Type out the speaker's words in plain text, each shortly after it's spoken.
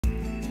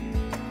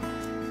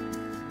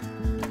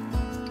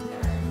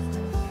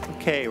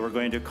Okay, we're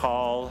going to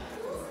call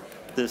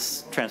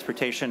this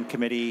Transportation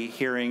Committee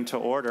hearing to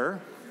order.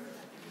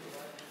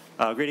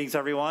 Greetings,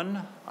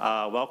 everyone.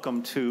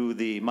 Welcome to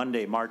the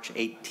Monday, March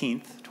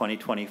 18th,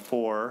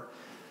 2024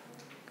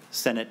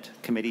 Senate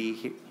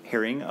Committee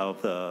hearing of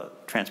the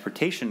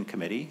Transportation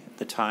Committee.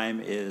 The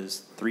time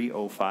is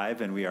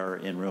 3:05, and we are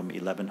in room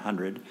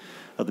 1100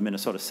 of the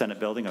Minnesota Senate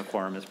building. A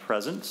quorum is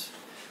present.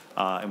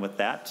 And with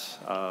that,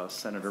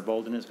 Senator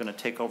Bolden is going to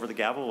take over the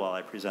gavel while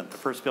I present the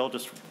first bill.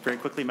 Just very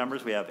quickly,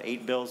 members, we have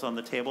 8 bills on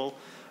the table.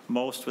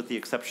 Most, with the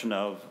exception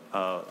of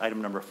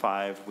item number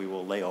 5, we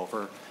will lay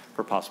over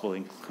for possible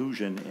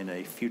inclusion in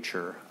a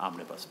future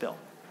omnibus bill.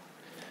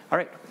 All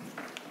right.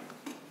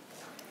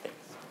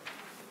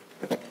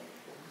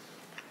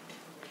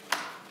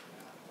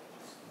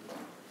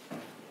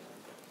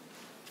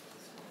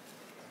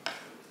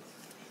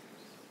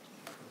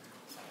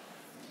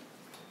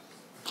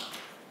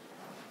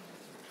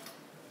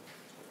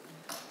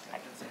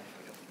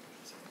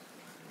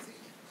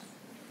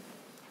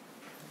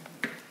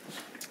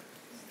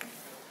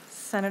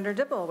 Senator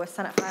Dibble with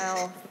Senate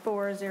File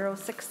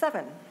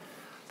 4067.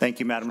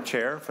 Thank you, Madam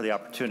Chair, for the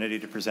opportunity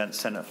to present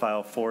Senate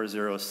File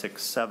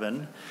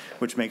 4067,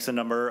 which makes a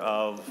number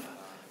of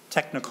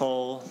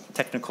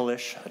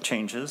technical-ish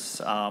changes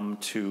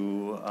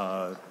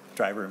to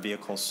driver and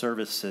vehicle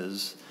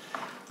services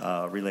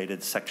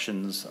related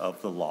sections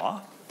of the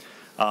law.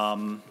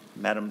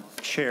 Madam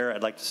Chair,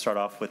 I'd like to start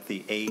off with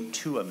the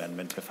A2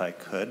 amendment, if I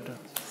could.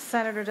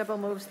 Senator Dibble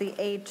moves the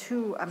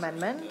A2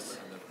 amendment.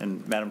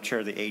 And Madam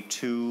Chair, the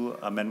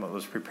A2 amendment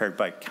was prepared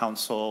by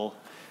council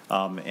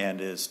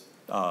and is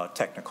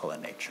technical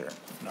in nature,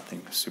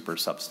 nothing super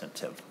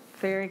substantive.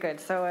 Very good.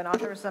 So an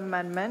author's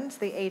amendment,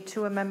 the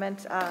A2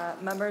 amendment.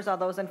 Members, all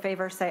those in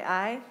favor say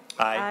aye.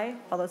 Aye. Aye.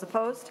 All those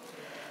opposed?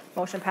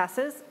 Motion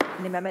passes.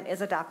 And the amendment is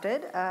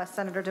adopted.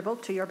 Senator Dibble,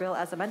 to your bill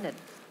as amended.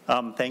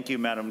 Thank you,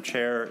 Madam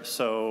Chair.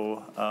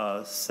 So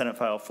Senate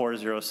File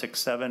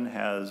 4067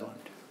 has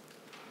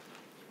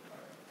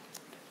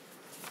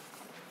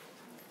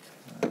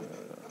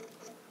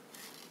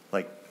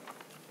like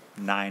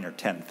 9 or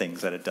 10 things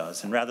that it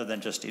does. And rather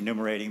than just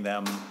enumerating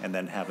them and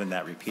then having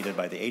that repeated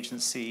by the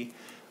agency,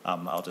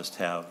 I'll just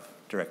have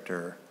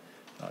Director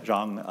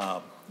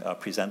Zhang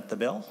present the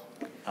bill.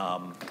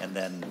 And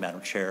then,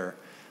 Madam Chair,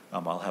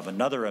 I'll have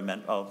another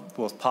amendment.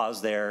 We'll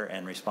pause there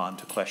and respond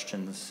to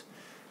questions.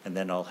 And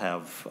then I'll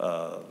have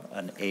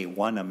an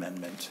A1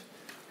 amendment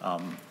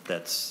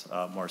that's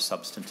more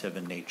substantive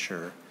in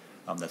nature,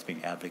 that's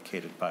being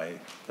advocated by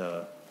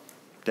the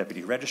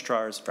Deputy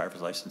Registrars,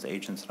 driver's license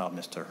agents, and I'll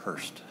Mr.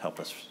 Hurst help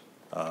us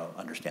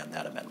understand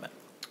that amendment.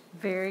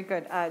 Very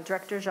good.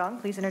 Director Zhang,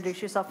 please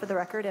introduce yourself for the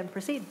record and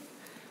proceed.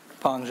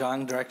 Pong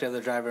Zhang, Director of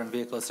the Driver and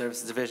Vehicle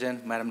Services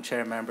Division. Madam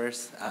Chair,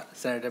 members,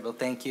 Senator Dibble,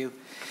 thank you.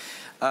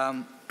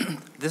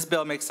 This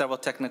bill makes several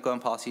technical and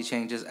policy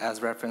changes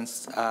as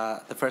referenced.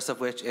 The first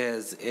of which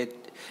is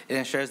it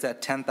ensures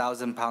that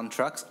 10,000-pound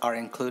trucks are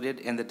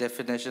included in the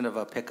definition of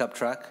a pickup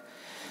truck.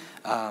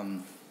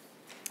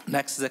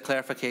 Next is a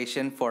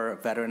clarification for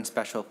veteran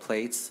special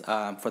plates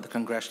for the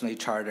congressionally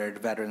chartered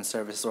veteran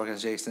service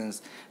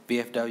organizations,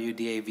 VFW,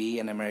 DAV,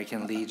 and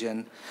American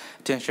Legion,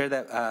 to ensure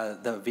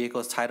that the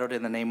vehicles titled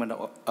in the name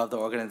of the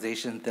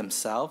organization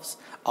themselves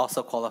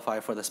also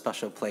qualify for the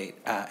special plate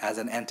as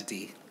an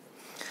entity.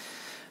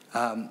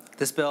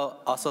 This bill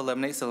also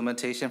eliminates the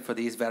limitation for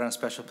these veteran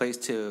special plates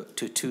to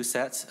 2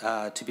 sets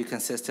to be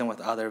consistent with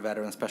other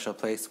veteran special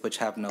plates which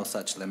have no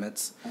such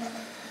limits.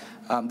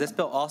 This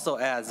bill also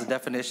adds the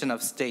definition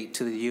of state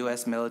to the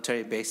U.S.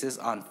 military bases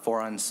on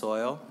foreign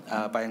soil.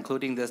 By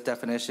including this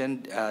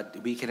definition,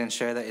 we can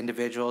ensure that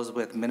individuals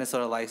with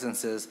Minnesota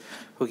licenses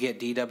who get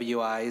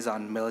DWIs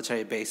on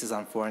military bases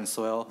on foreign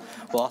soil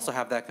will also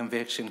have that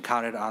conviction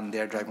counted on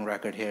their driving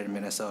record here in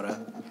Minnesota.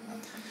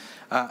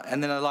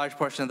 And then a large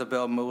portion of the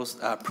bill moves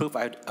proof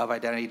of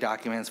identity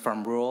documents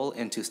from rule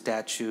into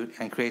statute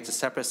and creates a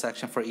separate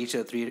section for each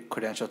of the 3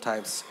 credential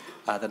types,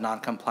 the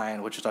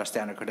non-compliant, which is our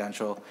standard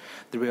credential,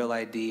 the real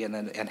ID, and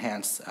then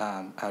enhanced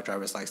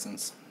driver's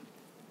license.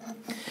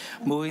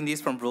 Moving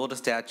these from rule to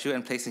statute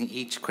and placing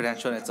each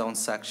credential in its own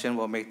section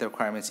will make the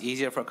requirements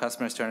easier for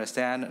customers to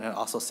understand and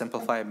also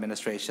simplify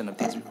administration of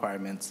these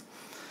requirements.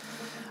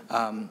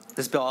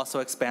 This bill also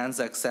expands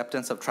the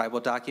acceptance of tribal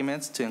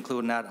documents to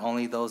include not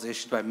only those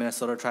issued by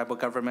Minnesota tribal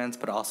governments,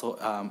 but also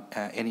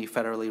any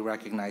federally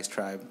recognized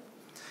tribe.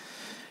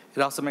 It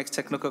also makes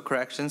technical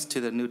corrections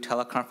to the new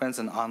teleconference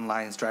and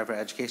online driver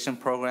education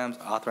programs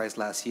authorized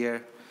last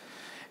year.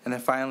 And then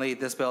finally,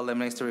 this bill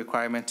eliminates the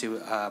requirement to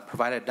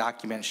provide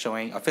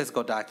a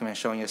physical document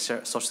showing your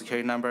social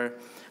security number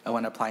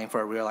when applying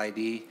for a real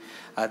ID.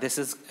 This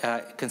is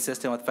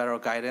consistent with federal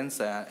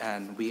guidance,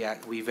 and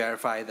we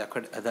verify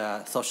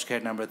the social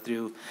security number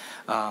through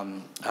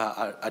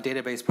a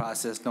database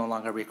process, no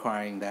longer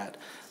requiring that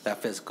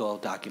physical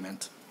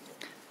document.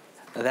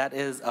 That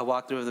is a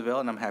walkthrough of the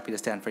bill, and I'm happy to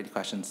stand for any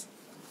questions.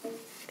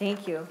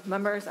 Thank you.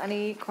 Members,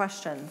 any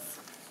questions?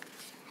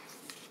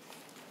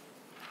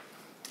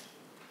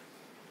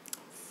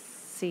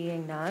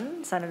 Seeing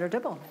none, Senator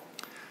Dibble.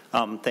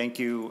 Thank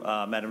you,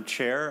 Madam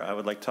Chair. I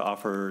would like to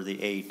offer the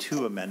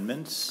A2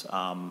 amendments,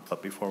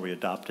 but before we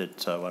adopt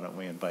it, why don't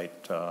we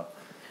invite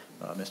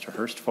Mr.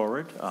 Hurst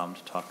forward to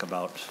talk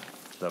about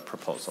the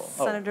proposal.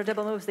 Senator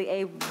Dibble moves the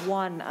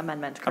A1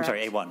 amendment, correct? I'm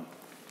sorry, A1.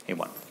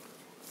 A1.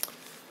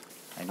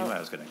 I knew I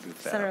was going to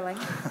goof that Senator up. Lang.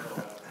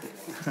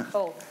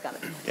 Oh, got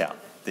it.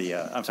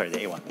 Yeah, I'm sorry, the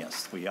A1,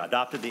 yes. We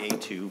adopted the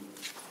A2,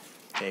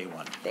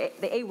 A1.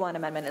 The A1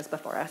 amendment is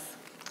before us.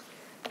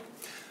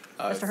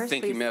 Mr. Hurst,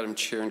 Thank please. you, Madam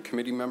Chair and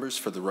committee members.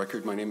 For the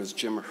record, my name is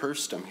Jim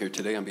Hurst. I'm here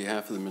today on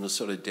behalf of the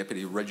Minnesota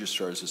Deputy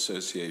Registrars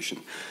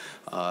Association.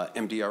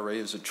 MDRA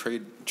is a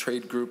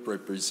trade group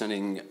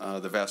representing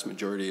the vast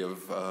majority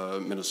of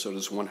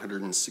Minnesota's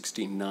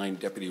 169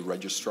 deputy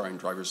registrar and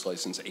driver's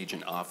license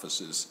agent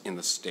offices in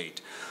the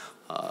state.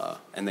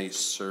 And they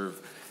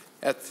serve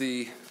at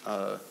the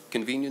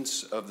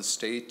convenience of the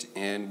state,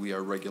 and we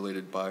are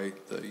regulated by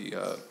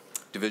the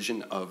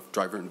Division of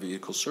Driver and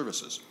Vehicle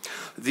Services.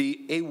 The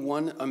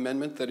A1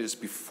 amendment that is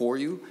before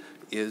you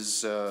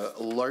is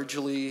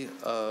largely,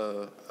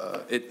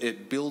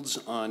 it builds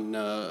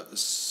on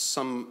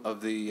some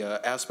of the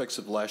aspects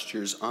of last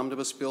year's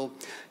omnibus bill,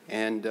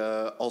 and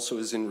also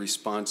is in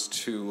response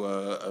to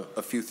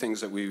a few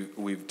things that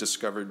we've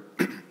discovered,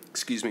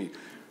 excuse me,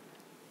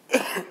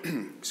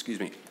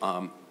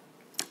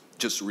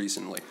 just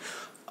recently.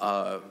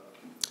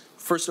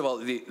 First of all,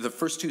 the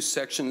first two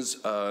sections,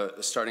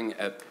 starting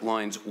at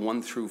lines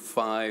 1 through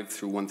 5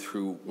 through 1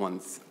 through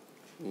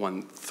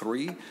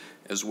 1.3,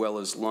 as well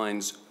as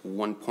lines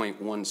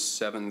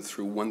 1.17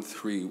 through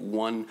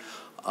 131,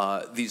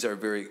 these are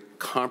very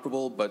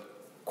comparable, but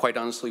quite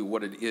honestly,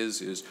 what it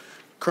is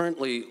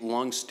currently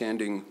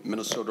longstanding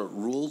Minnesota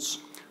rules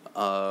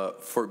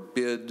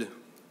forbid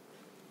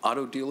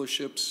auto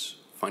dealerships,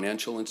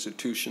 financial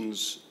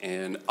institutions,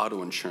 and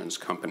auto insurance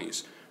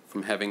companies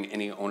from having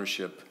any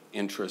ownership,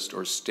 interest,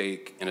 or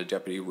stake in a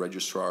deputy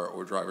registrar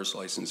or driver's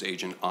license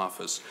agent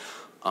office.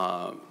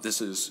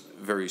 This is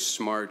very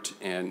smart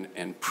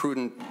and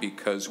prudent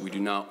because we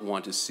do not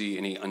want to see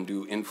any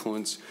undue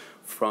influence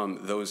from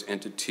those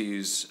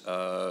entities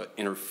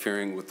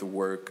interfering with the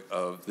work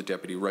of the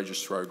deputy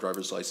registrar,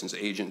 driver's license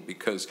agent,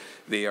 because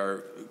they are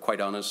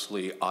quite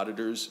honestly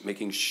auditors,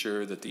 making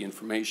sure that the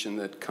information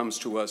that comes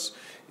to us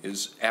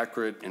is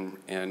accurate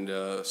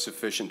and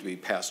sufficient to be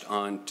passed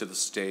on to the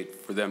state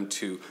for them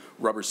to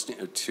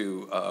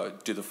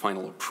do the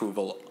final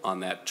approval on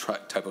that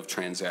type of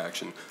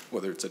transaction,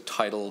 whether it's a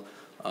title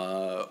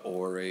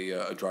or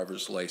a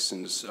driver's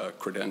license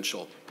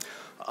credential.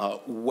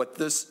 What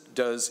this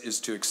does is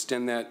to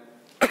extend that,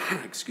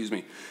 excuse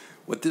me,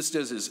 what this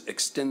does is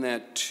extend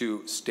that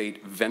to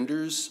state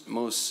vendors.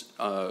 Most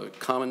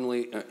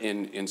commonly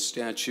in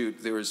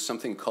statute, there is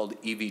something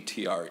called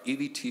EVTR.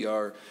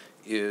 EVTR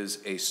is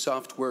a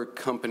software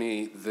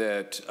company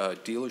that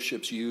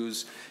dealerships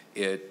use.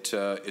 It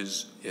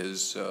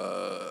is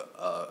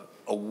a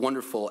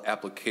wonderful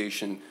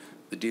application.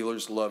 The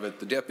dealers love it.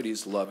 The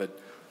deputies love it.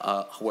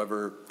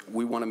 However,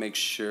 we want to make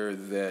sure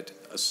that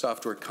a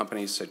software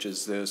company such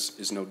as this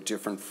is no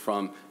different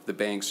from the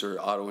banks or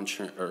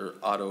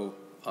auto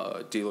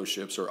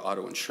dealerships or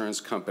auto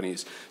insurance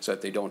companies, so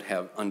that they don't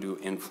have undue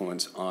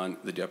influence on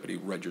the deputy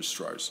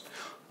registrars.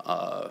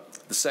 The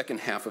second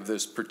half of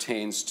this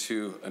pertains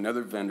to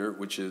another vendor,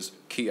 which is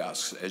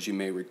kiosks. As you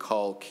may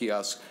recall,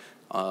 kiosks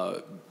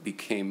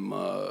became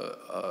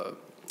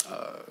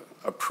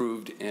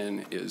approved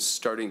and is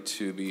starting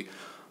to be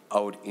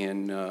out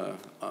in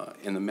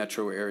the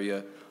metro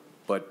area,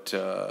 but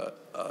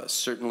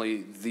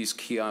certainly these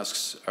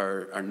kiosks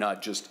are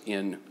not just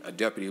in a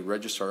deputy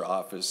registrar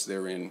office.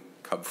 They're in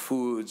Cub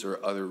Foods or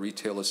other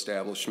retail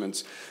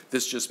establishments.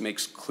 This just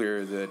makes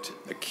clear that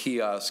a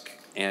kiosk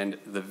and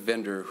the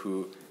vendor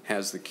who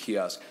has the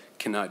kiosk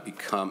cannot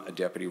become a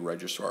deputy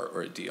registrar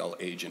or a DL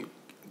agent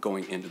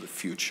going into the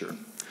future.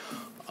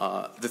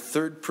 The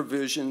third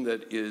provision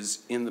that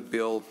is in the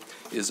bill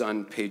is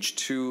on page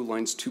 2,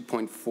 lines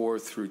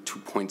 2.4 through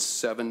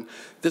 2.7.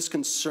 This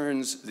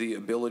concerns the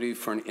ability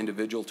for an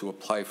individual to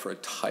apply for a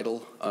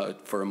title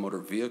for a motor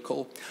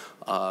vehicle.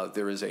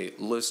 There is a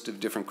list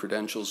of different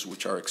credentials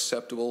which are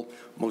acceptable.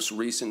 Most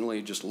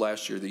recently, just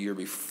last year, the year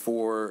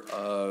before,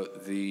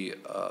 the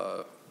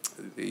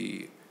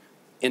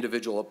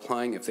individual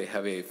applying, if they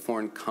have a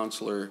foreign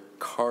consular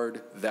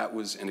card, that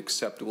was an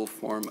acceptable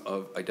form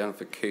of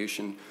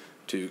identification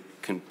to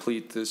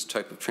complete this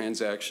type of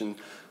transaction.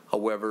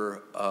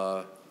 However,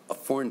 a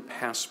foreign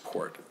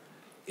passport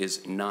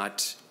is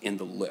not in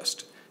the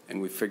list,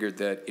 and we figured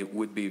that it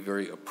would be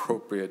very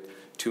appropriate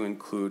to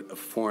include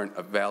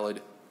a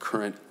valid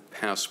current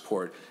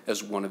passport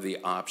as one of the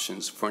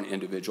options for an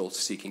individual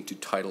seeking to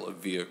title a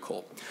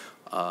vehicle.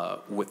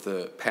 With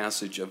the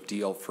passage of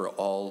DL for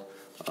All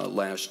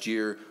last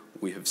year,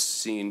 we have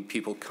seen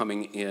people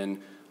coming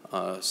in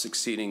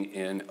succeeding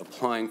in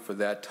applying for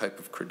that type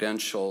of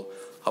credential.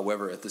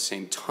 However, at the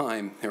same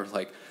time, they were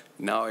like,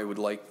 now I would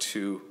like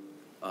to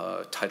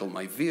title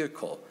my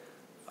vehicle.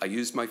 I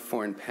used my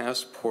foreign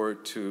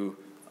passport to,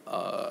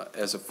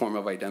 as a form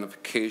of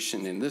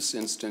identification in this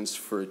instance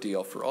for a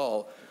DL for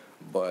All,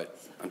 but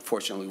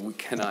unfortunately we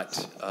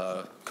cannot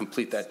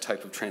complete that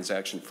type of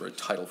transaction for a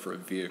title for a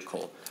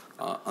vehicle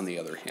on the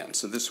other hand.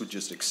 So this would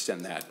just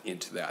extend that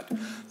into that.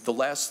 The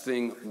last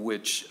thing,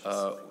 which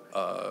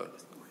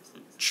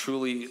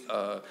truly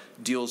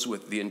deals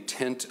with the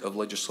intent of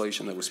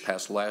legislation that was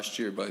passed last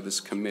year by this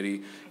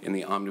committee in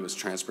the Omnibus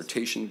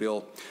Transportation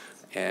Bill,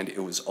 and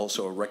it was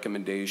also a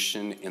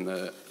recommendation in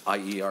the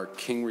IER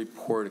King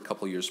report a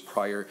couple years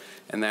prior,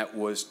 and that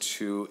was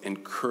to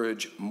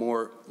encourage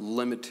more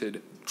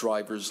limited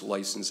driver's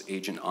license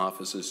agent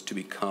offices to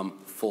become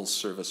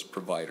full-service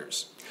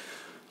providers.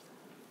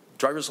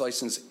 Driver's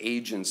license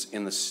agents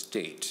in the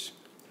state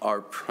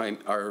are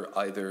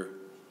either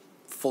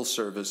full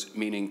service,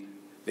 meaning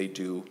they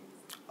do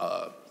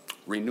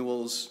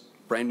renewals,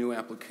 brand new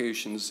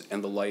applications,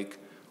 and the like,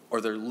 or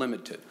they're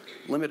limited.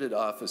 Limited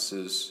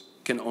offices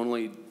can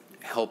only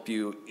help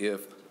you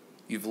if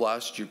you've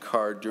lost your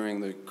car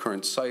during the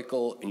current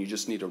cycle and you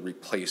just need a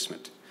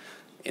replacement.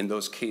 In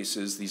those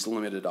cases, these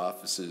limited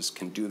offices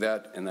can do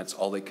that, and that's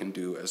all they can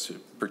do as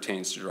it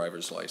pertains to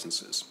driver's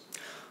licenses.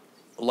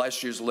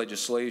 Last year's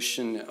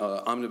legislation,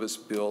 omnibus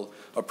bill,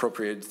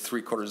 appropriated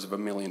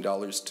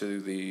 $750,000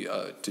 to the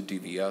to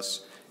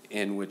DVS,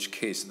 in which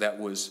case that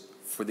was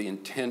for the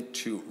intent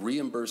to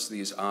reimburse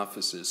these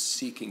offices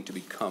seeking to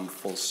become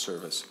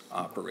full-service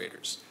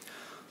operators.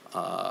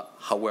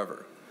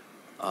 However,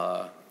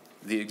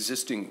 the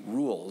existing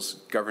rules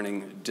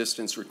governing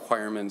distance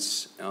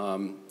requirements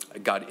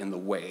got in the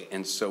way,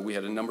 and so we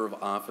had a number of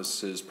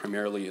offices,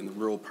 primarily in the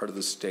rural part of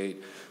the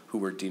state, who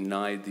were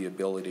denied the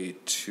ability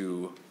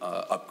to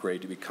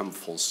upgrade to become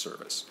full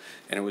service.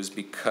 And it was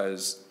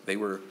because they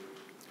were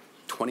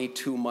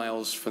 22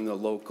 miles from the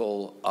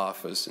local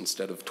office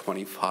instead of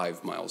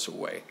 25 miles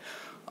away.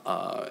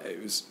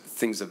 It was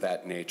things of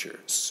that nature.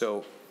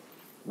 So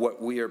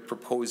what we are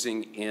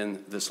proposing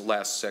in this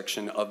last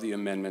section of the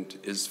amendment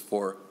is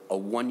for a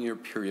one-year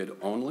period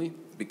only,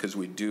 because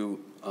we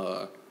do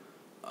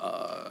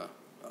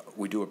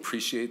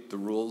appreciate the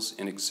rules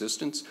in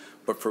existence,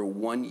 but for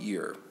 1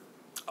 year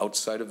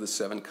outside of the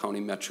 7-county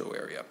metro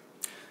area,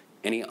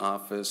 any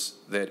office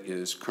that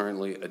is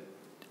currently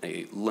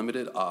a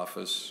limited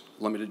office,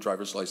 limited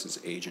driver's license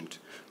agent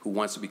who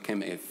wants to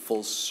become a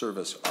full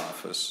service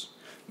office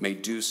may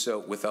do so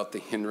without the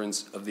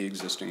hindrance of the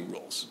existing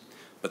rules.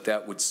 But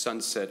that would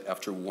sunset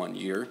after 1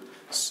 year,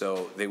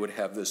 so they would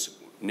have this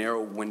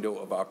narrow window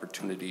of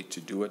opportunity to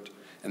do it,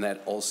 and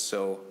that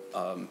also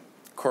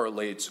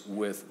correlates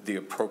with the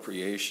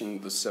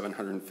appropriation, the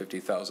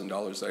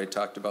 $750,000 that I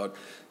talked about.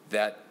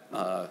 That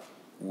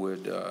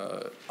would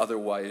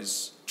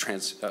otherwise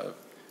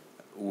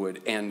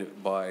would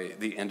end by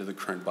the end of the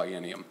current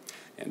biennium.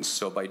 And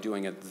so by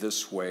doing it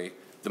this way,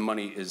 the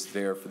money is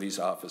there for these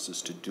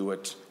offices to do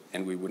it,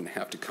 and we wouldn't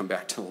have to come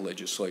back to the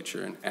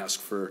legislature and ask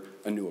for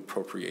a new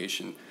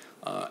appropriation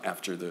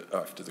after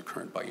the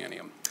current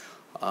biennium.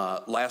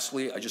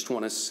 Lastly, I just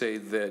want to say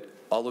that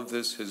all of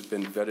this has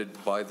been vetted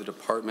by the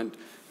department,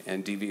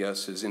 and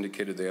DVS has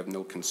indicated they have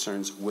no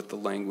concerns with the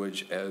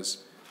language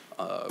as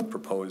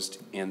proposed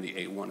in the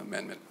A1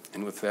 amendment.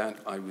 And with that,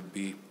 I would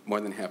be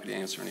more than happy to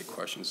answer any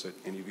questions that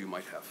any of you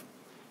might have.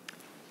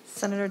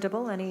 Senator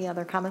Dibble, any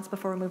other comments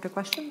before we move to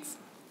questions?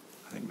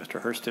 I think Mr.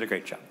 Hurst did a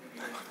great job.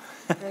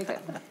 Very good.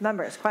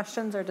 Members,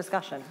 questions or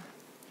discussion?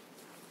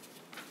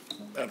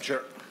 Madam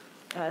Chair.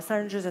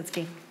 Senator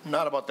Jasinski.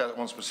 Not about that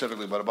one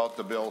specifically, but about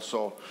the bill.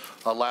 So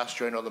last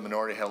year, I know the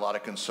minority had a lot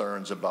of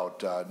concerns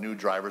about new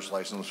driver's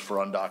license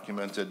for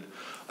undocumented,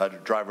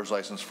 driver's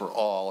license for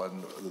all,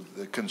 and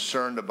the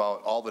concerned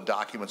about all the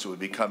documents that would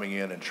be coming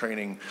in and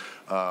training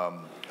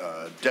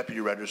deputy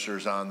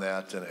registers on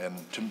that,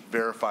 and to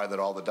verify that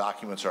all the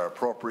documents are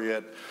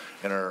appropriate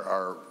and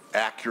are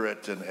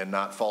accurate and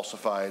not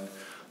falsified.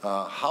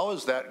 How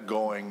is that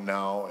going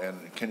now?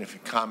 And if you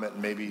comment,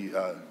 maybe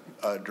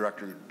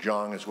Director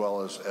Jung, as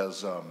well as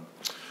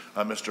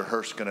Mr.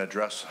 Hurst, can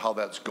address how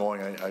that's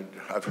going.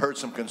 I've heard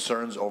some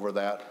concerns over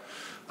that.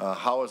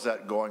 How is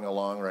that going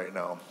along right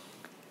now?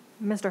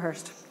 Mr.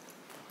 Hurst.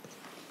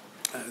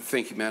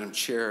 Thank you, Madam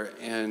Chair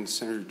and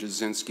Senator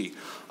Jasinski.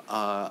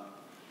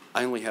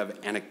 I only have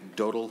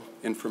anecdotal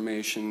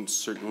information.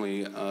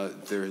 Certainly,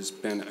 there has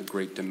been a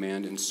great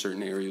demand in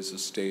certain areas of the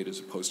state as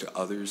opposed to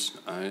others.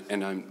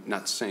 And I'm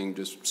not saying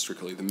just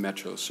strictly the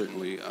metro.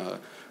 Certainly,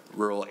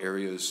 rural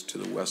areas to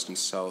the west and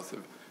south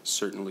have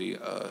certainly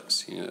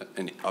seen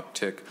an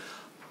uptick.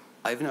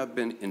 I've not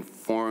been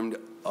informed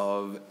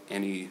of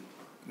any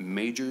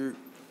major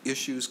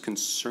issues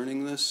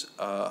concerning this.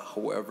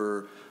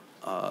 However,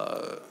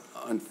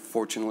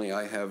 unfortunately,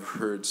 I have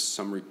heard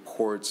some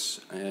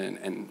reports,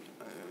 and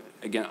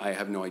again, I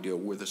have no idea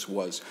where this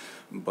was,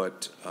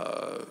 but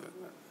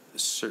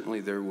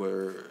certainly there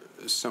were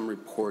some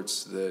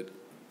reports that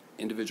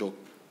individual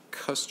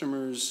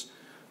customers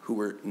who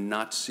were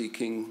not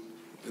seeking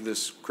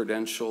this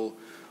credential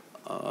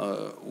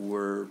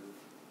were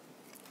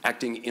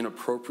acting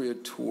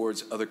inappropriate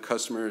towards other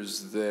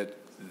customers that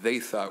they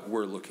thought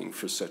were looking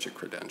for such a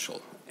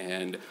credential.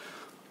 And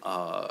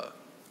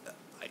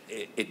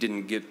it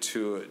didn't get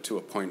to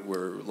a point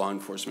where law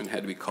enforcement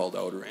had to be called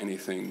out or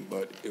anything,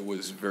 but it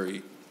was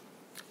very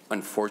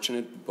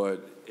unfortunate,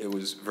 but it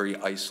was very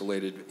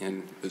isolated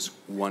in this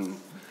one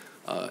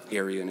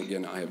area, and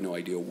again, I have no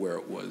idea where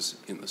it was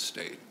in the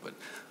state, but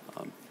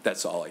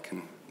that's all I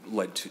can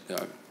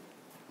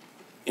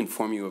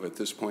inform you of at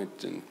this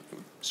point, and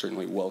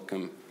certainly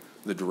welcome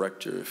the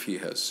director if he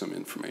has some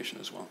information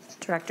as well.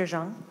 Director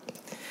Zhang.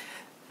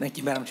 Thank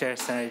you, Madam Chair.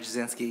 Senator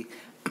Jasinski.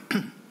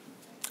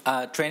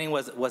 Training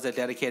was a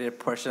dedicated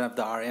portion of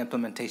our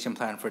implementation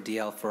plan for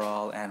DL for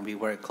All, and we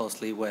worked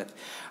closely with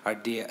our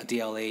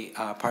DLA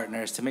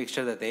partners to make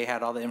sure that they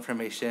had all the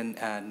information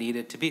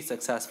needed to be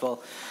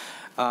successful.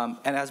 And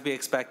as we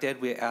expected,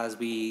 as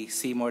we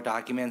see more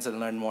documents and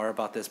learn more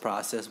about this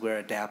process, we're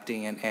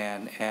adapting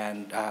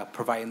and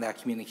providing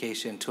that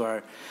communication to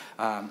our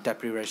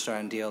Deputy Registrar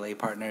and DLA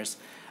partners.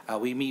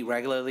 We meet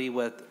regularly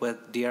with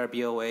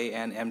DRBOA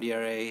and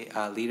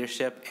MDRA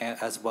leadership,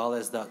 as well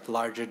as the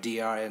larger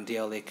DR and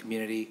DLA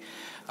community,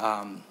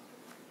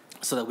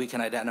 so that we can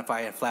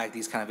identify and flag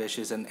these kind of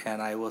issues. And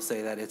I will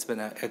say that it's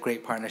been a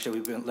great partnership.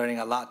 We've been learning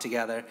a lot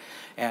together,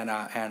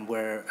 and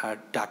we're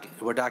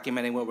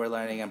documenting what we're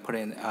learning and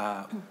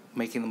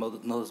making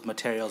those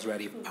materials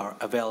ready or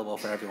available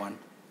for everyone.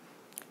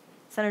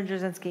 Senator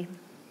Jasinski.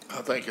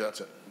 Thank you.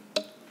 That's it.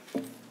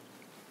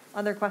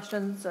 Other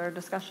questions or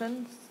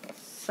discussions?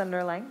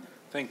 Senator Lang.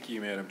 Thank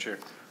you, Madam Chair.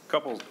 A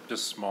couple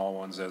just small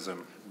ones as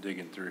I'm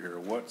digging through here.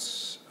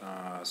 What's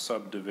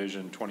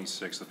subdivision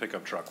 26, the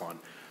pickup truck one?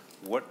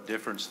 What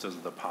difference does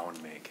the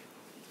pound make?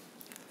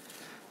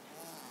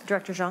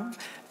 Director Zhang.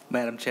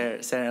 Madam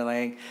Chair, Senator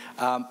Lang,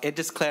 it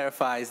just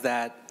clarifies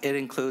that it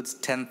includes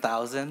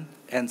 10,000,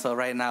 and so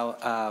right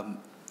now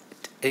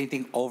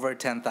anything over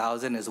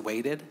 10,000 is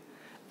weighted.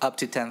 Up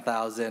to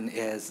 10,000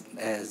 is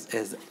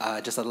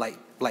just a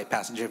light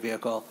passenger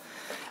vehicle.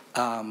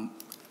 Well,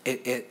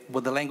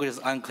 the language is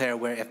unclear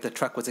where if the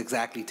truck was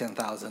exactly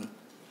 10,000,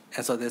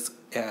 and so this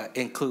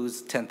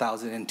includes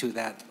 10,000 into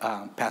that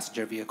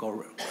passenger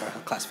vehicle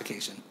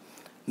classification,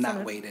 not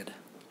Senator. weighted.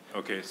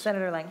 Okay.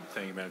 Senator Lang.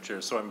 Thank you, Madam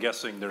Chair. So I'm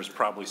guessing there's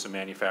probably some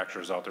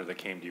manufacturers out there that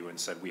came to you and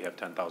said, we have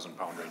 10,000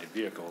 pound rated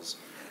vehicles.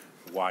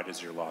 Why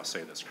does your law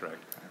say this,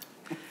 correct?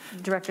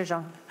 Director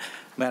Zhang.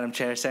 Madam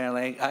Chair, Senator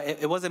Lang,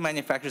 it wasn't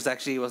manufacturers,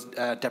 actually. It was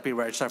Deputy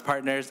Registrar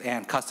partners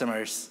and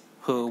customers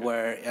who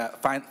were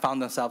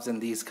found themselves in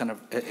these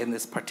in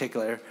this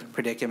particular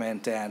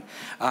predicament, and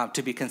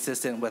to be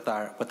consistent with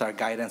our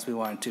guidance, we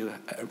wanted to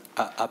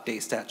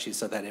update statutes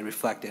so that it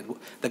reflected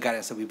the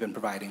guidance that we've been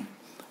providing,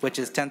 which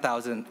is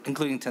 10,000,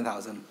 including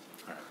 10,000.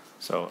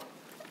 So,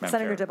 Madam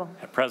Senator Chair, Dibble.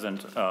 at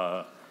present,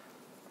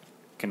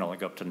 can only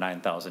go up to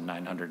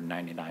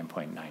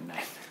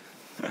 9,999.99.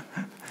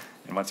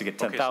 And once you get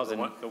 10,000,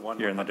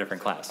 you're in a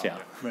different class, yeah.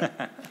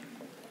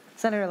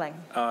 Senator Lang.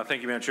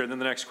 Thank you, Madam Chair. Then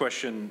the next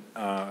question,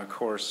 of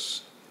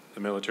course, the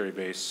military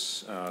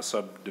base,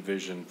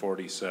 subdivision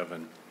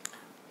 47.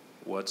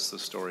 What's the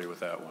story with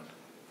that one?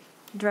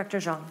 Director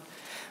Zhang.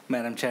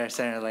 Madam Chair,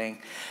 Senator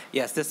Lang,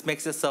 yes, this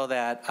makes it so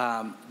that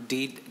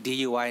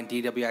DUI and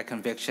DWI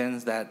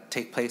convictions that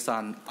take place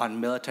on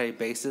military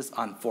bases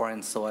on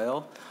foreign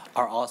soil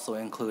are also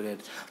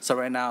included. So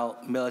right now,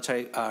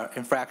 military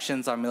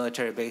infractions on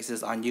military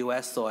bases on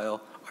U.S.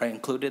 soil are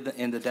included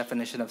in the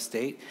definition of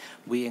state.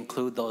 We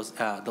include those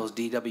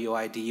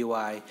DWI,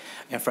 DUI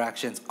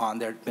infractions on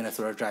their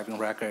Minnesota driving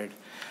record,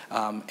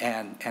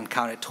 and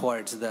count it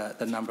towards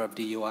the number of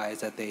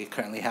DUIs that they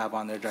currently have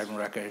on their driving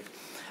record.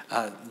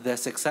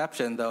 This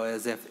exception, though,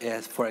 is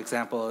if for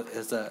example,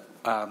 is a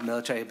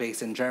military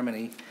base in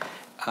Germany,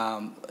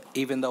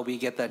 even though we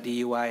get the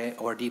DUI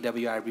or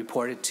DWI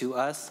reported to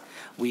us,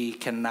 we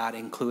cannot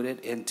include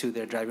it into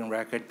their driving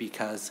record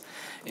because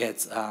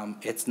it's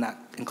not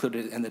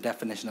included in the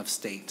definition of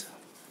state.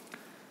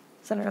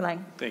 Senator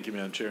Lang. Thank you,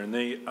 Madam Chair. And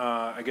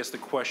I guess the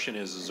question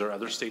is there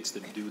other states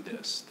that do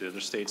this? The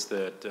other states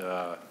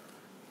that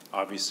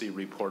obviously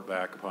report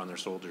back upon their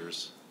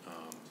soldiers?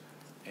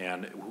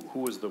 And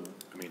who is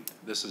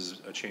this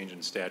is a change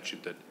in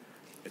statute that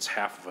it's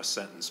half of a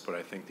sentence, but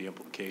I think the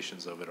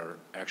implications of it are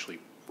actually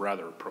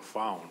rather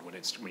profound when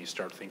you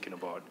start thinking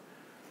about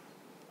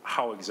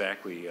how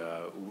exactly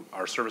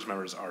our service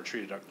members are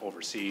treated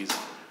overseas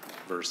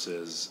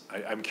versus,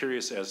 I'm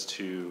curious as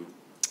to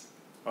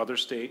other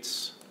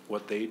states,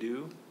 what they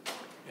do,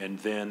 and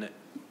then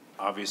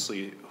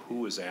obviously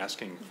who is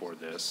asking for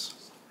this.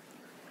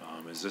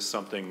 Is this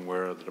something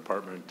where the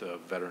Department of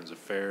Veterans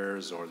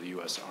Affairs or the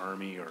U.S.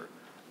 Army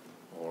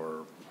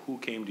or who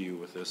came to you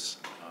with this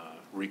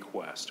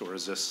request, or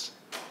is this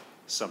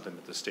something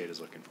that the state is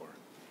looking for?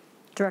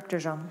 Director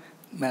Zhang.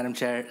 Madam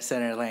Chair,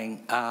 Senator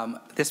Lang,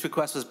 this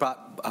request was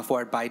brought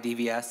forward by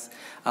DVS.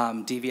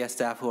 DVS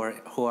staff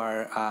who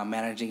are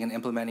managing and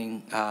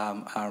implementing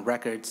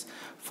records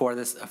for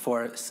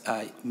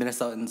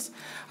Minnesotans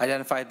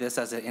identified this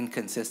as an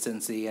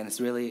inconsistency, and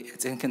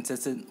it's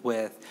inconsistent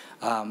with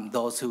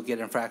those who get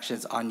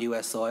infractions on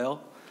U.S.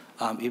 soil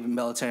even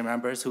military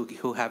members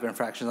who have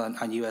infractions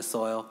on U.S.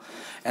 soil.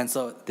 And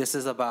so this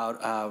is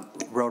about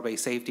roadway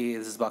safety.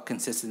 This is about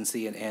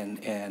consistency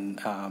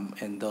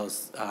in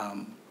those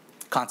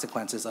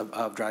consequences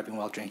of driving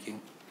while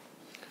drinking.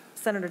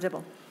 Senator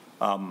Dibble.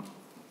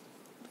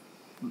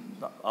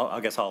 I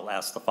guess I'll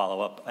ask the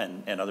follow-up,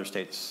 and other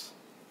states,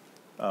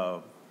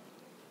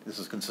 this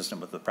is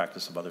consistent with the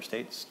practice of other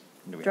states?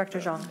 Director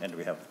Jean. And do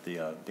we have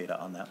the data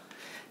on that?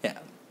 Yeah,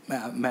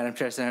 Madam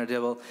Chair, Senator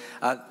Dibble,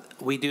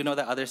 we do know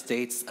that other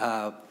states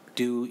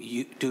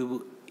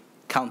do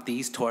count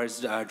these towards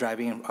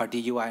driving or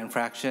DUI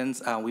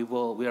infractions. We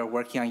are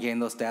working on getting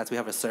those stats. We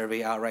have a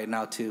survey out right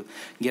now to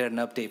get an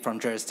update from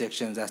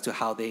jurisdictions as to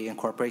how they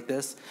incorporate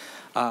this.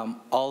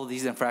 All of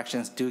these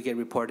infractions do get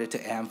reported to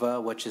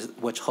AMVA,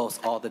 which hosts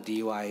all the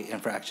DUI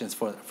infractions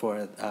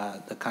for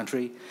the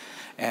country,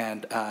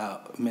 and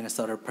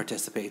Minnesota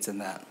participates in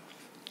that.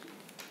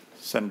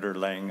 Senator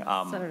Lang,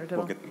 Senator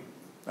Dibble.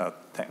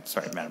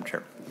 Sorry, Madam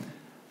Chair.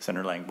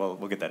 Senator Lang, we'll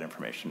get that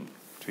information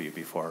to you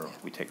before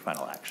we take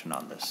final action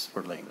on this.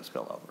 We're laying this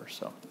bill over,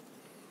 so.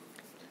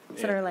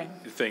 Senator Lang.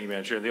 Thank you,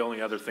 Madam Chair. The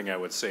only other thing I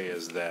would say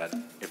is that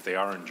if they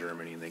are in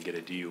Germany and they get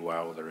a DUI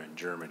while they're in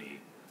Germany,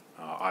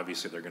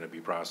 obviously they're going to be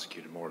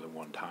prosecuted more than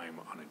one time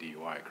on a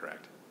DUI,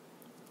 correct?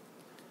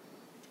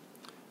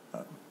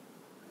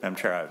 Madam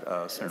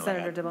Chair,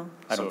 Senator Dibble.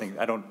 I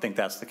don't think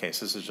that's the case.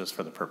 This is just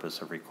for the purpose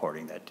of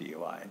recording that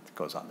DUI that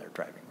goes on their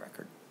driving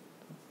record.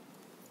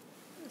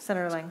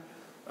 Senator Lang.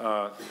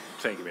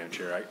 Thank you, Madam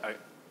Chair.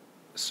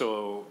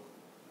 So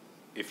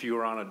if you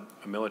are on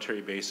a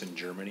military base in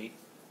Germany,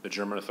 the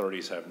German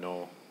authorities have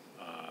no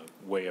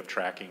way of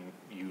tracking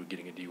you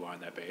getting a DUI on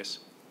that base?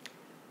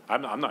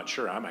 I'm not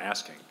sure. I'm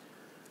asking.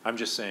 I'm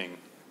just saying,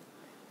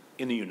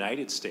 in the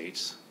United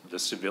States, the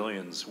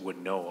civilians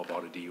would know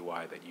about a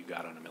DUI that you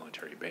got on a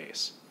military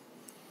base.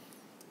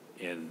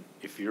 And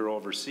if you're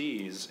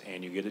overseas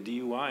and you get a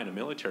DUI on a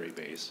military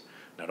base,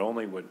 not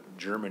only would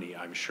Germany,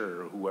 I'm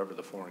sure, whoever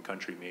the foreign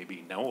country may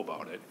be, know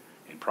about it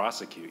and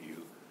prosecute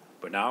you,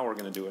 but now we're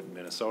going to do it in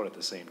Minnesota at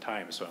the same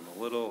time. So I'm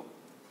a little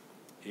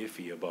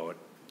iffy about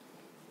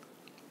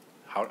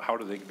how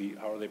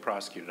are they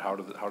prosecuted? How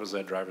does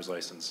that driver's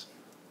license?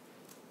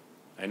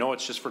 I know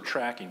it's just for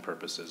tracking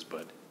purposes,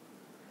 but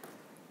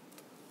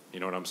you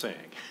know what I'm saying?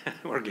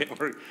 we're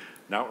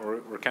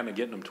kind of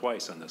getting them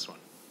twice on this one.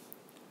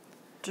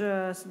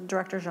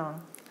 Director Jean.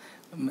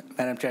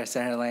 Madam Chair,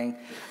 Senator Lang,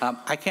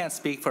 I can't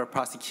speak for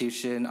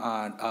prosecution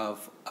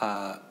of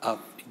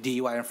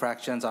DUI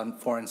infractions on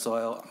foreign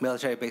soil,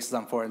 military bases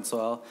on foreign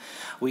soil.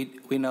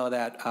 We know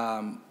that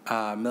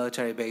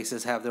military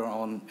bases have their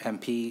own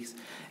MPs,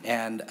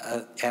 and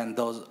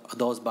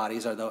those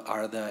bodies are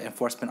the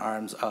enforcement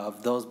arms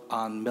of those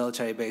on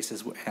military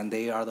bases, and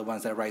they are the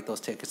ones that write those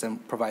tickets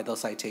and provide those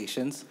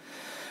citations.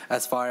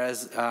 As far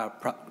as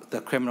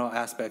the criminal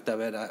aspect of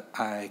it,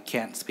 I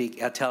can't speak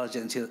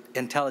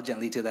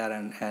intelligently to that,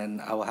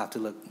 and I will have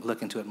to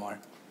look into it more.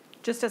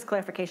 Just as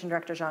clarification,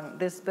 Director Jean,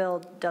 this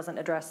bill doesn't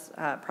address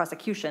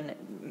prosecution,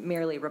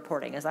 merely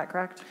reporting. Is that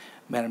correct?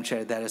 Madam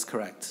Chair, that is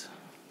correct.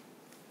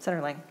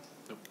 Senator Lang.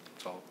 Nope,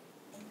 that's all.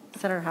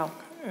 Senator Howe.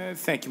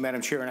 Thank you,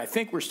 Madam Chair. And I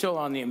think we're still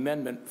on the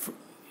amendment for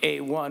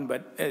A1,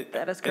 but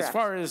that is correct. As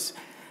far as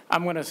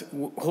I'm going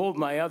to hold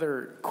my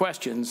other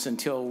questions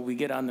until we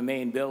get on the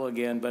main bill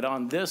again. But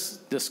on this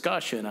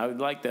discussion, I would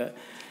like to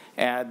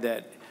add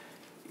that,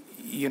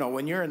 you know,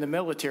 when you're in the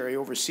military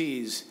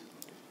overseas,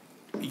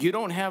 you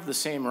don't have the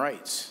same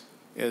rights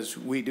as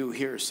we do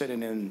here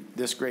sitting in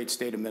this great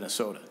state of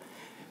Minnesota.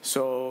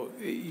 So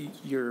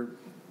your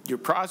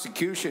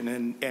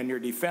prosecution and your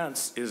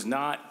defense is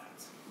not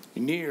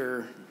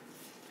near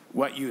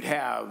what you'd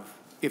have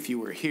if you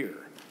were here.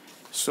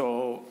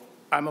 So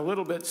I'm a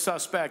little bit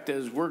suspect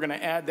as we're going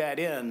to add that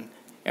in,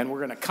 and we're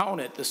going to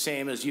count it the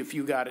same as if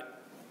you got it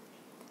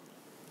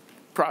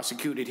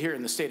prosecuted here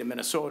in the state of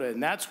Minnesota.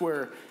 And that's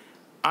where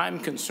I'm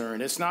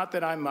concerned. It's not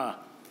that I'm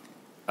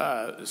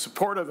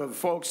supportive of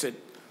folks that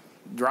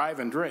drive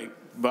and drink,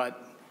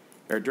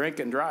 or drink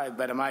and drive,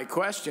 but my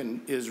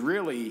question is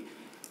really,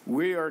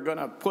 we are going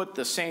to put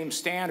the same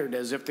standard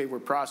as if they were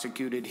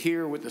prosecuted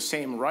here with the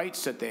same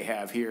rights that they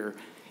have here.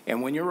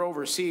 And when you're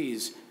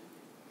overseas,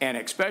 and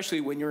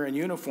especially when you're in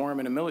uniform,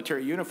 in a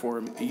military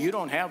uniform, you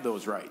don't have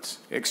those rights,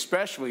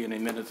 especially in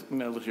a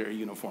military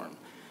uniform.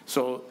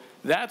 So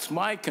that's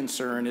my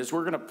concern, is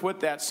we're going to put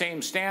that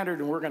same standard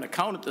and we're going to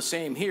count it the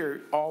same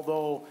here,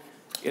 although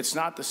it's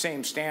not the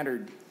same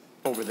standard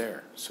over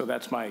there. So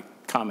that's my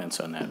comments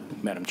on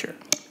that, Madam Chair.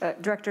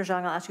 Director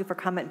Zhang, I'll ask you for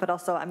comment, but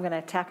also I'm going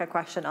to tack a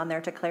question on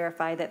there to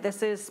clarify that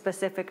this is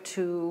specific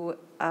to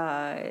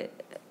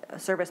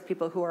service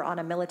people who are on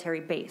a military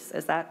base.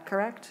 Is that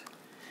correct?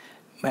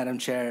 Madam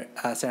Chair,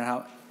 Senator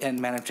Howe, and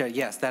Madam Chair,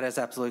 yes, that is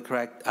absolutely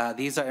correct.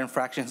 These are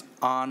infractions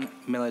on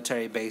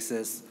military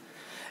bases,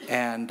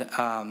 and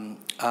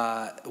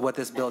what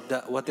this bill,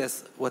 what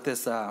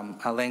this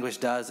language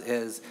does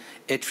is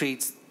it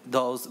treats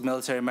those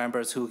military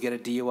members who get a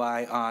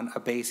DUI on a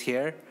base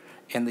here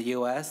in the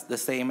U.S. the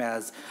same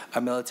as a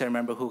military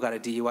member who got a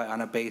DUI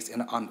on a base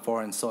on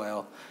foreign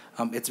soil.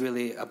 It's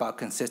really about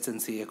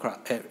consistency across.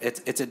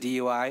 It's a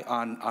DUI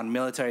on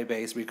military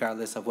base,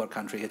 regardless of what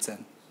country it's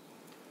in.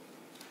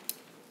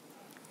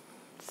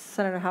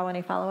 Senator Howe,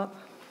 any follow-up?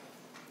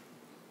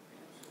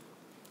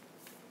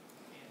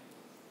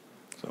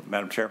 So,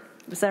 Madam Chair,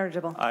 Senator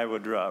Dibble. I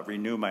would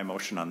renew my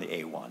motion on the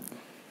A1.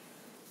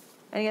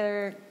 Any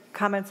other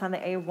comments on the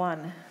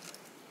A1?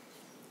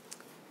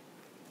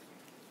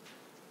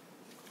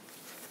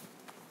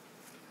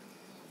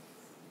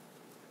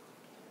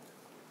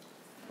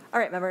 All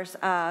right, members,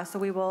 so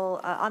we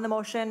will, on the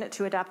motion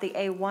to adopt the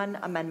A1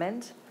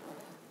 amendment,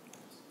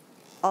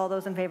 all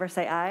those in favor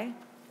say aye.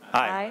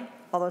 Aye.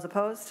 All those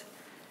opposed?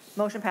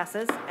 Motion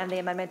passes, and the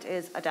amendment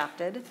is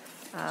adopted.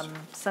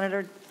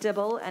 Senator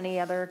Dibble, any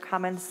other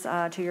comments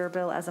to your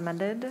bill as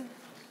amended?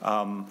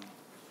 No,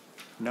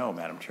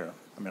 Madam Chair.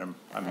 I mean,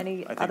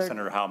 I think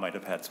Senator Howe might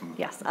have had some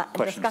Yes,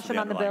 questions. discussion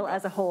on the bill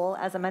as a whole,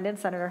 as amended.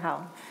 Senator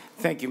Howe.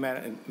 Thank you,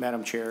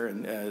 Madam Chair.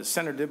 And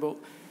Senator Dibble,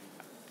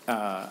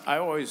 I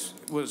always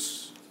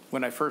was,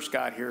 when I first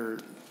got here,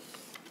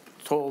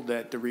 told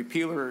that the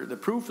repealer, the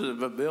proof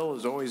of a bill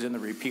is always in the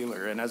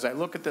repealer. And as I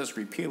look at this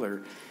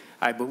repealer,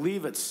 I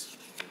believe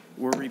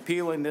we're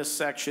repealing this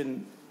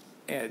section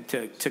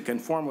to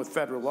conform with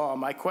federal law.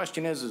 My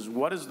question is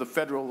what is the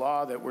federal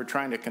law that we're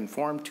trying to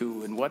conform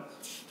to, and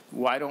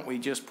why don't we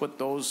just put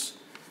those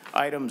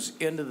items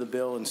into the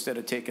bill instead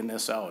of taking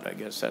this out? I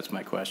guess that's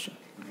my question.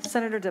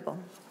 Senator Dibble.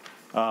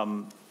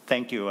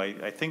 Thank you.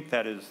 I think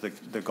that is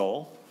the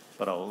goal,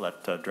 but I'll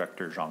let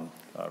Director Zhang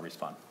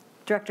respond.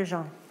 Director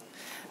Zhang.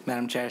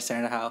 Madam Chair,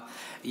 Senator Howe,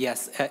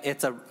 yes,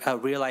 it's a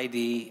Real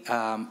ID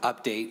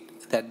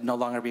update that no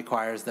longer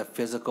requires the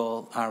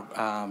physical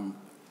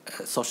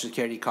Social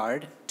Security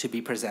card to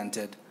be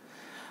presented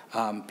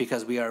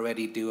because we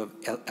already do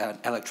an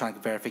electronic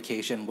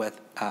verification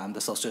with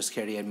the Social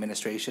Security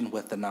Administration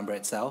with the number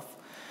itself.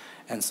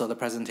 And so the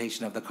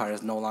presentation of the card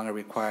is no longer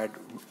required.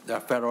 The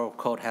federal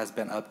code has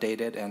been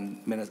updated,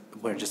 and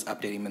we're just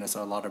updating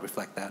Minnesota law to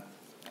reflect that.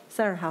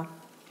 Senator Howe.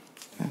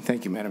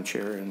 Thank you, Madam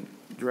Chair. And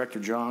Director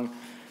Zhang,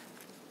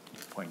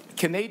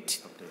 can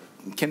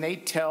they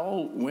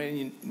tell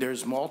when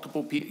there's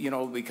multiple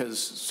people, because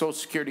Social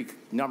Security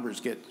numbers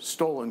get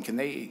stolen,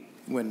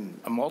 when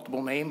a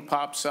multiple name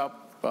pops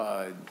up,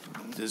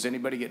 does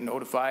anybody get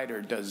notified,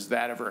 or does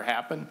that ever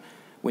happen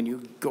when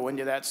you go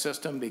into that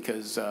system?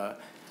 Because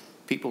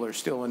people are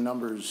still in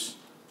numbers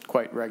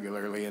quite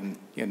regularly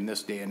in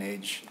this day and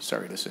age,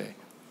 sorry to say.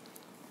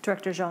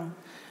 Director Zhang.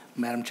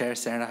 Madam Chair,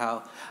 Senator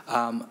Howe,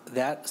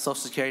 that Social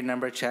Security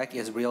number check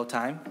is real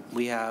time.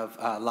 We have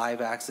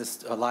live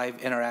access, live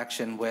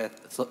interaction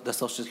with the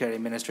Social Security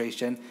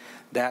Administration.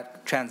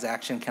 That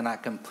transaction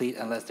cannot complete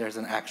unless there's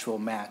an actual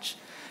match.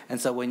 And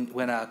so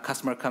when a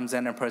customer comes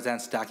in and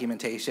presents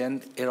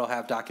documentation, it'll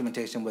have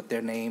documentation with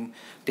their name,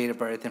 date of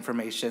birth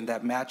information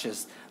that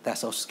matches that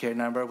Social Security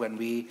number.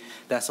 When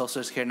that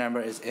Social Security number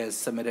is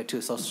submitted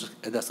to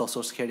the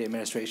Social Security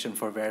Administration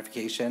for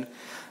verification,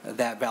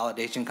 that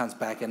validation comes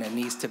back and it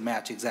needs to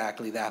match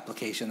exactly the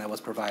application that was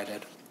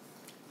provided.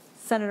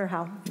 Senator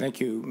Howe. Thank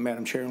you,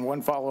 Madam Chair. And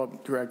one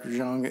follow-up, Director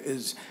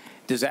Zhang,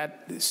 does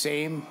that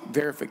same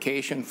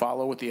verification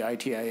follow with the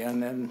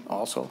ITIN then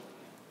also?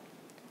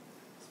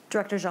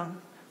 Director Zhang.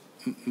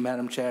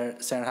 Madam Chair,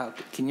 Senator Howe,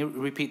 can you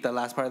repeat the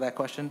last part of that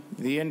question?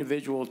 The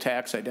individual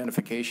tax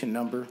identification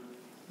number,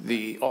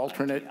 the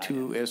alternate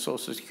to a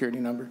Social Security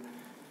number?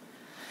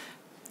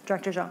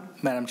 Director Zhang.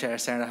 Madam Chair,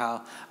 Senator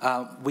Howe,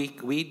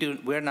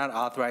 we're not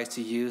authorized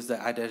to use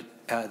the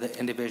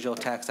individual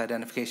tax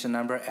identification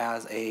number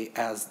as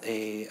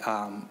in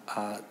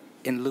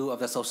lieu of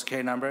the Social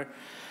Security number.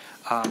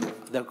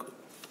 The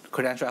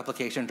credential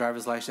application,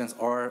 driver's license,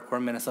 or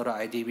Minnesota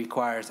ID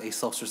requires a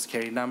Social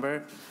Security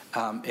number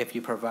if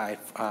you provide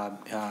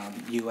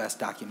U.S.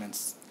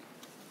 documents.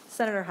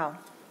 Senator Howe.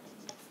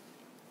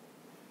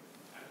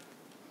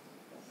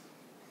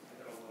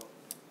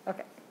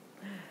 Okay.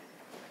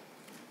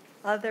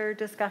 Other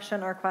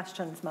discussion or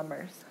questions,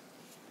 members?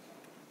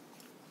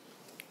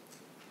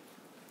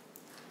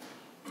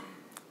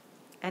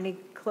 Any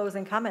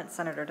closing comments,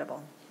 Senator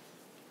Dibble?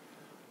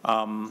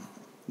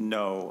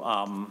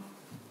 No.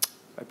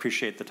 I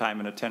appreciate the time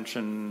and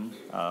attention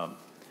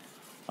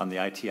on the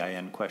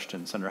ITIN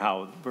question. Senator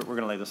Howe, we're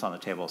going to lay this on the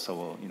table,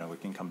 so we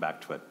can come back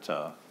to it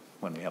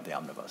when we have the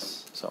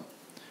omnibus. So,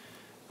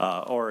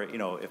 or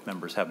if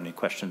members have any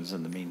questions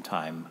in the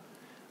meantime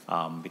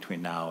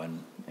between now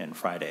and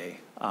Friday,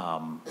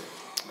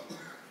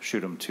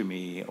 shoot them to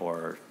me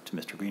or to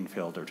Mr.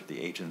 Greenfield or to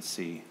the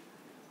agency,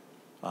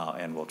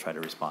 and we'll try to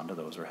respond to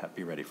those or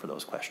be ready for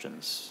those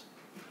questions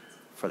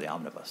for the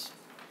omnibus.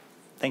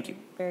 Thank you.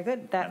 Very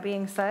good. That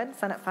being said,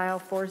 Senate File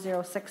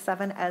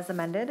 4067 as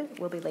amended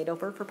will be laid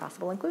over for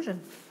possible inclusion.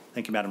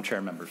 Thank you, Madam Chair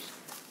and members.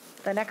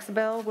 The next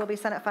bill will be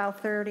Senate File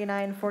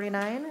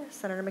 3949,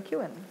 Senator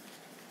McEwen.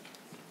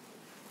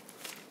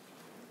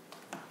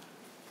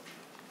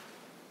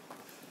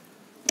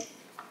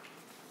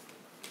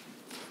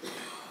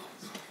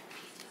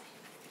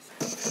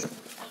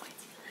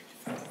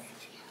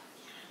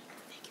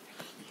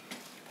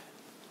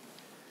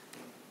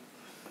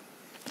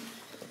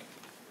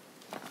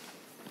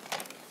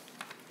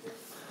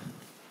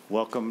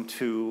 welcome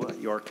to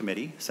your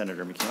committee,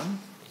 Senator McEwen.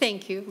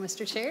 Thank you,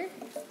 Mr. Chair.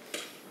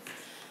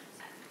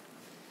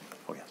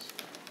 Oh, yes.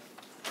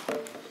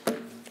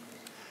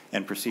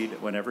 And proceed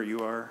whenever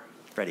you are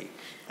ready.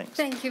 Thanks.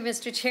 Thank you,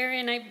 Mr. Chair.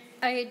 And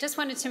I just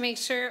wanted to make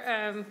sure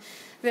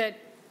that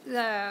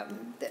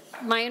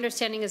my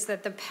understanding is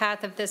that the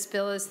path of this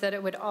bill is that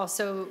it would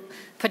also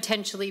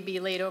potentially be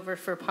laid over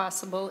for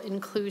possible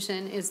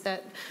inclusion. Is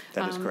that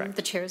is correct.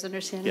 The chair's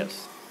understanding?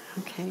 Yes.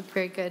 Okay,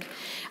 very good.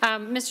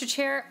 Mr.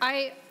 Chair,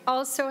 I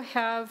also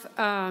have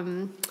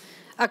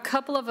a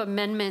couple of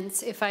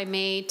amendments, if I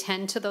may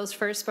tend to those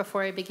first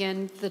before I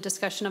begin the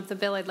discussion of the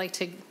bill. I'd like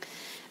to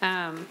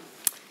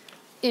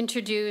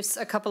introduce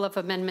a couple of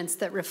amendments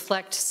that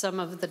reflect some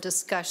of the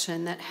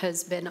discussion that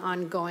has been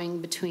ongoing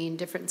between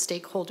different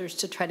stakeholders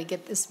to try to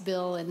get this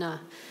bill in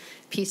a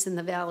Peace in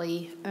the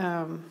Valley.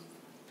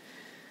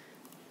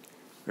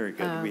 Very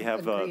good. We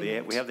have the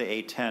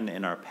A10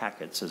 in our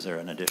packets. Is there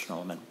an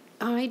additional amendment?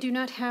 I do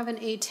not have an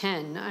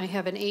A10. I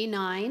have an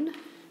A9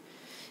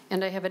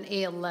 and I have an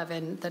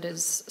A11 that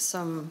is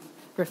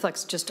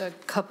reflects just a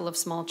couple of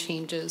small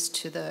changes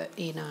to the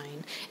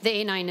A9. The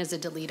A9 is a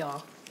delete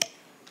all.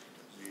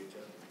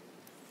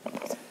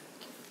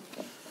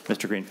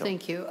 Mr. Greenfield.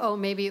 Thank you. Oh,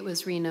 maybe it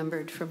was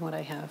renumbered from what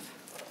I have.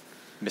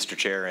 Mr.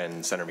 Chair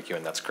and Senator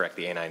McEwen, that's correct.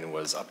 The A9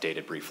 was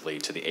updated briefly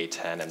to the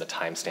A10, and the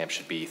timestamp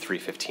should be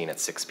 3:15 at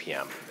 6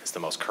 p.m. It's the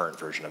most current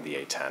version of the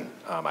A10.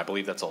 I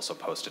believe that's also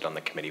posted on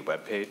the committee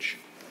webpage.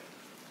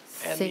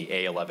 And the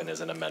A11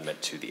 is an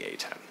amendment to the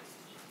A10.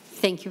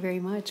 Thank you very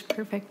much.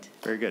 Perfect.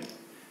 Very good.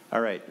 All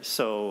right.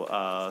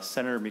 So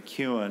Senator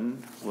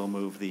McEwen will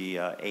move the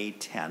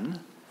A10.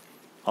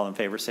 All in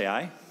favor, say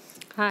aye.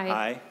 Aye.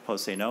 Aye.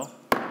 Opposed, say no.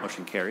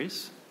 Motion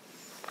carries.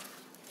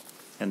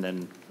 And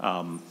then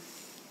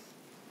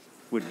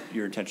would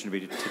your intention be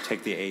to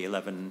take the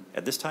A11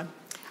 at this time?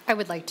 I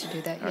would like to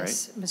do that, All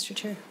yes, right. Mr.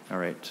 Chair. All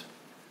right.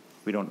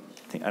 I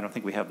don't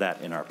think we have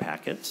that in our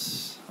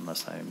packets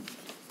unless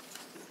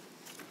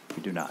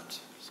we do not.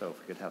 So if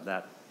we could have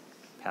that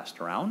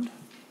passed around.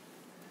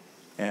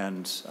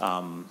 And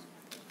Senator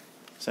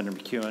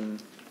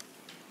McEwen.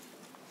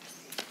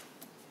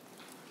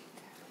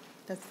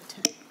 That's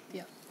the 10.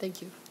 Yeah,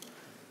 thank you.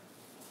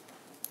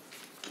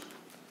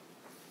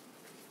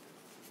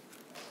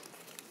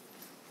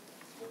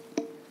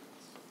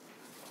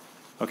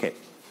 Okay,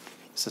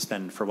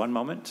 suspend for one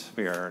moment.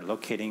 We are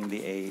locating the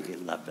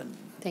A11.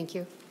 Thank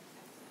you.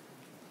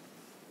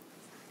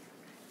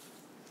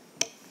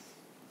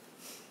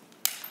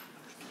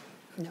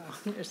 No,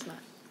 there's not.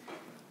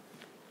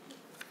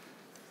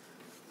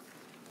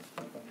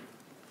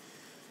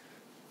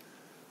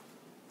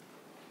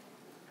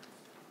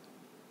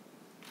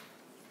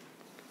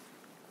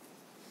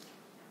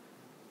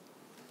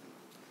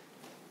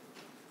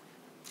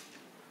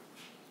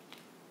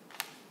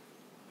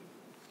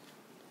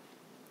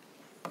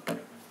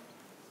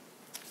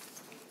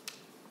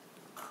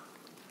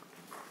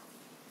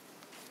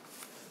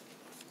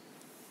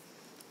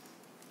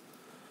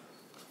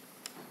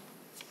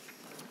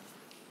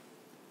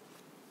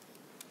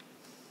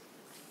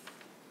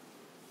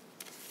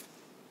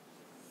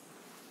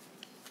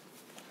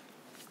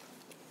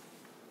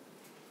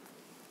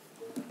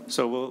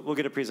 So we'll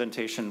get a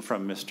presentation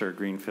from Mr.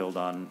 Greenfield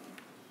on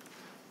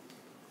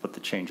what the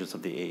changes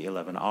of the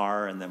A11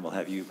 are, and then we'll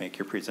have you make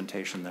your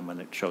presentation. Then when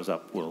it shows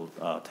up, we'll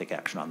take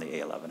action on the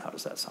A11. How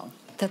does that sound?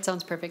 That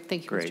sounds perfect.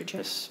 Thank you, Great. Mr.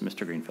 Chair. Yes,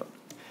 Mr. Greenfield.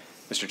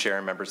 Mr. Chair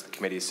and members of the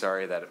committee,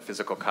 sorry that a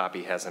physical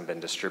copy hasn't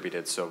been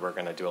distributed, so we're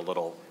going to do a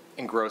little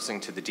engrossing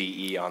to the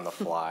DE on the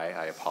fly.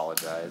 I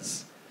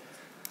apologize.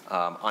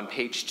 On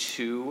page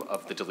 2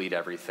 of the Delete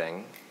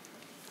Everything,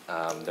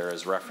 there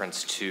is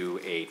reference to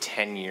a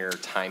 10-year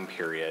time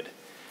period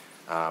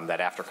that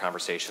after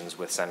conversations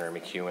with Senator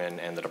McEwen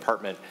and the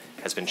department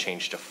has been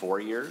changed to 4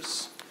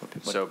 years.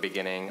 So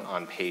beginning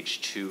on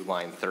page 2,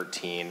 line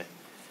 13,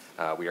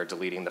 we are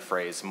deleting the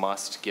phrase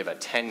must give a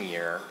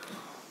 10-year,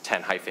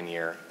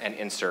 10-year, and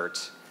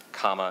insert,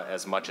 comma,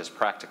 as much as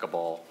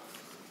practicable,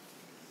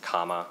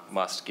 comma,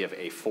 must give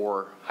a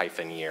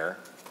 4-year,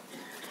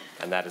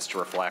 and that is to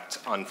reflect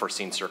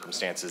unforeseen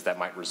circumstances that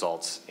might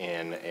result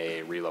in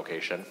a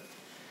relocation.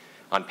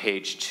 On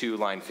page 2,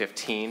 line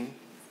 15,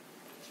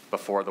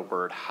 before the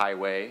word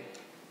highway,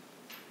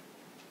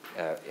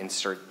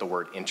 insert the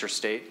word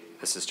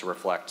interstate. This is to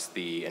reflect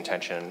the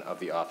intention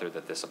of the author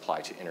that this apply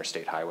to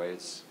interstate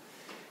highways.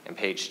 And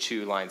page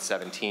 2, line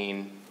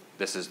 17,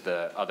 this is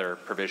the other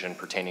provision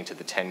pertaining to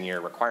the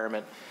 10-year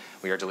requirement.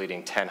 We are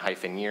deleting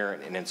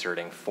 10-year and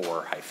inserting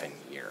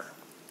 4-year.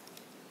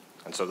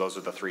 And so those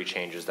are the 3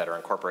 changes that are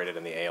incorporated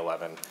in the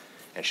A11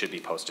 and should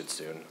be posted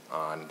soon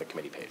on the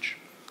committee page.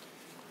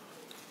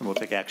 And we'll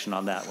take action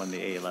on that when the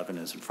A11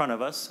 is in front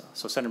of us.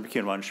 So Senator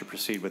McEwen, why don't you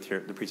proceed with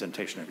the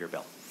presentation of your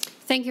bill?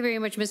 Thank you very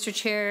much, Mr.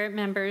 Chair,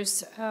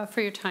 members,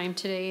 for your time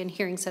today in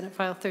hearing Senate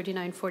File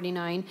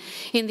 3949.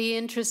 In the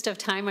interest of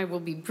time, I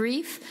will be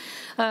brief.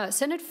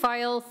 Senate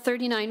File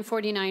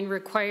 3949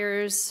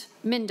 requires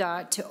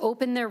MnDOT to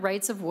open their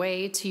rights of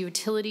way to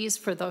utilities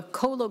for the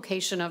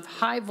co-location of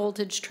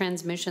high-voltage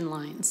transmission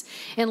lines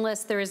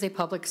unless there is a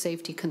public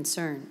safety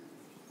concern.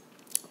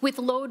 With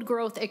load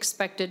growth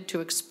expected to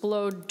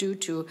explode due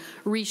to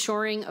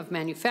reshoring of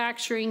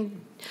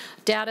manufacturing,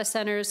 data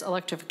centers,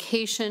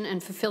 electrification,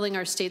 and fulfilling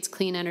our state's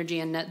clean energy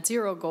and net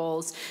zero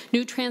goals,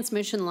 new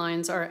transmission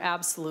lines are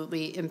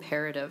absolutely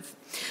imperative.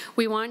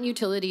 We want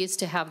utilities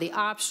to have the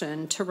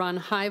option to run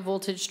high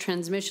voltage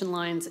transmission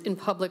lines in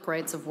public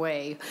rights of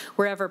way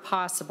wherever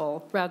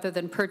possible, rather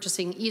than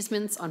purchasing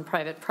easements on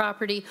private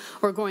property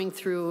or going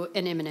through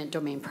an eminent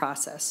domain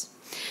process.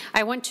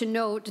 I want to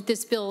note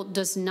this bill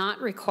does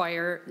not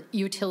require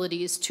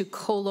utilities to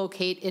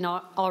co-locate in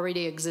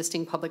already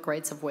existing public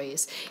rights of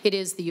ways. It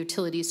is the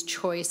utility's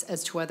choice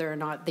as to whether or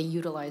not they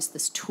utilize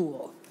this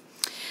tool.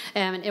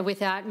 And with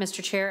that,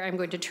 Mr. Chair, I'm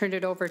going to turn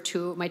it over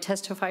to my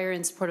testifier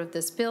in support of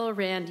this bill,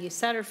 Randy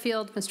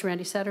Satterfield. Mr.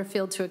 Randy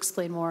Satterfield, to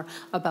explain more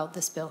about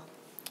this bill.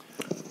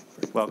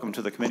 Welcome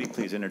to the committee.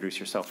 Please introduce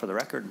yourself for the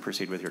record and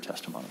proceed with your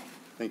testimony.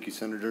 Thank you,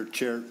 Senator.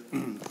 Chair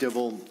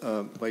Dibble,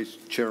 Vice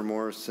Chair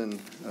Morrison,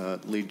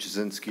 Lee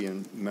Jasinski,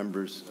 and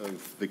members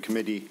of the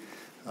committee.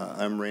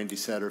 I'm Randy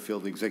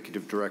Satterfield,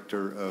 Executive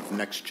Director of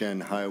Next Gen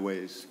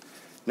Highways.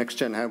 Next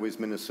Gen Highways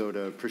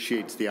Minnesota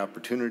appreciates the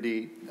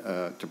opportunity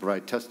to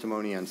provide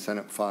testimony on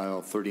Senate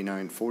File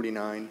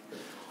 3949.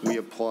 We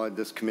applaud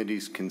this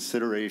committee's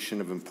consideration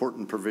of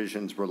important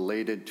provisions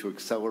related to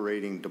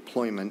accelerating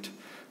deployment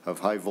of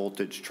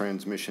high-voltage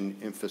transmission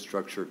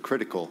infrastructure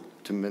critical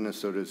to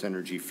Minnesota's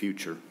energy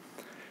future.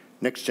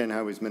 Next Gen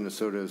Highways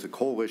Minnesota is a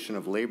coalition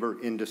of labor,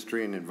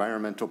 industry, and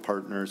environmental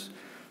partners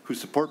who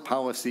support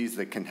policies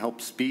that can help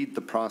speed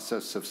the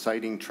process of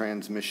siting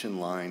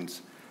transmission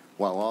lines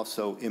while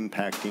also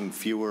impacting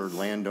fewer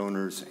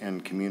landowners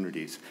and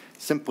communities.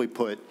 Simply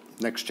put,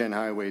 Next Gen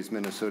Highways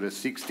Minnesota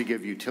seeks to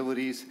give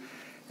utilities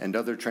and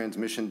other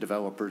transmission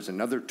developers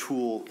another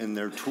tool in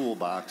their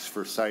toolbox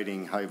for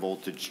siting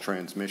high-voltage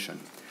transmission.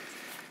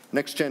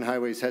 Next Gen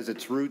Highways has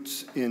its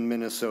roots in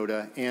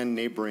Minnesota and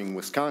neighboring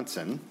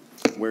Wisconsin,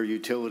 where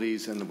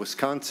utilities and the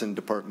Wisconsin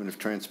Department of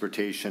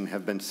Transportation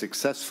have been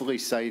successfully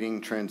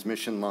siting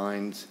transmission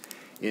lines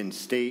in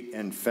state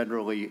and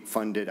federally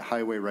funded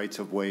highway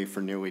rights-of-way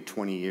for nearly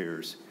 20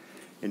 years.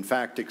 In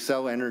fact,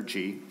 Xcel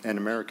Energy and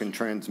American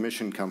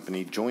Transmission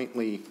Company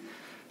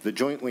the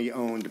jointly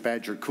owned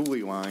Badger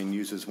Coulee line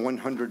uses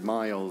 100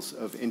 miles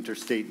of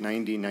Interstate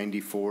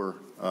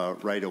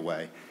 90-94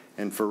 right-of-way.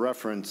 And for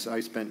reference, I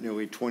spent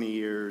nearly 20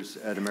 years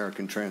at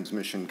American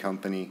Transmission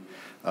Company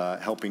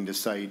helping to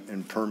site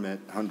and permit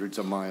hundreds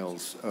of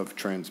miles of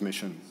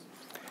transmission.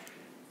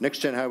 Next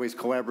Gen Highways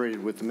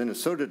collaborated with the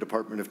Minnesota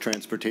Department of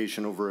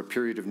Transportation over a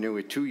period of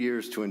nearly 2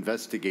 years to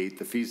investigate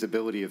the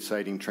feasibility of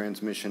siting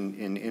transmission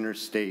in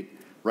interstate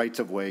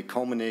rights-of-way,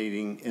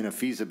 culminating in a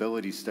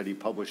feasibility study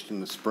published in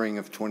the spring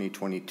of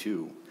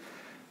 2022.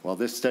 While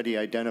this study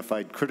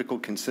identified critical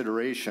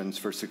considerations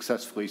for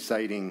successfully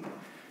siting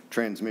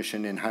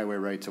transmission in highway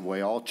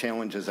rights-of-way, all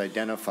challenges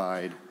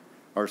identified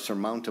are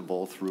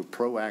surmountable through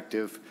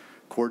proactive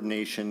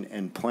coordination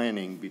and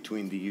planning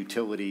between the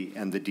utility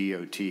and the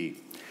DOT.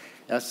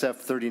 SF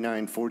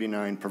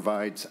 3949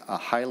 provides a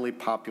highly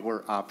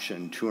popular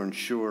option to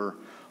ensure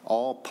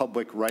all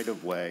public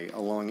right-of-way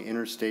along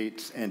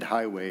interstates and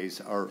highways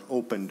are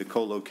open to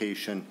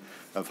co-location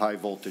of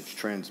high-voltage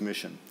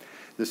transmission.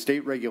 The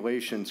state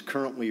regulations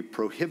currently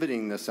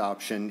prohibiting this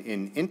option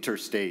in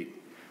interstate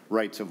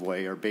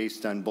rights-of-way are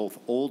based on both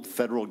old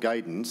federal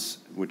guidance,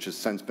 which has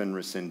since been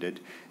rescinded,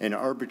 and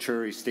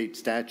arbitrary state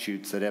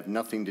statutes that have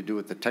nothing to do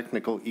with the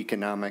technical,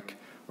 economic,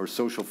 or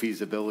social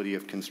feasibility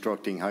of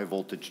constructing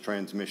high-voltage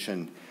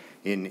transmission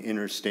in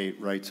interstate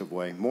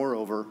rights-of-way.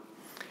 Moreover,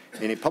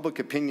 in a public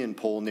opinion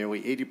poll,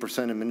 nearly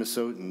 80% of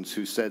Minnesotans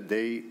who said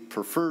they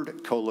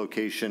preferred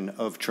co-location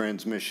of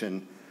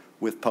transmission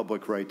with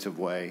public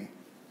rights-of-way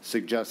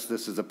suggest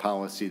this is a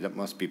policy that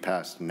must be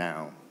passed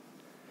now.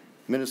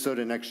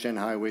 Minnesota Next Gen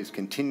Highways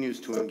continues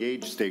to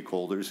engage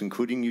stakeholders,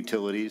 including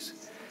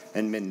utilities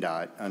and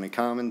MnDOT, on a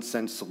common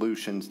sense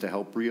solutions to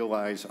help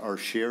realize our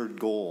shared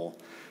goal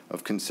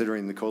of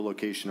considering the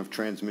co-location of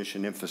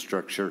transmission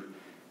infrastructure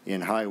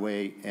in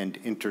highway and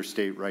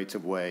interstate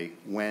rights-of-way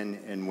when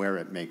and where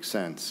it makes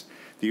sense.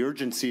 The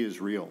urgency is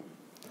real.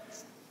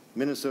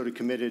 Minnesota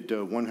committed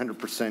to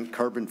 100%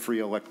 carbon-free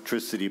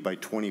electricity by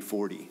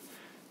 2040,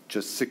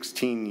 just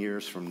 16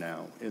 years from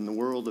now. In the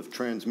world of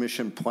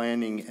transmission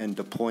planning and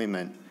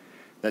deployment,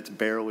 that's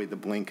barely the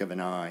blink of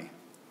an eye.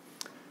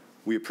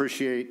 We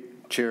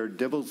appreciate Chair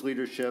Dibble's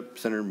leadership,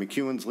 Senator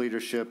McEwen's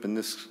leadership, and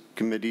this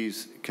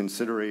committee's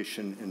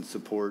consideration and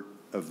support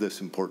of this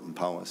important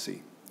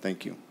policy.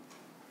 Thank you.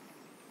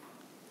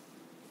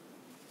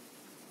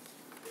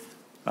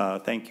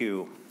 Thank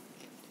you,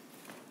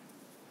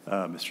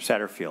 Mr.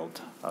 Satterfield.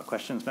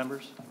 Questions,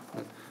 members?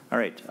 All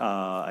right.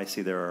 I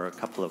see there are a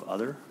couple of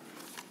other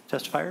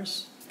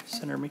testifiers,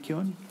 Senator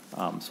McEwen.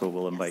 So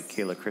we'll invite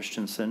Kayla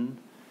Christensen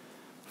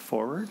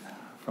forward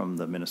from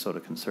the Minnesota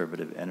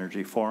Conservative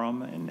Energy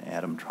Forum and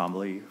Adam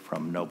Trombley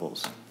from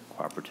Nobles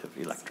Cooperative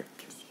Electric.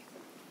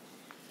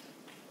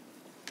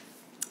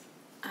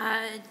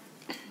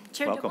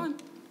 Chair Welcome. Dibble,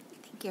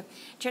 thank you.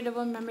 Chair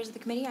Dibble and members of the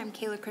committee, I'm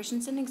Kayla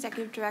Christensen,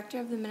 Executive Director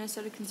of the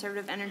Minnesota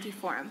Conservative Energy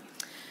Forum.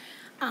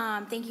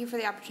 Thank you for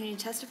the opportunity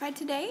to testify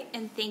today,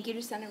 and thank you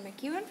to Senator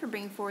McEwen for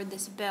bringing forward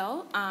this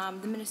bill.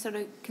 The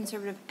Minnesota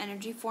Conservative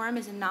Energy Forum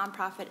is a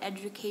nonprofit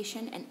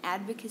education and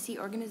advocacy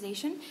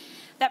organization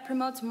that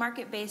promotes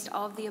market-based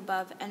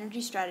all-of-the-above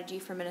energy strategy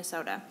for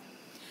Minnesota.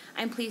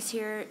 I'm pleased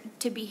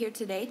to be here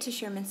today to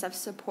share MNSF's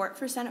support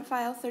for Senate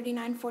File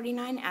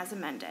 3949 as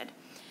amended.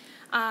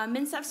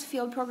 MNSF's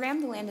field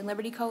program, the Land and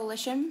Liberty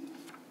Coalition,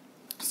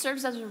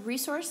 serves as a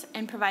resource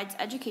and provides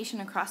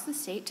education across the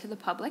state to the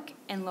public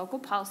and local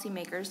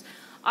policymakers,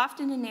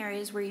 often in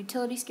areas where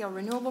utility-scale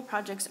renewable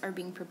projects are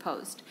being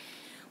proposed.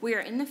 We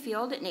are in the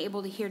field and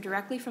able to hear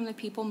directly from the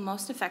people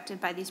most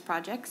affected by these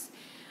projects.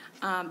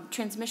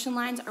 Transmission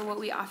lines are what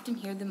we often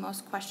hear the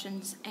most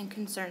questions and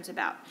concerns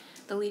about.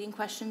 The leading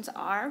questions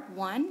are,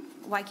 1,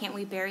 why can't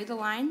we bury the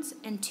lines?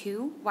 And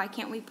 2, why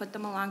can't we put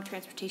them along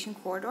transportation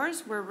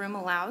corridors where room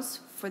allows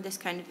for this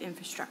kind of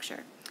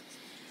infrastructure?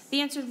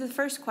 The answer to the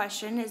first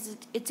question is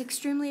it's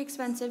extremely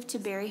expensive to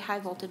bury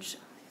high-voltage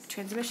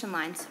transmission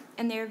lines,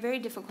 and they are very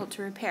difficult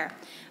to repair.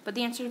 But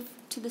the answer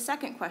to the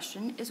second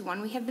question is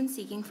one we have been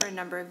seeking for a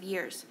number of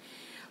years.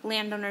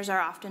 Landowners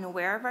are often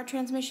aware of our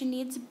transmission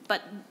needs,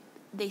 but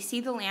they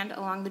see the land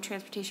along the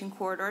transportation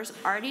corridors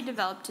already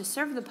developed to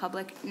serve the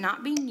public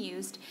not being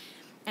used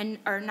and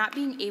are not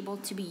being able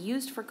to be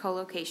used for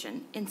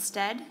co-location.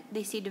 Instead,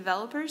 they see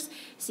developers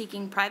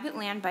seeking private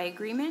land by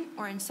agreement,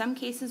 or in some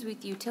cases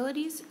with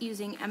utilities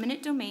using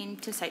eminent domain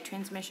to site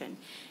transmission.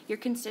 Your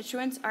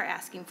constituents are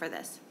asking for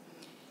this.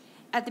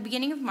 At the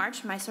beginning of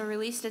March, MISO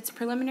released its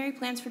preliminary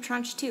plans for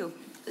Tranche 2.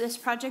 This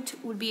project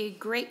would be a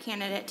great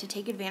candidate to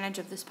take advantage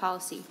of this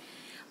policy.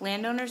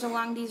 Landowners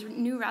along these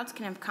new routes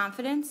can have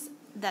confidence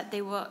that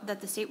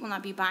the state will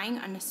not be buying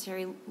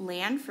unnecessary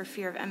land for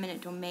fear of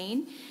eminent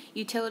domain.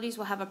 Utilities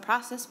will have a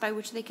process by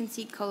which they can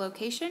seek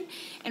co-location,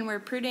 and we're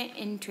prudent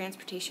in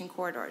transportation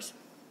corridors.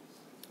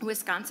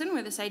 Wisconsin,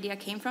 where this idea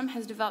came from,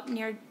 has developed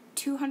near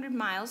 200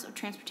 miles of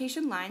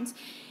transportation lines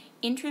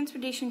in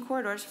transportation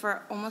corridors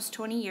for almost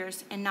 20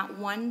 years, and not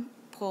one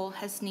pole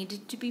has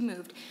needed to be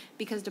moved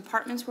because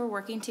departments were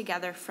working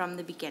together from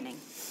the beginning.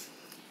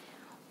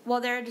 While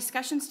there are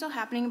discussions still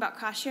happening about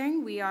cost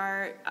sharing, we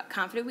are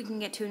confident we can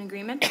get to an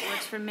agreement that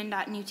works for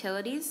MnDOT and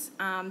utilities.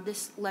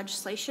 This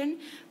legislation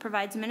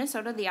provides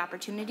Minnesota the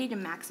opportunity to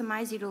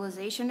maximize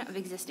utilization of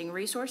existing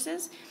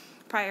resources,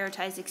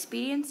 prioritize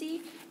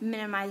expediency,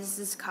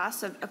 minimizes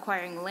costs of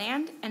acquiring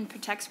land, and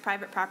protects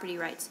private property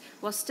rights,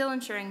 while still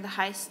ensuring the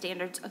highest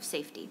standards of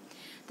safety.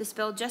 This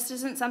bill just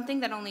isn't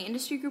something that only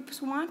industry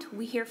groups want.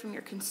 We hear from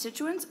your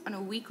constituents on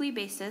a weekly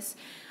basis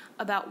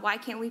about why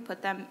can't we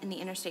put them in the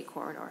interstate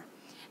corridor.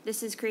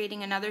 This is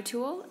creating another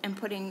tool and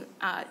putting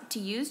to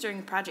use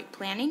during project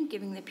planning,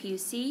 giving the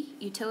PUC,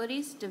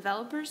 utilities,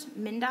 developers,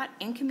 MnDOT,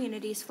 and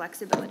communities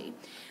flexibility.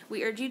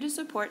 We urge you to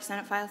support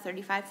Senate File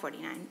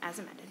 3549 as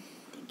amended.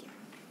 Thank you.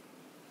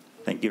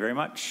 Thank you very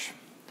much.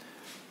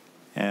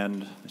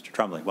 And Mr.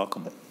 Trombley,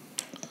 welcome.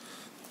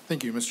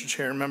 Thank you, Mr.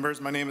 Chair and members.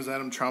 My name is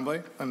Adam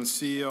Trombley. I'm the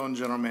CEO and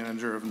General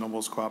Manager of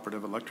Nobles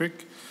Cooperative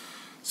Electric.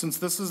 Since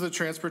this is the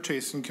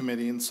Transportation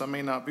Committee and some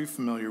may not be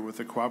familiar with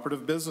the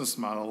cooperative business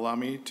model, allow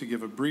me to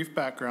give a brief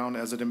background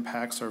as it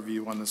impacts our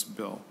view on this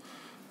bill.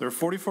 There are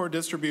 44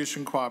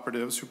 distribution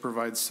cooperatives who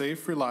provide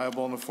safe,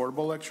 reliable, and affordable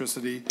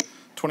electricity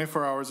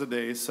 24 hours a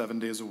day, 7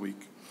 days a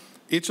week.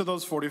 Each of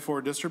those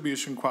 44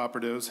 distribution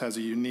cooperatives has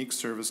a unique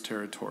service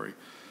territory.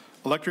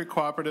 Electric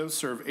cooperatives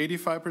serve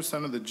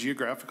 85% of the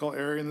geographical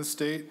area in the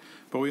state,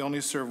 but we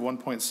only serve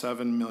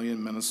 1.7 million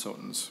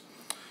Minnesotans.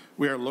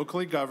 We are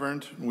locally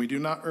governed, we do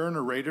not earn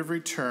a rate of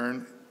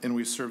return, and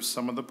we serve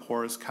some of the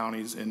poorest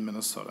counties in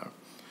Minnesota.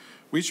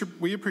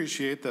 We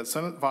appreciate that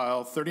Senate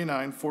File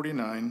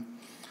 3949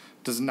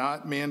 does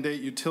not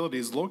mandate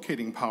utilities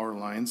locating power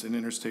lines in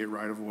interstate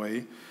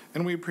right-of-way,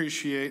 and we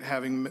appreciate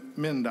having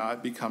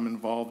MnDOT become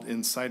involved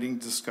in siting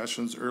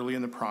discussions early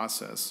in the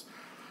process.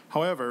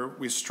 However,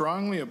 we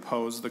strongly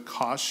oppose the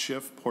cost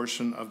shift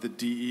portion of the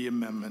DE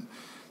amendment,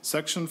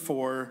 Section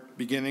 4,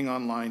 beginning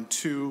on line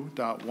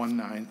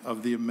 2.19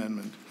 of the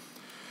amendment,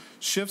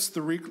 shifts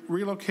the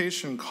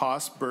relocation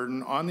cost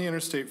burden on the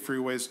interstate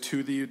freeways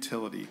to the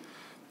utility.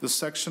 The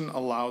section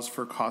allows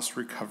for cost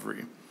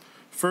recovery.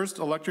 First,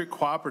 electric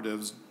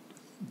cooperatives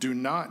do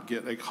not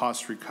get a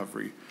cost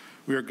recovery.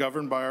 We are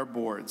governed by our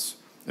boards.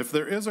 If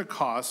there is a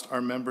cost,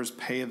 our members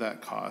pay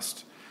that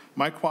cost.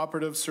 My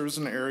cooperative serves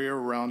an area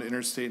around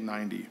Interstate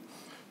 90.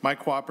 My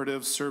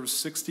cooperative serves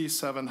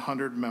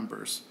 6,700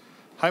 members.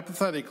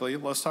 Hypothetically,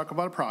 let's talk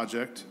about a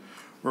project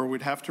where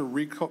we'd have to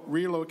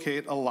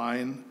relocate a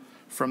line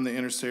from the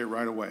interstate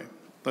right away.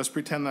 Let's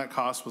pretend that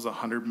cost was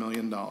 $100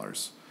 million.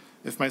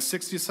 If my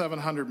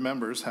 6,700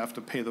 members have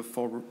to pay the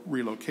full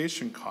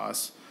relocation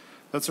costs,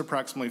 that's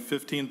approximately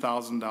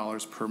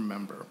 $15,000 per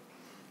member.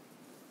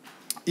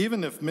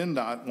 Even if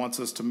MnDOT wants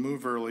us to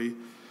move early,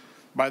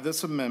 by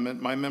this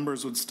amendment, my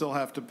members would still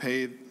have to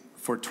pay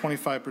for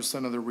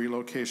 25% of the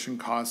relocation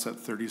costs at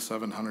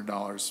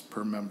 $3,700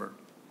 per member.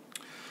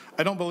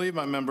 I don't believe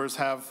my members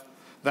have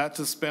that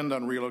to spend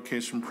on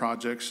relocation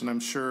projects,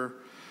 and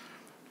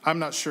I'm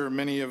not sure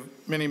many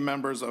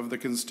members of the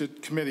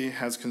committee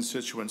has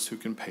constituents who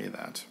can pay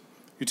that.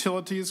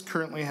 Utilities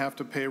currently have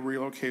to pay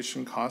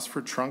relocation costs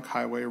for trunk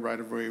highway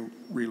right-of-way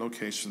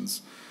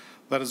relocations.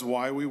 That is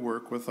why we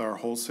work with our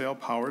wholesale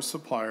power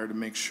supplier to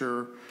make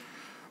sure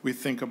we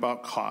think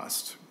about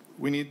cost.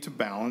 We need to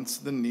balance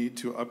the need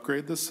to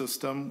upgrade the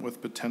system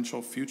with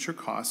potential future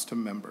costs to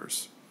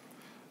members.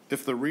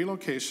 If the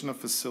relocation of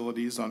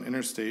facilities on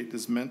interstate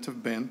is meant to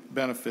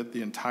benefit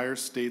the entire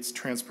state's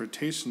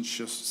transportation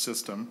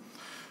system,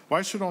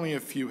 why should only a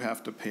few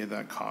have to pay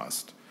that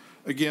cost?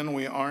 Again,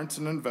 we aren't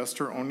an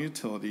investor-owned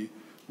utility.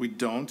 We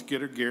don't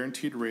get a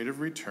guaranteed rate of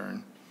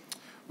return.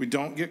 We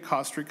don't get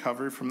cost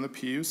recovery from the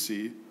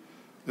PUC.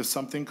 If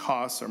something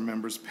costs, our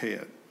members pay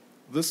it.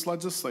 This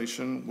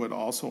legislation would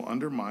also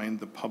undermine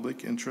the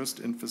public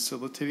interest in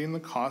facilitating the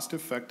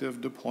cost-effective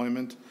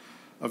deployment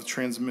of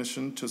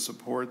transmission to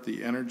support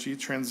the energy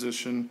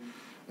transition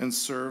and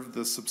serve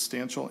the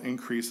substantial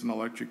increase in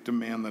electric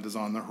demand that is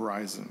on the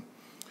horizon.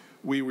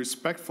 We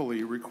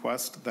respectfully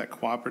request that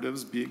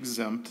cooperatives be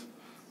exempt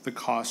the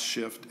cost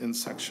shift in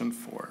Section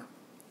 4.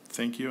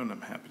 Thank you, and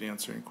I'm happy to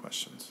answer any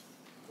questions.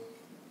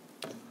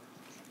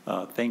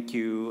 Thank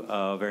you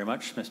very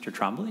much, Mr.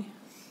 Trombley.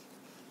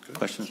 Good.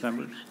 Questions,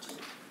 members?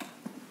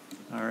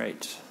 All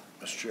right.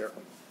 Mr. Chair.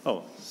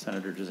 Oh,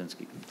 Senator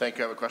Jasinski. Thank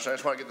you. I have a question. I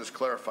just want to get this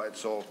clarified.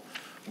 So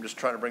I'm just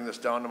trying to bring this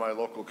down to my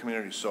local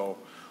community. So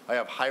I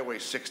have Highway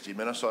 60,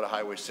 Minnesota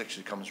Highway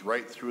 60 comes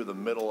right through the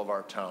middle of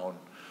our town,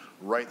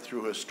 right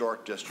through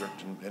historic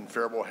district, and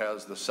Faribault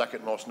has the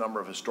second most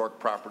number of historic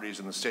properties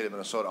in the state of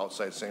Minnesota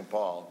outside St.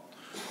 Paul.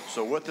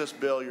 So with this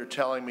bill, you're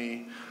telling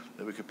me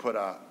that we could put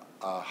a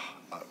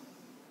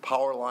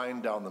power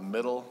line down the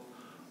middle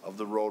of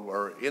the road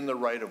or in the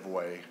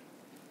right-of-way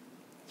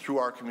through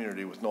our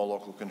community with no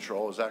local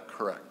control. Is that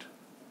correct?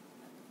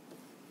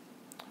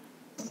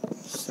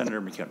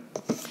 Senator McEwen.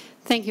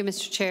 Thank you,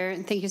 Mr. Chair,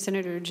 and thank you,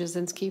 Senator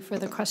Jasinski, for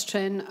the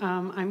question.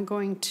 I'm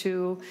going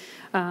to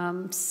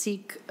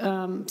seek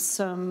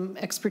some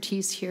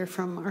expertise here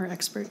from our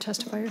expert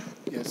testifier.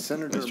 Yes,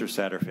 Senator. Mr.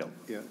 Satterfield.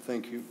 Yeah,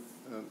 thank you,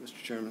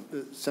 Mr.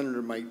 Chairman.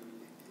 Senator might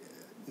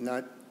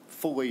not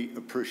fully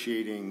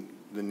appreciating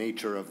the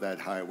nature of that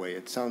highway.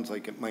 It sounds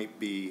like it might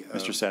be.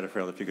 Mr.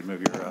 Satterfield, if you could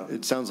move your.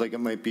 It sounds like it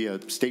might be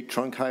a state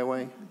trunk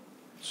highway.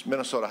 It's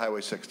Minnesota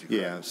Highway 60.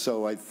 Correct? Yeah,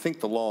 so I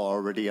think the law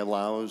already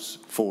allows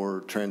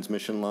for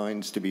transmission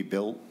lines to be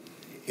built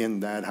in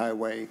that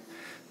highway.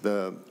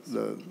 The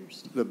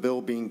bill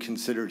being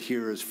considered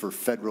here is for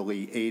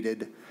federally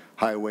aided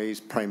highways,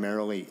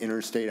 primarily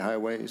interstate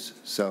highways.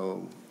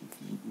 So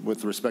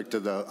with respect to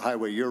the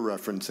highway you're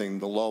referencing,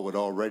 the law would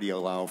already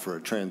allow for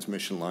a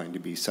transmission line to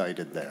be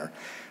sited there.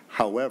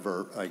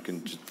 However, I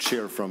can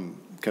share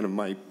from kind of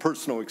my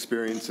personal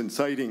experience in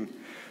siting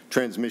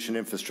transmission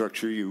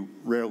infrastructure, you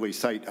rarely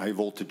site high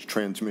voltage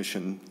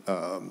transmission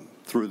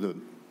through the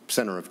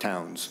center of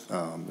towns,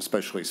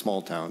 especially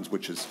small towns,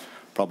 which is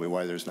probably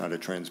why there's not a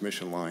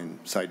transmission line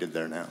sited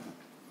there now.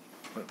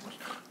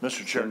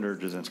 Mr. Chair. Senator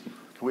Jasinski.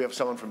 Can we have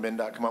someone from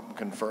MnDOT come up and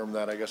confirm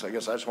that? I guess I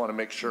just want to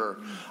make sure.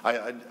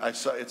 I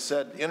saw it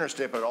said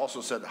interstate, but it also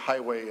said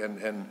highway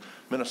and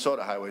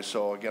Minnesota highway.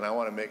 So again, I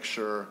want to make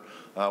sure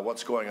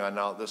what's going on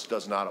now. This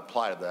does not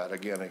apply to that.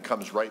 Again, it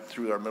comes right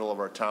through our middle of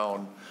our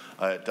town.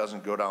 It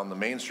doesn't go down the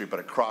main street,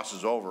 but it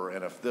crosses over.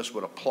 And if this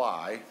would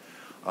apply,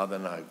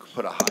 then I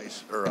put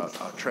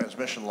a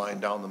transmission line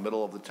down the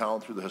middle of the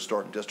town through the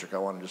historic district. I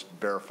want to just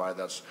verify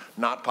that's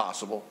not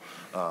possible.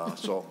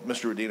 So,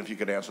 Mr. Rudin, if you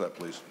could answer that,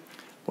 please.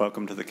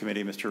 Welcome to the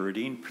committee, Mr.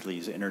 Rudin.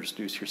 Please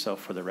introduce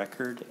yourself for the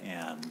record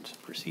and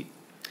proceed.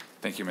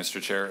 Thank you, Mr.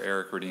 Chair.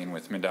 Eric Rudin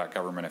with MnDOT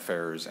Government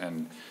Affairs.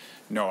 And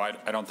no,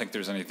 I don't think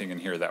there's anything in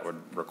here that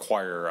would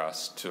require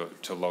us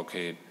to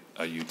locate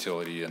a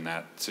utility in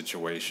that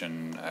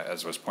situation.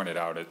 As was pointed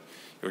out, it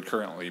would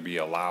currently be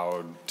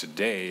allowed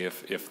today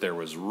if there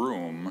was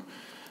room,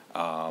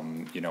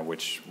 you know,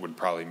 which would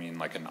probably mean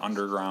like an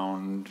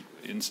underground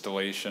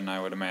installation, I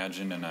would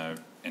imagine,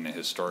 in a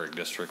historic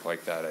district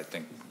like that. I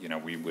think, you know,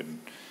 we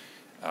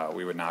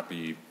would not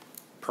be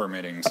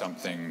permitting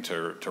something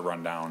to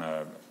run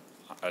down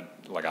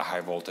like a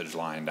high voltage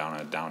line down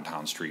a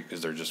downtown street,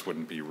 because there just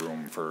wouldn't be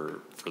room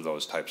for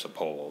those types of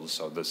poles.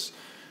 So this,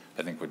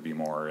 I think, would be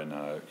more in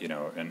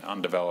an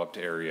undeveloped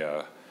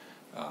area,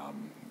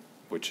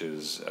 which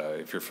is,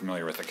 if you're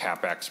familiar with the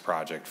CapEx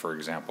project, for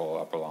example,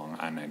 up along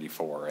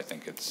I-94, I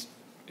think it's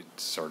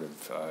sort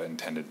of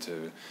intended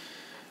to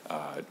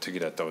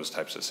get at those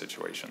types of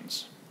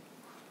situations.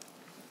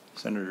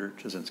 Senator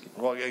Jasinski.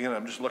 Well, again,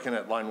 I'm just looking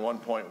at line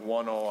 1.10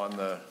 on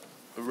the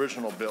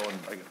original bill, and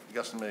I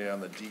guess maybe on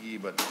the DE,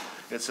 but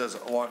it says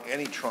along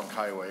any trunk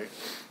highway.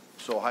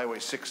 So Highway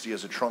 60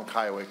 is a trunk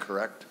highway,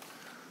 correct?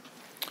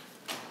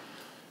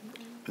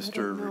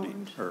 Mr.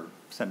 Rudin, or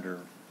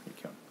Senator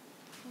McEwen.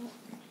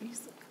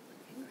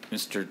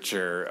 Mr.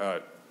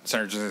 Chair,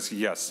 Senator Jasinski,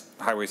 yes,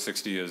 Highway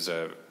 60 is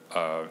a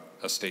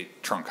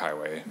state trunk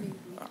highway.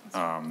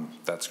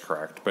 That's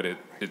correct, but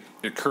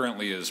it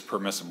currently is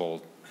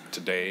permissible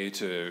today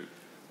to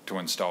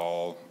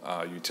install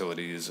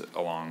utilities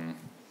along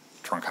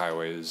trunk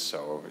highways.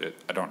 So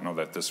I don't know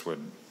that this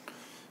would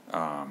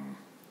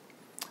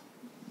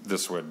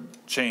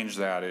change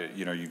that.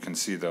 You can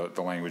see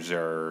the language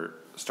there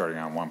starting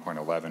on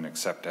 1.11,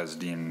 except as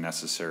deemed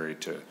necessary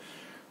to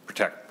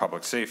protect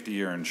public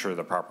safety or ensure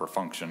the proper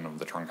function of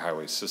the trunk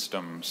highway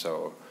system.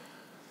 So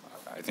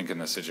I think in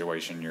the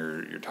situation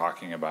you're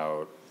talking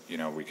about,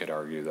 we could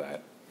argue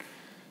that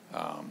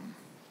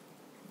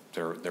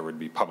there would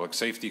be public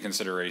safety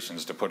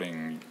considerations to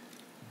putting,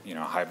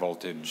 high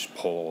voltage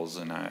poles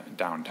in a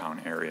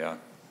downtown area.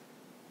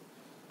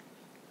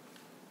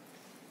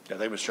 Yeah,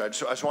 they was tried.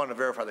 So I just wanted to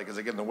verify that because,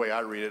 again, the way I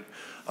read it,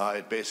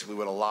 it basically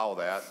would allow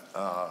that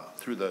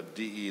through the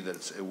DE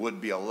that it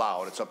would be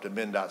allowed. It's up to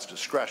MnDOT's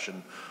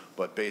discretion,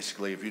 but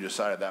basically, if you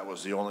decided that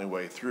was the only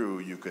way through,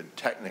 you could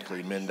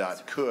technically,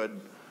 MnDOT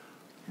could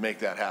make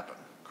that happen.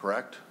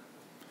 Correct?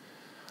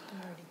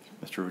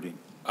 Mr. Rudy.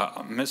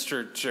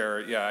 Mr. Chair,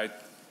 yeah,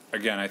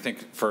 I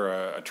think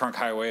for a trunk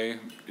highway,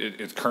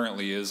 it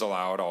currently is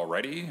allowed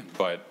already,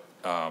 but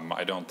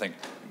I don't think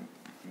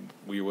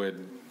we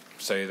would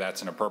say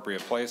that's an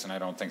appropriate place, and I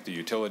don't think the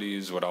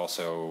utilities would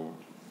also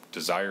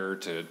desire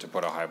to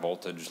put a high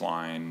voltage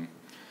line,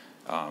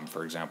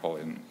 for example,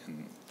 in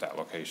that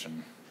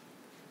location.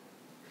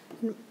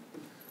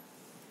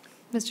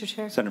 Mr.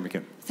 Chair? Senator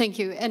McEwen. Thank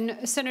you.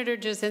 And Senator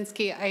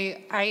Jasinski,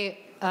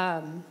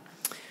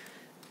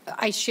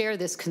 I share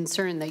this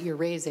concern that you're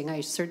raising.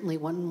 I certainly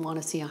wouldn't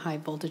want to see a high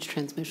voltage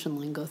transmission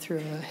line go through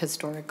a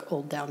historic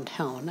old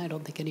downtown. I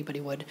don't think anybody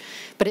would.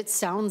 But it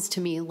sounds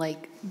to me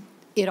like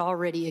it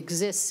already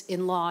exists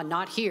in law,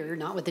 not here,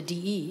 not with the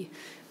DE,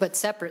 but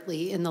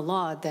separately in the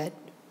law that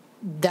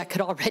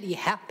could already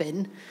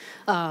happen.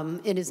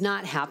 It is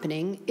not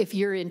happening. If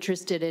you're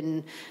interested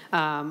in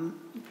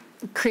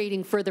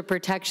creating further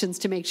protections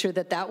to make sure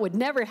that would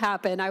never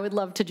happen, I would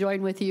love to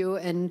join with you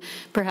and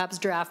perhaps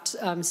draft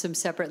some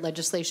separate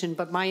legislation.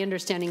 But my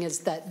understanding is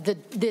that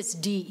this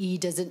DE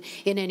doesn't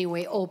in any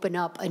way open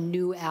up a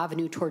new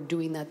avenue toward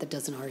doing that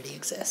doesn't already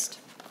exist.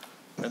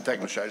 And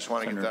thank you, Mr. I just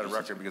want to get that on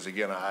record because,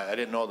 again, I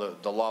didn't know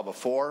the law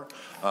before,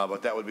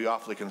 but that would be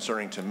awfully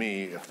concerning to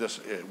me if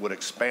it would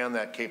expand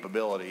that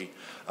capability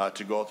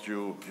to go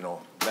through,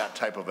 that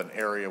type of an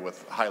area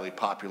with highly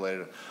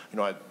populated.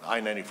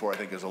 I-94 I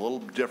think is a little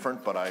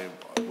different, but I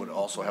would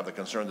also have the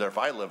concern there if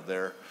I lived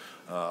there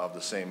of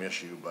the same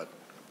issue. But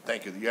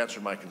thank you. You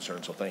answered my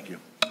concern, so thank you.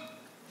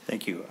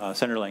 Thank you.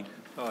 Senator Lang.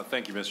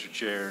 Thank you, Mr.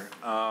 Chair.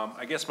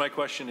 I guess my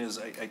question is,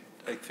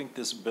 I think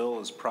this bill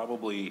is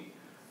probably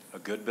a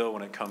good bill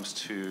when it comes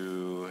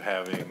to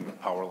having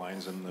power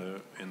lines in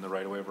the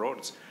right-of-way of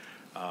roads.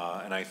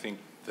 And I think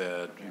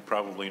that you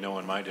probably know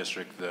in my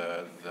district,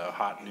 the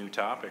hot new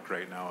topic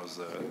right now is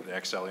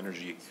the XL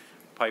Energy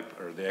pipe,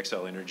 or the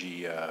XL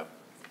Energy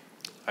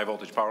high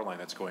voltage power line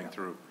that's going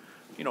through,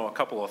 a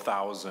couple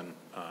thousand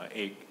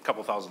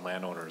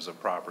landowners of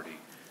property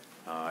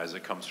as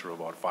it comes through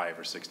about 5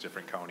 or 6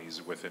 different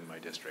counties within my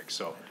district.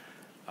 So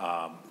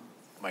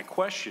my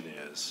question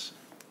is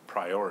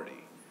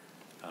priority.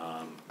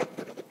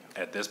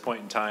 At this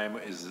point in time,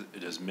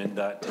 does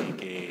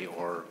MnDOT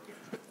or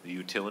the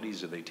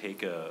utilities, do they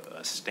take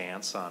a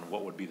stance on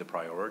what would be the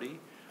priority?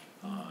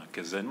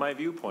 Because in my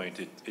viewpoint,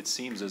 it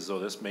seems as though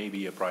this may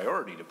be a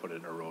priority to put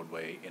in a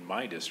roadway in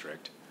my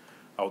district,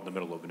 out in the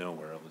middle of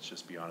nowhere. Let's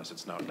just be honest,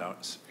 it's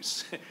not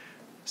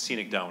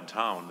scenic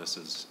downtown. This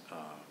is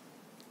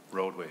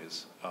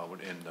roadways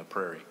in the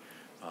prairie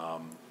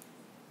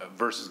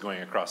versus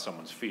going across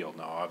someone's field.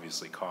 Now,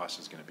 obviously, cost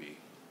is going to be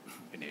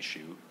an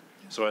issue.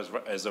 So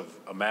as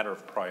a matter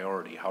of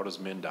priority, how does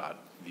MnDOT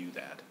view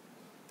that?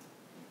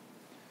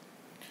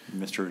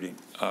 Mr. Rudy.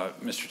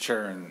 Mr.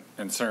 Chair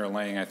and Senator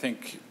Lang, I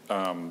think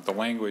the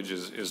language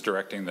is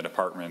directing the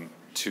department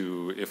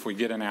to, if we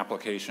get an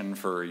application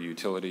for a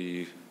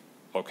utility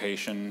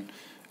location,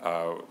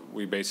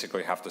 we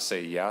basically have to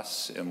say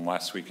yes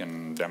unless we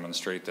can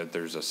demonstrate that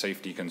there's a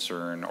safety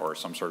concern or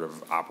some sort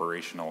of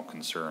operational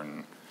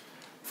concern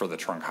for the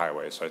trunk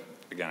highway. So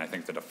again, I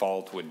think the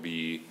default would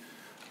be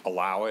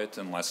allow it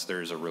unless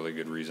there's a really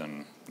good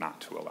reason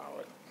not to allow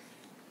it.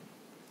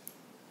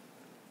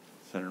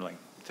 Senator Lang.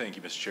 Thank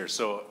you, Mr. Chair.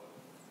 So,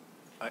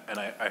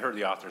 I heard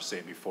the author say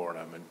before, and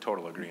I'm in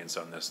total agreement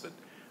on this, that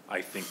I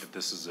think that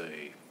this is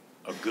a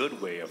good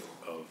way of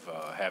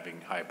having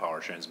high power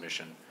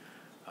transmission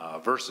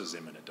versus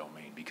eminent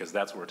domain, because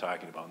that's what we're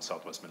talking about in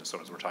Southwest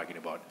Minnesota. We're talking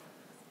about,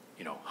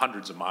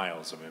 hundreds of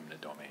miles of eminent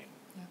domain.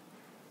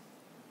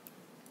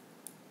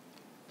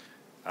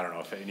 I don't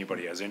know if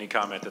anybody has any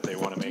comment that they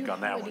want to make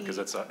on that one, because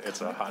it's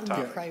a hot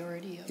topic.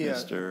 Priority. Yeah.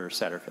 Mr.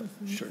 Satterfield.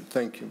 Sure.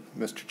 Thank you,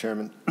 Mr.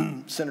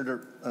 Chairman.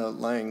 Senator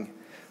Lang,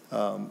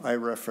 I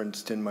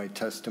referenced in my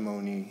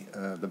testimony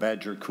the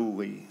Badger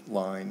Coulee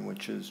line,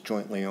 which is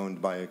jointly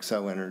owned by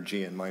Xcel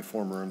Energy and my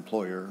former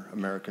employer,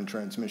 American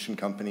Transmission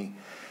Company.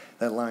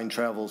 That line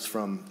travels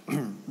from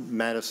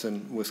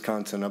Madison,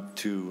 Wisconsin, up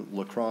to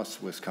La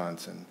Crosse,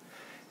 Wisconsin,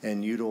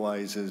 and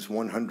utilizes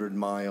 100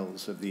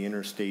 miles of the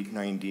Interstate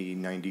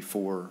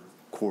 90-94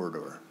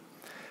 corridor.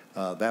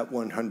 that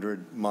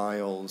 100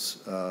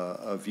 miles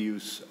of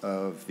use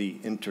of the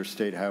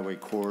interstate highway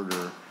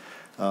corridor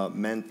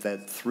meant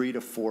that 300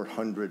 to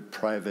 400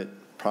 private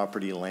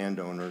property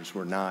landowners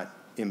were not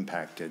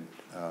impacted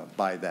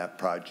by that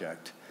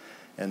project.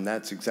 And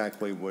that's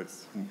exactly what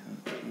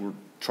we're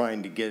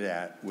trying to get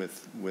at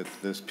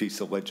with this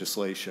piece of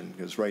legislation,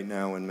 because right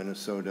now in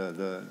Minnesota,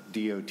 the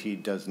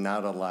DOT does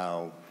not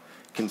allow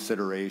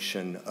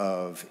consideration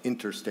of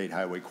interstate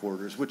highway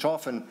corridors, which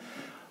often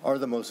are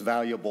the most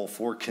valuable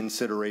for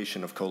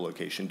consideration of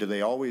co-location. Do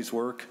they always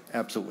work?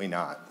 Absolutely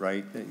not,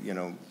 right? You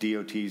know,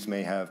 DOTs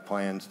may have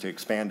plans to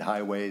expand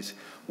highways.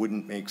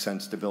 Wouldn't make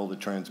sense to build a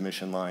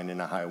transmission line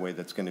in a highway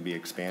that's going to be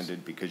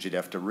expanded because you'd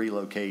have to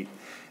relocate,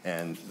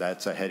 and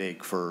that's a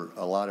headache for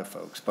a lot of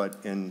folks. But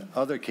in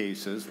other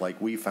cases,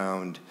 like we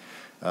found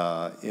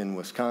in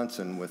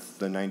Wisconsin with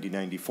the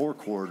 9094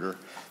 corridor,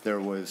 there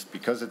was,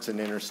 because it's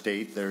an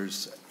interstate,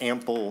 there's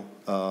ample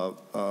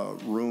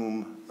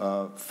room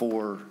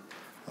for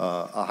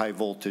a high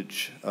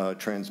voltage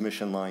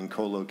transmission line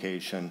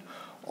co-location,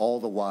 all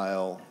the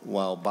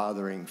while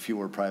bothering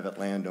fewer private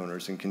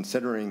landowners. And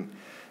considering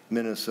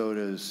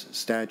Minnesota's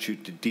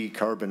statute to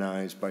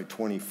decarbonize by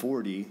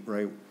 2040,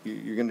 right,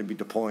 you're going to be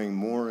deploying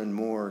more and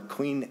more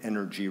clean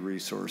energy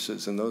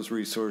resources, and those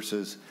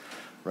resources,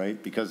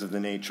 right, because of the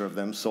nature of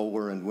them,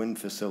 solar and wind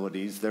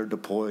facilities, they're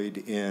deployed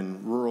in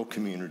rural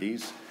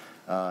communities.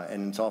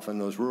 And it's often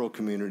those rural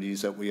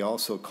communities that we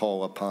also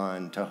call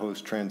upon to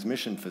host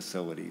transmission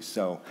facilities.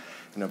 So,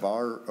 kind of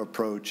our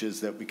approach is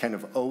that we kind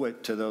of owe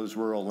it to those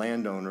rural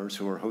landowners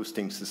who are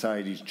hosting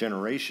society's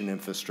generation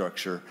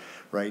infrastructure,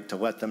 right, to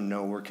let them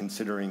know we're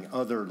considering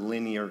other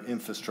linear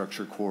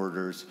infrastructure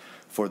corridors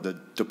for the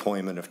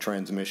deployment of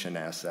transmission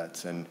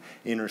assets. And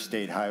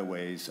interstate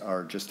highways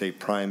are just a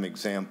prime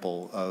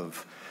example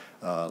of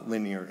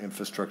linear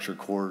infrastructure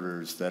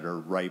corridors that are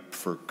ripe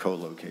for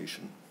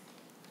co-location.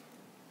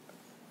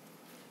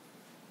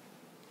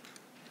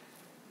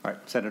 All right,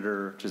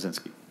 Senator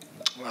Jasinski.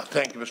 Well,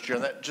 thank you, Mr. Chair.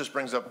 And that just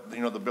brings up,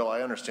 the bill.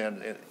 I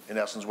understand, in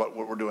essence, what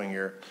we're doing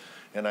here.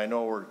 And I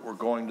know we're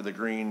going to the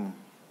green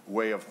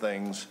way of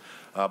things.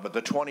 But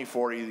the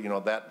 2040,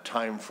 that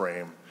time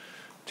frame,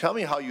 tell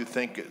me how you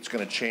think it's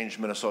going to change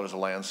Minnesota's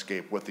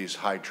landscape with these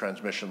high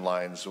transmission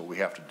lines that we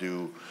have to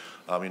do.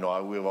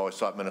 We've always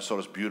thought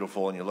Minnesota's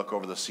beautiful, and you look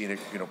over the scenic,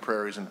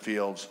 prairies and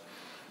fields.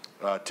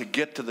 To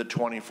get to the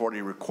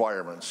 2040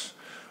 requirements,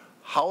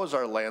 how is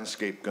our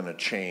landscape going to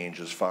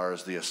change as far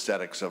as the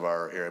aesthetics of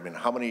our area? I mean,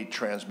 how many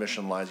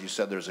transmission lines? You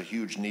said there's a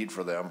huge need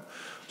for them.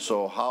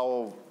 So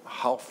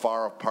how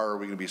far apart are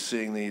we going to be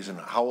seeing these, and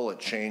how will it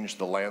change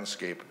the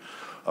landscape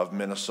of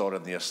Minnesota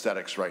and the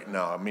aesthetics right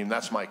now? I mean,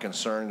 that's my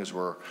concern, is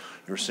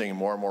you're seeing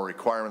more and more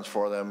requirements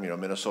for them.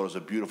 Minnesota's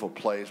a beautiful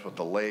place with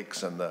the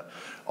lakes and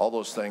all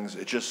those things.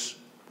 It just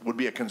would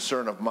be a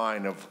concern of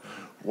mine of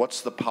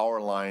what's the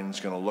power lines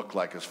going to look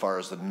like as far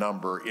as the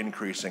number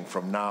increasing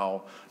from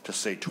now to,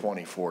 say,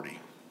 2040?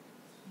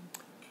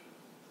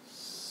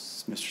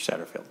 Mr.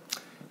 Satterfield.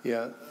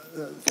 Yeah,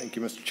 thank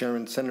you, Mr.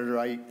 Chairman. Senator,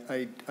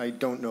 I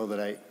don't know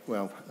that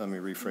well, let me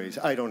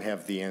rephrase. I don't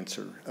have the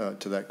answer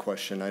to that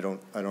question. I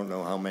don't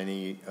know how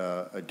many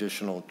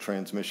additional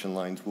transmission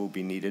lines will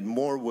be needed.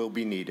 More will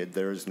be needed,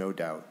 there is no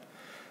doubt.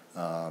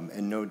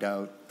 And no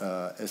doubt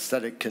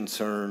aesthetic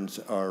concerns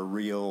are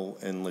real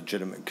and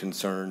legitimate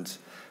concerns.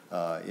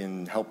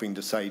 In helping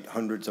to site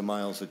hundreds of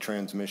miles of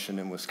transmission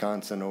in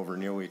Wisconsin over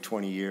nearly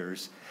 20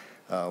 years,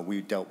 we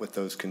dealt with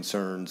those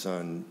concerns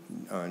on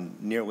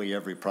nearly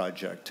every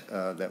project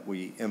that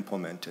we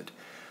implemented.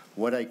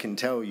 What I can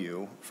tell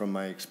you from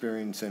my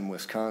experience in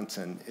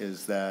Wisconsin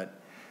is that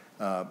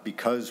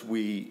because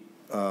we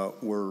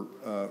were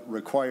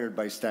required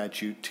by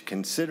statute to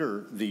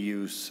consider the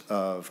use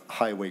of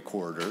highway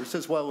corridors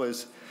as well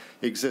as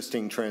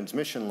existing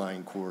transmission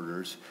line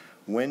corridors,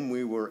 when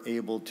we were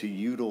able to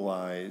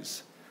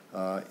utilize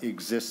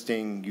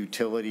existing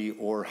utility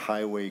or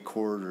highway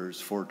corridors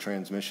for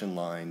transmission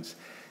lines,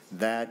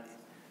 that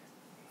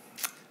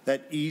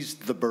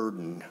eased the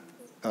burden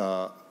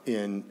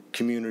in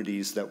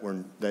communities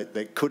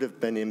that could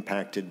have been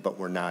impacted but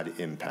were not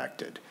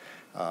impacted.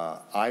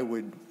 I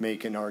would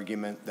make an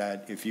argument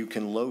that if you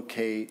can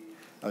locate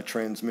a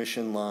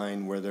transmission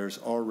line where there's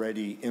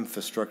already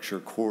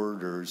infrastructure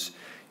corridors,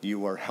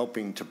 you are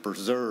helping to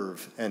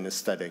preserve an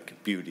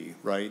aesthetic beauty,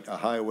 right? A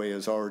highway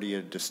is already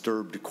a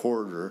disturbed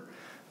corridor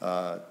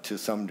to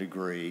some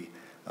degree.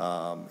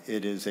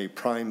 It is a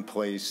prime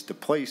place to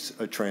place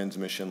a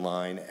transmission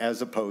line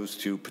as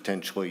opposed to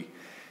potentially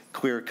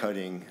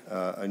clear-cutting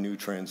a new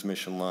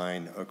transmission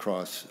line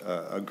across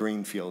a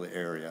greenfield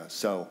area.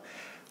 So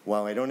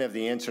while I don't have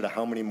the answer to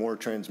how many more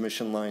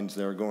transmission lines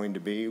there are going to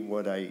be,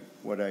 what I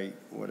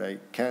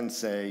can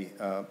say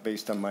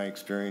based on my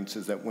experience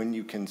is that when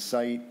you can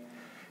site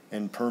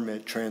and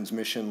permit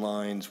transmission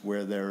lines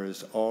where there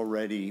is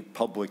already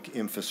public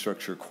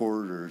infrastructure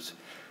corridors,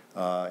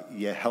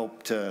 you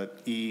help to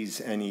ease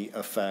any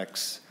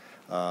effects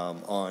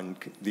on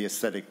the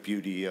aesthetic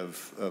beauty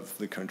of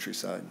the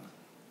countryside.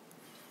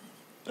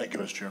 Thank you,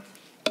 Mr. Chair.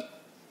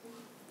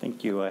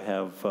 Thank you. I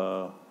have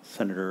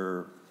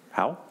Senator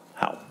Howe.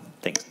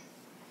 Thanks.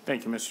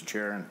 Thank you, Mr.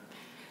 Chair. And,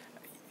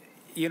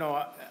 you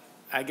know,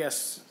 I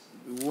guess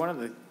one of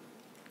the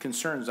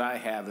concerns I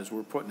have is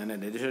we're putting in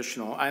an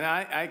additional, and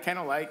I kind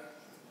of like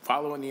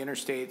following the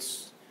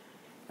interstates,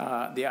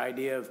 the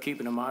idea of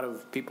keeping them out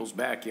of people's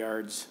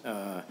backyards.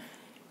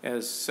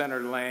 As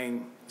Senator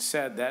Lang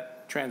said,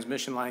 that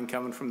transmission line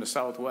coming from the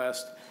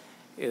southwest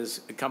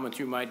is coming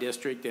through my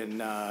district,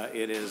 and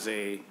it is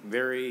a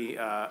very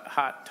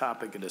hot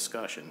topic of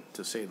discussion,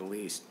 to say the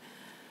least.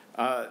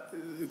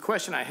 The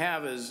question I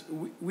have is,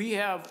 we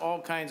have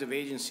all kinds of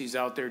agencies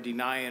out there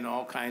denying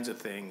all kinds of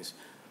things.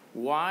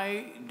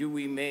 Why do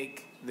we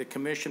make the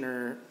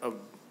commissioner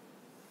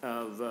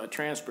of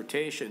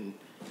transportation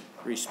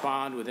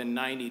respond within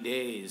 90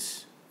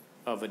 days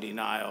of a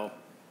denial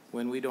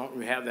when we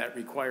don't have that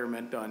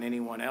requirement on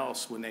anyone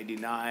else when they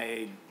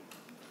deny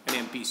an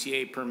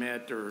MPCA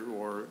permit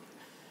or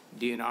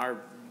DNR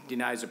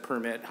denies a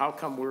permit? How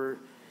come we're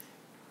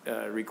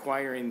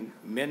requiring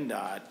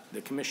MnDOT,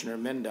 the commissioner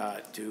of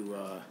MnDOT,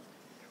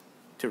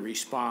 to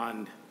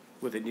respond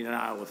with a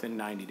denial within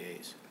 90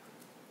 days?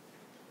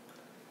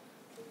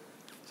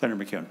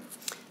 Senator McEwen.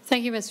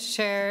 Thank you, Mr.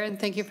 Chair, and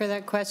thank you for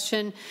that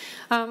question.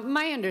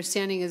 My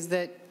understanding is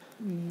that,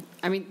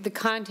 I mean, the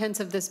contents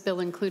of this bill,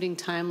 including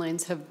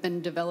timelines, have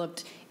been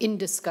developed in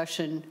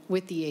discussion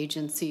with the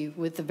agency,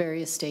 with the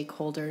various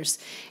stakeholders,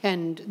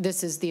 and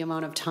this is the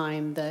amount of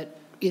time that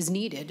is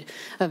needed.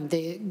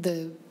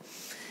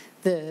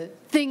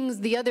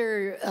 The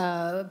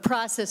other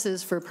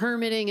processes for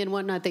permitting and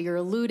whatnot that you're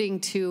alluding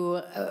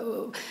to,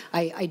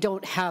 I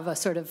don't have a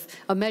sort of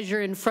a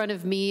measure in front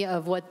of me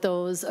of what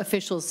those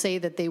officials say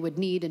that they would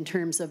need in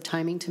terms of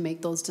timing to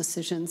make those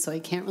decisions, so I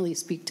can't really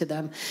speak to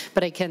them.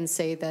 But I can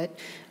say that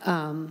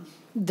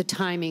the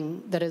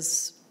timing that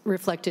is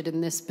reflected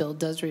in this bill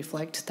does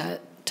reflect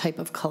that type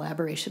of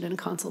collaboration and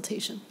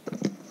consultation.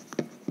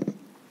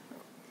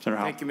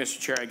 Thank you, Mr.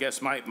 Chair. I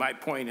guess my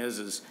point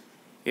is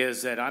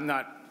that I'm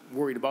not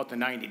worried about the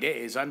 90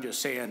 days. I'm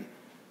just saying,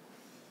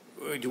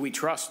 do we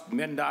trust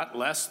MnDOT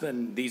less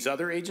than these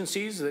other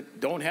agencies that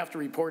don't have to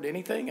report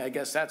anything? I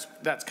guess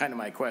that's kind of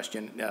my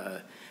question.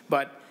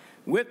 But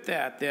with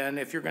that, then,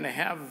 if you're going to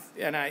have,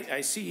 and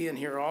I see in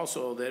here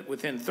also that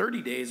within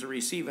 30 days of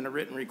receiving a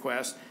written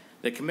request,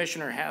 the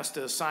commissioner has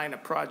to assign a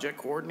project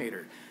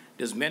coordinator.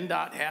 Does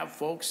MnDOT have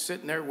folks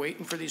sitting there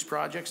waiting for these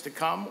projects to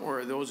come, or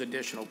are those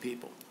additional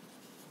people?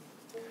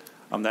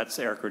 That's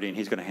Eric Rudine.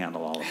 He's going to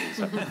handle all of these.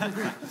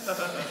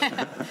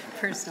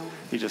 Personally.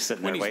 He's just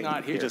sitting there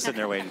waiting. He's just sitting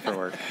there waiting for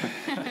word.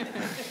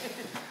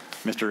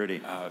 Mr. Rudy.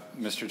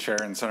 Mr.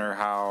 Chair and Senator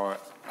Howe,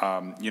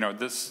 you know,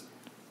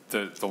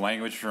 the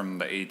language from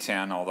the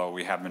A10, although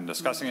we have been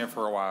discussing it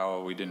for a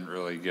while, we didn't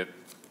really get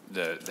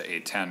the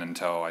A10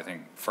 until I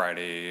think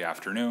Friday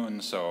afternoon.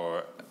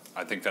 So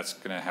I think that's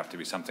going to have to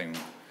be something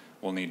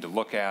we'll need to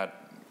look at.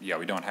 Yeah,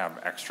 we don't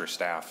have extra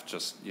staff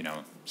just, you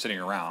know, sitting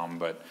around,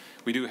 but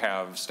we do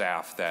have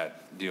staff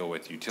that deal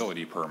with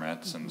utility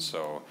permits, and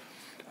so,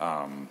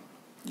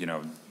 you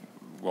know,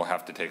 we'll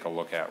have to take a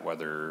look at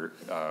whether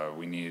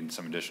we need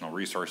some additional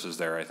resources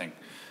there. I think,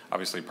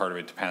 obviously, part of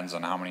it depends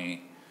on how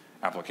many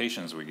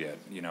applications we get.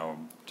 You know,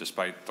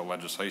 despite the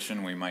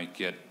legislation, we might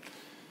get,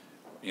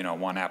 you know,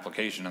 one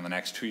application in the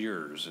next 2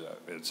 years.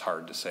 It's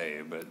hard to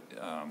say, but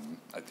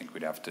I think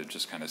we'd have to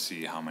just kind of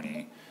see how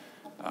many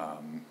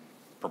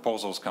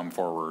proposals come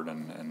forward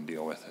and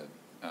deal with it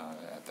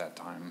at that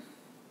time.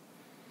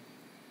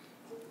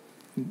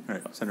 All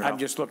right, Senator I'm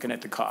just looking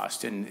at the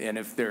cost, and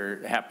if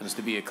there happens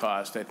to be a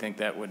cost, I think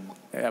that would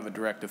have a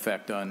direct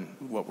effect on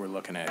what we're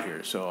looking at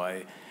here. So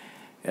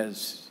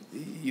as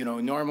you know,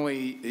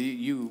 normally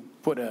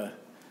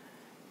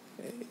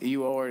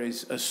you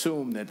always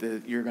assume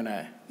that you're going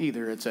to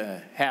either it's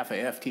a half a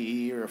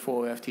FTE or a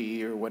full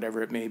FTE or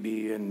whatever it may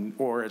be,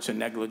 or it's a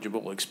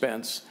negligible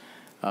expense,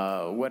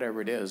 whatever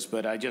it is.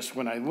 But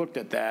when I looked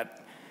at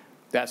that,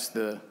 that's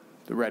the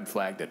red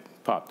flag that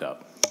popped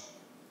up.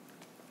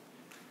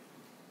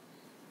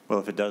 Well,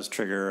 if it does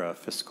trigger a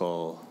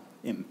fiscal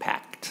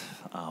impact,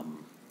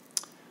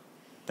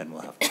 then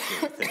we'll have to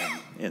deal with it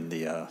in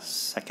the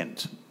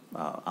second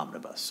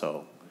omnibus.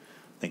 So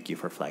thank you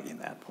for flagging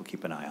that. We'll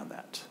keep an eye on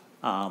that.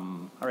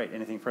 All right,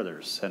 anything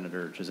further?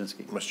 Senator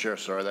Jasinski. Mr. Chair,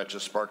 sorry, that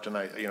just sparked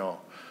tonight,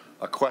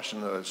 a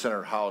question to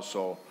Senator Howe.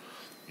 So,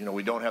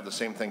 we don't have the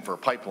same thing for a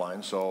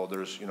pipeline. So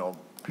there's,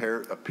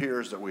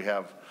 appears that we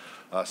have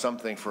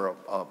something for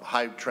a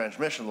high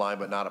transmission line,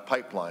 but not a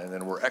pipeline.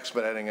 And we're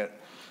expediting it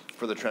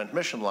for the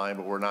transmission line,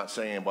 but we're not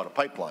saying about a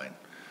pipeline.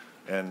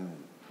 And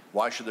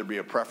why should there be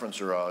a preference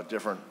or a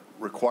different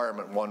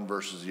requirement, one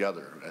versus the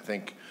other? I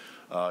think,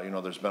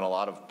 there's been a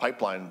lot of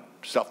pipeline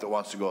stuff that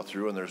wants to go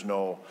through, and there's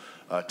no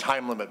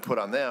time limit put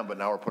on them, but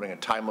now we're putting a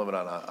time limit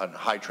on a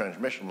high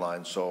transmission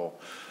line. So,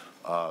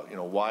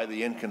 why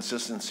the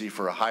inconsistency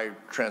for a high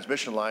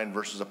transmission line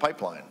versus a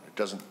pipeline? It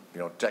doesn't,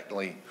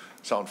 technically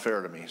sound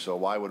fair to me. So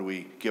why would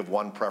we give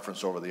one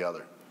preference over the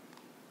other?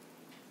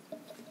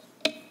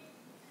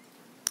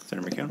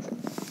 Senator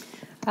McEwen.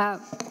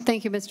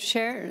 Thank you, Mr.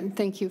 Chair, and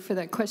thank you for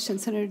that question,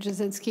 Senator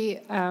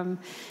Jasinski.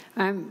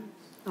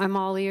 I'm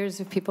all ears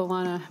if people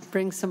want to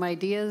bring some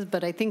ideas,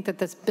 but I think that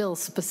this bill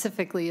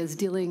specifically is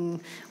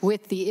dealing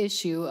with the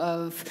issue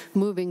of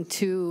moving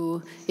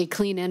to a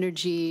clean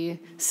energy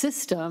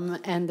system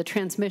and the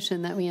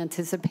transmission that we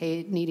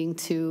anticipate needing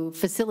to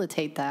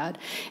facilitate that,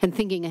 and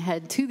thinking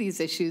ahead to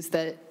these issues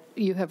that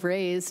you have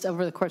raised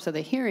over the course of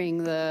the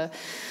hearing, the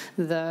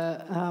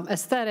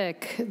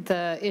aesthetic,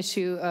 the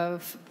issue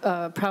of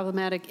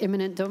problematic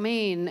eminent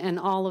domain, and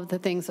all of the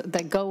things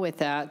that go with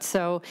that.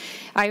 So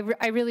I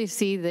really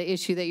see the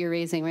issue that you're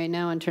raising right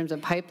now in terms of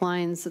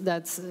pipelines.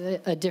 That's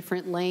a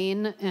different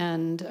lane,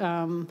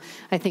 and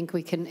I think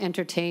we can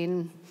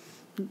entertain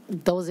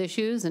those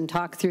issues and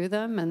talk through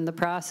them and the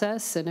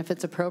process and if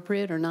it's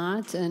appropriate or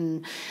not.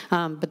 And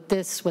but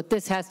what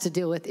this has to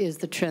deal with is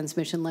the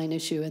transmission line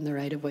issue and the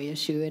right-of-way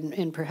issue,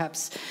 and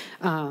perhaps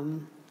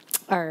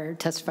our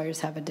testifiers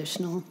have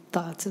additional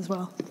thoughts as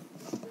well.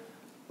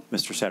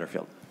 Mr.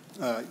 Satterfield.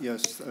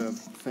 Yes,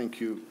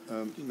 thank you,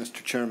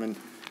 Mr. Chairman.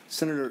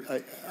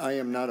 Senator, I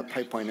am not a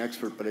pipeline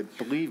expert, but I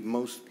believe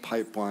most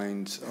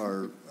pipelines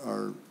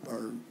are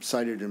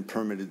cited and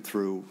permitted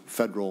through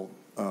federal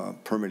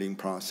permitting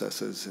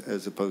processes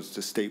as opposed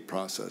to state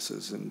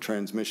processes, and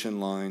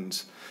transmission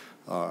lines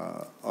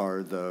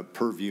are the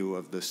purview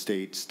of the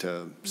states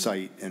to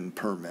cite and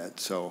permit.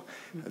 So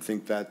I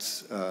think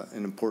that's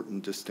an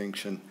important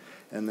distinction.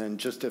 And then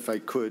just if I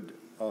could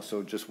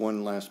also just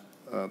one last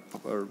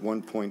or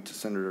one point to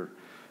Senator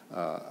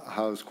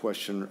Howe's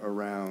question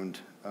around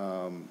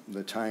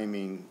the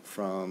timing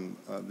from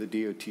the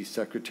DOT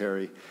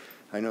secretary.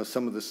 I know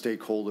some of the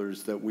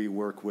stakeholders that we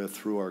work with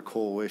through our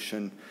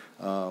coalition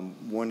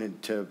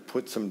wanted to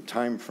put some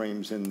time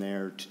frames in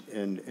there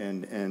and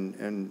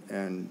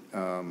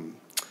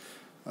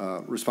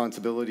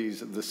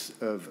responsibilities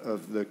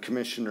of the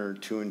commissioner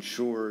to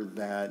ensure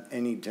that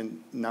any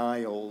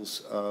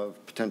denials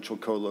of potential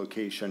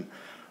co-location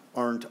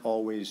aren't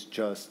always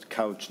just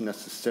couched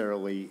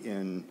necessarily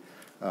in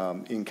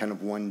kind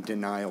of one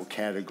denial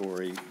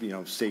category,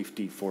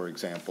 safety, for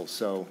example.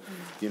 So,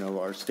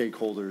 our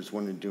stakeholders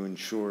wanted to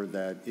ensure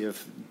that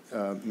if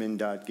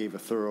MnDOT gave a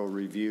thorough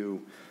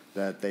review,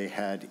 that they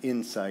had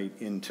insight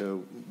into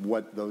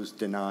what those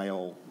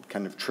denial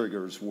kind of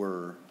triggers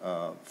were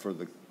for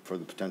the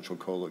potential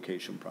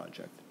co-location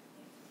project.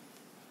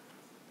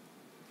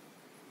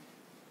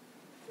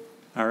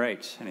 All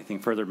right. Anything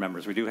further,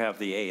 members? We do have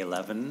the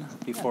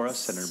A11 before us.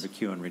 Senator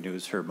McEwen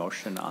renews her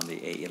motion on the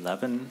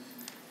A11.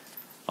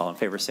 All in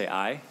favor say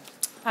aye.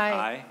 Aye.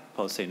 Aye.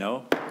 Opposed say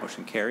no.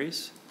 Motion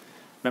carries.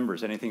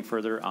 Members, anything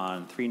further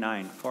on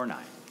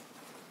 3949?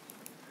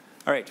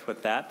 All right.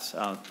 With that,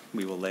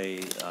 we will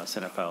lay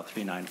Senate File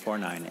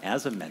 3949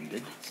 as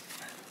amended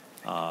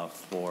on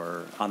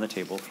the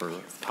table for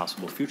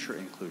possible future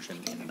inclusion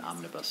in an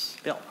omnibus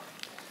bill.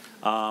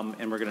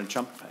 And we're going to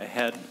jump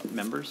ahead,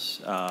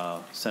 members.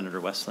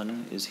 Senator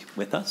Westlin is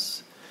with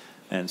us,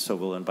 and so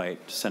we'll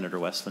invite Senator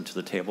Westlin to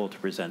the table to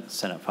present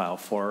Senate File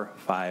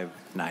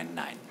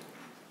 4599.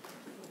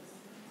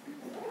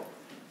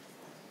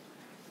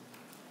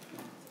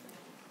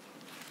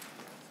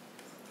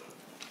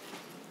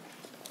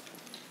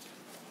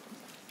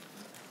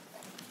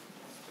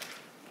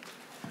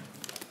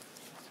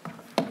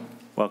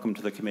 Welcome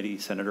to the committee,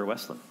 Senator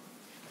Westlin.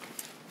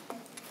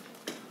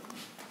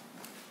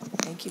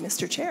 Thank you,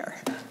 Mr. Chair.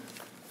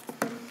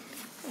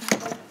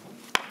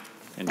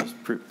 And just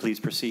please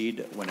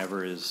proceed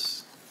whenever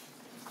is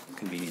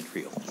convenient for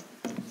you.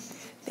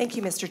 Thank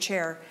you, Mr.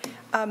 Chair.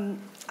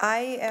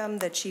 I am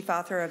the chief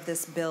author of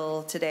this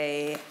bill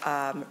today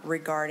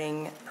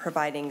regarding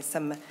providing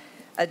some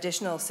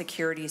additional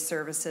security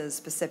services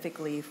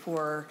specifically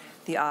for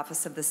the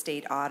Office of the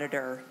State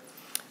Auditor.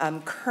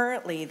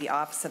 Currently, the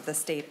Office of the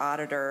State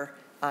Auditor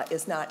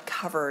is not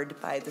covered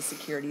by the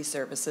security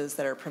services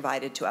that are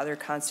provided to other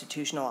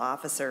constitutional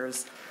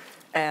officers.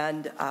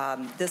 And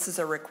this is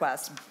a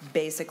request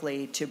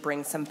basically to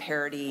bring some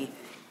parity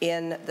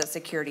in the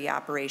security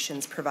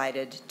operations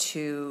provided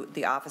to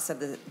the Office of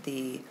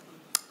the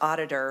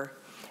Auditor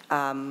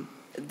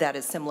that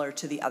is similar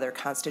to the other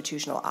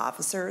constitutional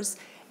officers.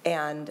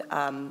 And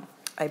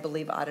I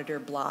believe Auditor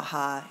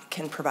Blaha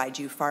can provide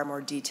you far more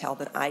detail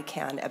than I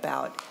can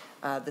about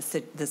the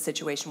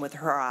situation with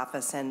her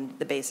office and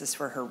the basis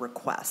for her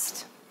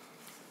request.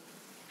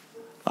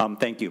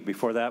 Thank you.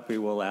 Before that, we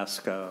will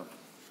ask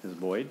Ms.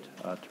 Boyd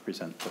to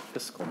present the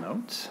fiscal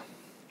notes.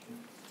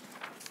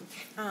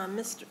 Can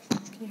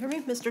you hear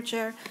me, Mr.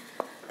 Chair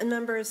and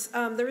members?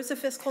 There is a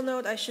fiscal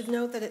note. I should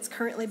note that it's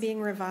currently being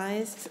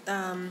revised.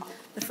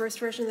 The first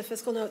version of the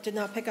fiscal note did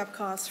not pick up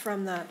costs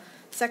from the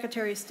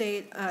Secretary of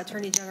State,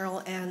 Attorney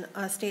General, and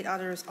State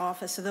Auditor's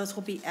Office, so those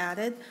will be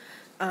added.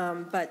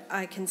 But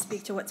I can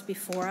speak to what's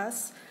before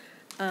us.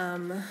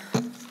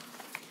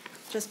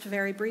 Just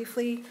very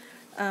briefly,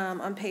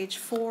 on page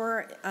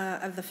 4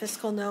 of the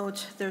fiscal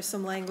note, there's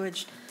some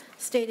language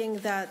stating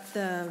that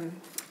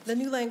the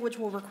new language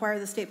will require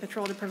the State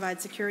Patrol to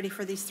provide security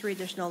for these 3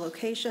 additional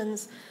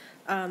locations.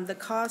 The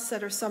costs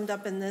that are summed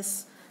up in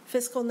this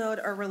fiscal note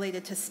are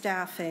related to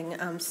staffing.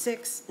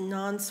 6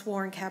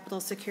 non-sworn Capitol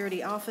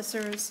Security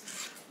officers,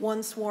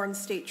 1 sworn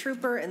state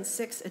trooper, and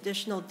 6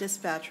 additional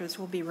dispatchers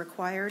will be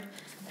required,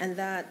 and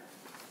that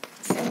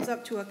sums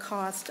up to a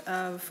cost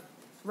of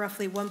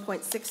roughly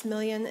 $1.6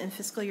 million in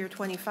fiscal year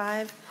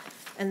 25,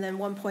 and then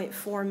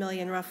 $1.4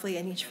 million roughly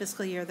in each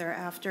fiscal year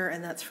thereafter,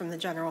 and that's from the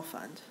general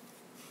fund.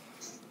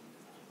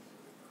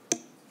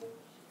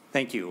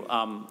 Thank you.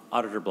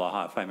 Auditor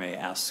Blaha, if I may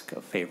ask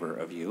a favor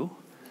of you.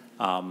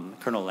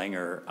 Colonel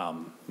Langer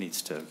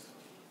needs to,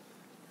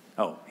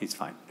 oh, he's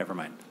fine, never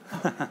mind.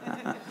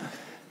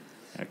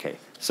 Okay,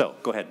 so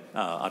go ahead,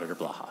 Auditor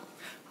Blaha.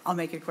 I'll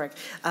make it quick.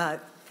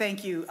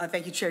 Thank you,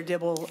 Chair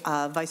Dibble,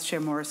 Vice Chair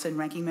Morrison,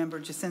 Ranking Member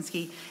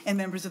Jasinski, and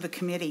members of the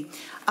committee.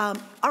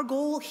 Our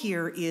goal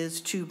here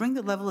is to bring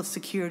the level of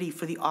security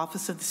for the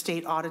Office of the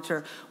State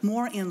Auditor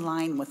more in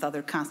line with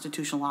other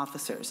constitutional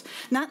officers.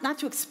 Not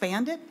to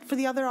expand it for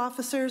the other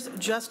officers,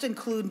 just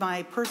include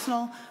my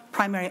personal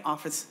primary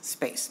office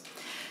space.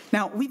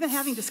 Now, we've been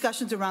having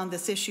discussions around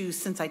this issue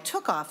since I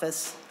took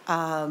office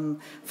 5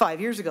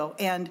 years ago,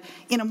 and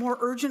in a more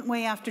urgent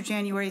way after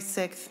January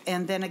 6th,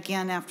 and then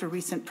again after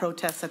recent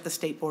protests at the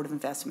State Board of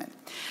Investment.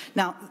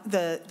 Now,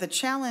 the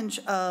challenge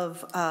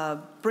of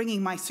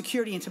bringing my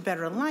security into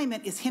better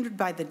alignment is hindered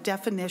by the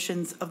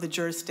definitions of the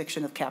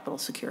jurisdiction of Capitol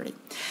security.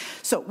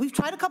 So we've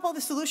tried a couple of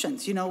the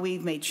solutions. You know,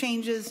 we've made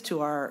changes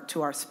to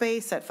our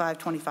space at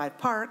 525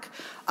 Park.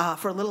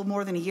 For a little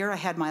more than a year, I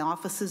had my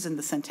offices in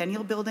the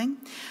Centennial Building.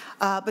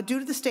 But due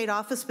to the state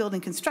office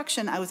building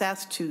construction, I was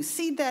asked to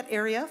cede that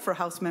area for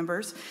House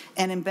members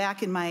and am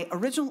back in my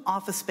original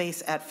office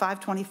space at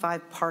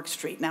 525 Park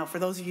Street. Now, for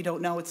those of you who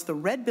don't know, it's the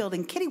red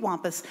building,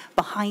 kittywampus,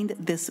 behind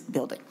this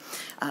building.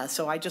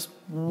 So I just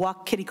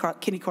walk kitty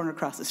corner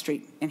across the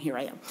street, and here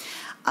I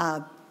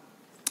am.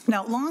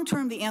 Now,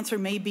 long-term, the answer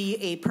may be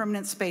a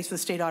permanent space for the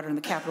state auditor in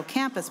the Capitol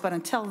campus, but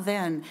until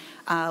then,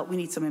 we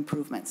need some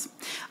improvements.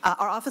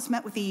 Our office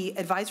met with the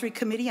Advisory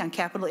Committee on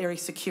Capitol Area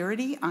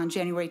Security on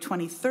January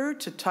 23rd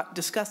to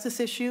discuss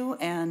this issue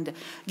and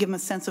give them a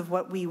sense of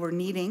what we were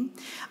needing.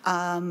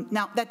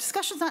 Now, that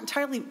discussion is not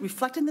entirely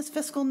reflected in this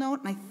fiscal note,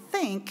 and I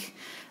think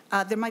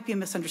there might be a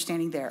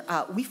misunderstanding there.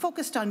 We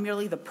focused on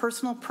merely the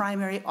personal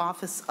primary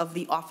office of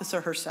the officer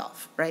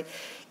herself, right?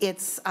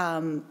 It's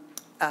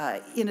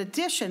in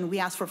addition, we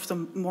asked for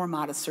some more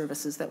modest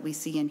services that we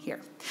see in here.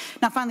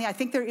 Now, finally, I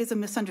think there is a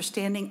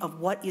misunderstanding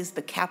of what is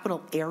the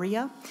capital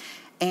area,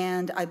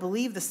 and I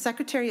believe the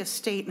Secretary of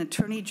State and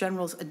Attorney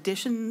General's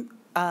additional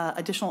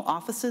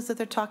offices that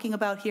they're talking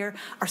about here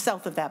are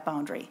south of that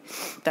boundary.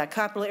 That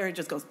capital area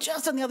just goes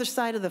just on the other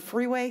side of the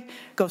freeway,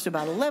 goes to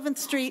about 11th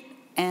Street,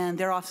 and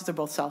their offices are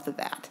both south of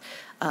that.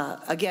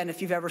 Again,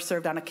 if you've ever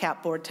served on a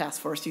CAP board task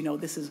force, you know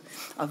this is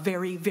a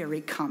very, very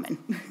common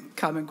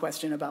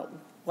question about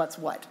what's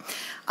what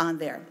on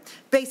there.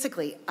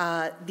 Basically,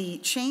 the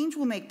change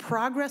will make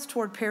progress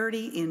toward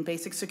parity in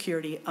basic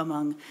security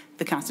among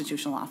the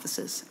constitutional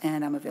offices,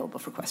 and I'm available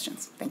for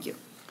questions. Thank you.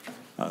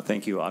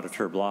 Thank you,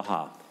 Auditor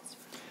Blaha.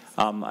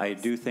 I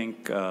do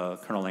think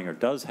Colonel Langer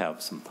does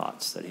have some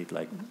thoughts that he'd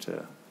like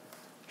to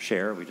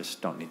share. We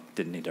just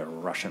didn't need to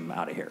rush him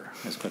out of here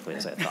as quickly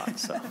as I thought.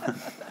 So,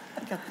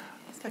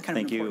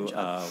 thank you.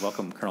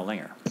 Welcome, Colonel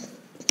Langer.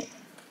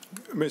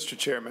 Mr.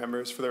 Chair,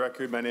 members, for the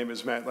record, my name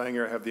is Matt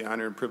Langer. I have the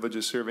honor and privilege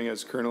of serving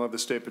as Colonel of the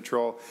State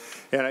Patrol.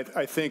 And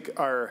I think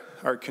our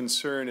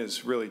concern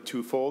is really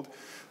twofold.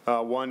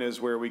 One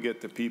is where we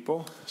get the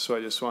people. So I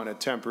just want to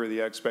temper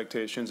the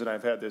expectations, and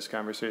I've had this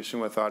conversation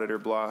with Auditor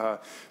Blaha.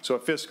 So a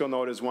fiscal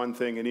note is one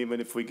thing, and even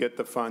if we get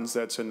the funds,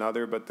 that's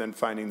another, but then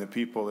finding the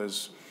people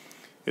is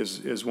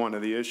one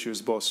of the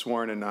issues, both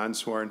sworn and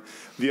non-sworn.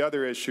 The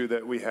other issue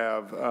that we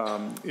have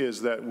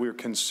is that we're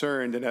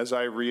concerned, and as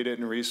I read it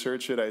and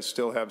research it, I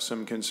still have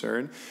some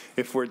concern.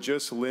 If we're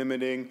just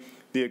limiting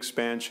the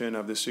expansion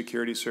of the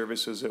security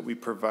services that we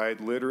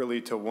provide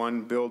literally to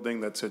one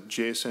building that's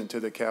adjacent to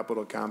the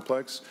Capitol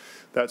complex,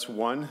 that's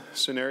one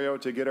scenario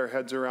to get our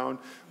heads around.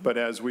 But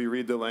as we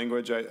read the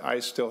language, I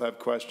still have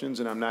questions,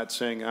 and I'm not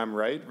saying I'm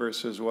right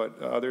versus what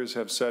others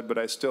have said, but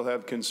I still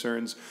have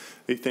concerns.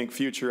 I think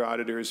future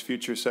auditors,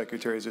 future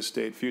secretaries of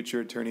state, future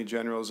attorney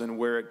generals, and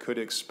where it could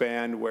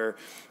expand, where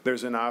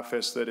there's an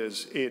office that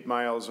is 8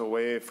 miles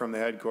away from the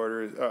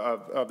headquarters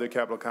of the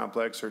Capitol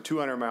complex or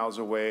 200 miles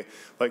away,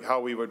 like how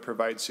we would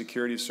provide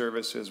security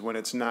services when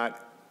it's not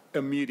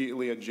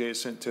immediately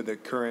adjacent to the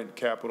current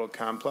Capitol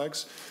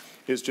complex,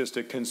 is just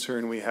a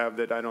concern we have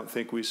that I don't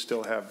think we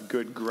still have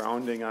good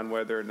grounding on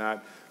whether or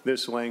not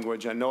this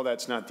language, I know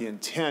that's not the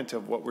intent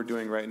of what we're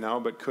doing right now,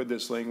 but could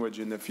this language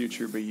in the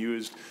future be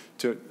used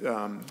to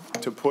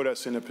put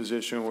us in a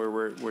position where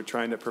we're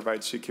trying to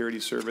provide security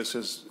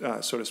services,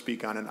 so to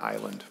speak, on an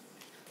island?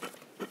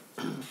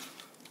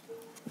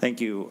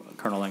 Thank you,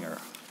 Colonel Langer.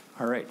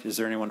 All right, is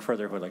there anyone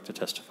further who would like to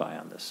testify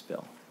on this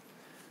bill?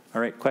 All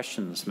right,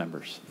 questions,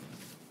 members?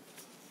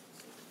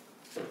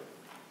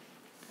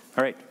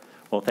 All right.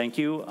 Well, thank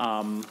you.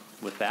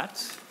 With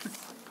that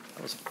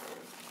was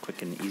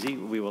quick and easy.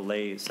 We will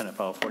lay Senate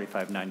File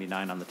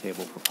 4599 on the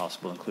table for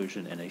possible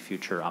inclusion in a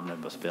future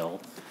omnibus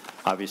bill.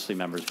 Obviously,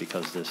 members,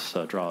 because this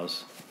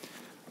draws,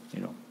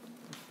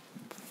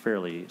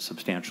 fairly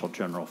substantial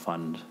general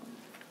fund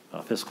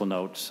fiscal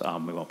notes,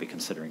 we won't be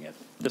considering it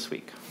this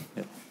week.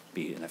 It'll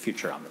be in a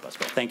future omnibus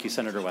bill. Thank you,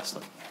 Senator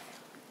Westlin.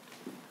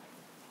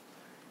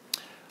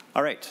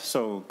 All right,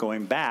 so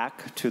going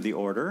back to the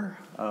order,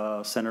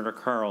 Senator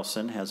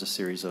Carlson has a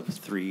series of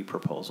 3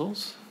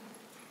 proposals.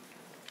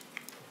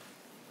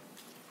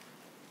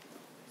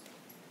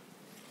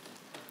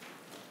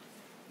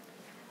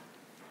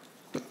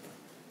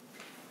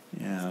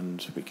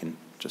 And we can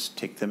just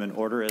take them in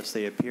order as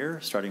they appear,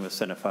 starting with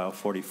Senate File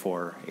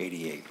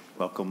 4488.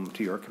 Welcome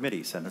to your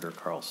committee, Senator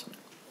Carlson.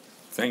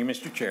 Thank you,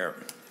 Mr. Chair.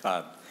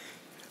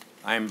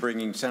 I'm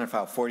bringing Senate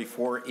File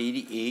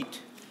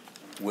 4488,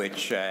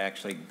 which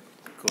actually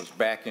goes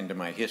back into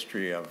my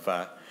history of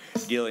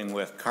dealing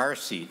with car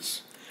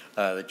seats,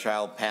 the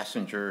child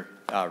passenger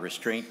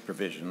restraint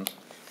provisions.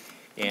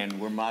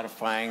 And we're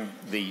modifying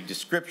the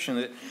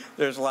description.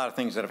 There's a lot of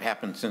things that have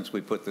happened since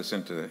we put this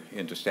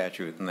into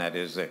statute, and that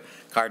is that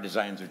car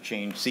designs have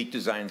changed, seat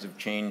designs have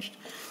changed,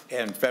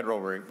 and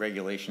federal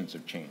regulations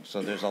have changed.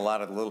 So there's a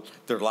lot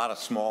of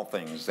small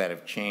things that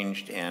have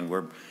changed, and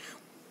we're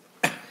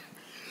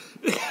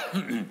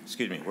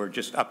excuse me, we're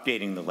just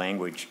updating the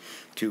language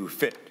to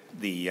fit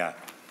the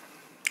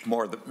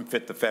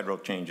fit the federal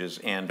changes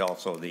and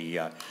also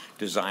the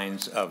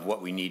designs of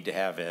what we need to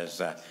have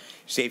as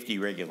safety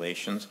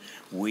regulations.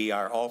 We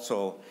are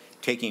also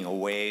taking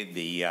away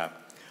the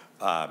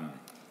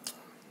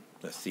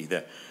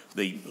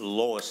the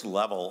lowest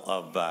level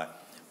of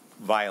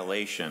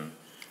violation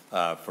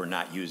for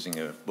not using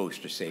a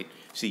booster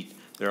seat.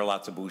 There are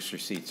lots of booster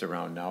seats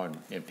around now,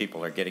 and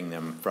people are getting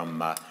them from,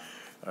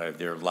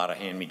 there are a lot of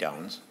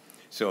hand-me-downs.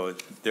 So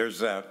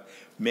there's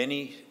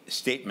many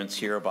statements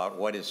here about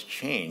what has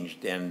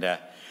changed, and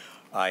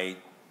I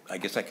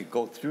guess I could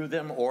go through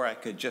them, or I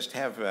could just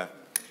have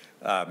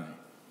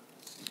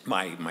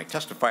my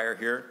testifier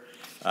here,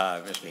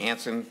 Mr.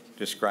 Hansen,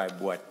 describe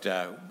what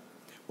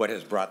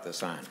has brought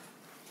this on.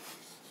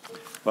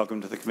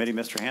 Welcome to the committee,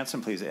 Mr.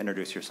 Hansen. Please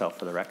introduce yourself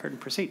for the record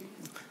and proceed.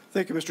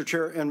 Thank you, Mr.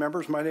 Chair and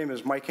members. My name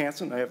is Mike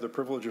Hansen. I have the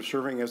privilege of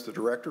serving as the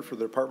director for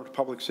the Department of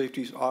Public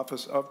Safety's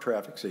Office of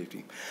Traffic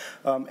Safety.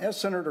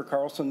 As Senator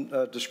Carlson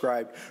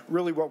described,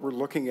 really what we're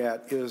looking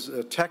at is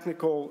a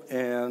technical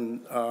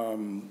and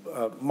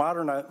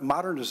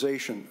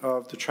modernization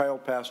of the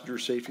child passenger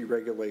safety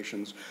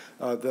regulations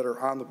that are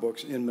on the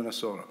books in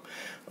Minnesota.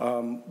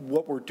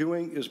 What we're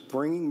doing is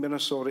bringing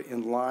Minnesota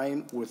in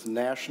line with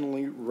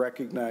nationally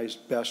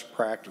recognized best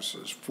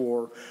practices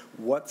for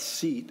what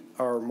seat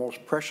our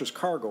most precious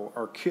cargo,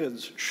 our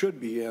kids, should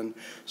be in,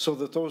 so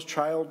that those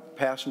child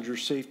passenger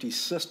safety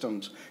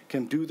systems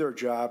can do their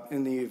job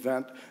in the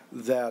event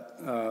that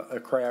a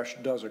crash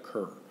does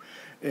occur.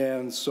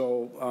 And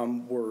so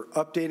we're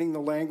updating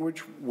the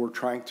language. We're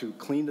trying to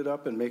clean it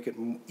up and make it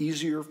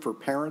easier for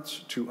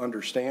parents to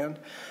understand.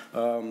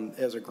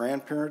 As a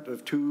grandparent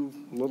of 2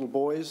 little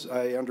boys,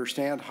 I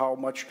understand how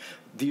much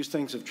these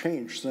things have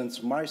changed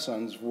since my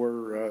sons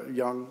were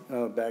young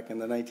back in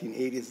the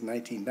 1980s and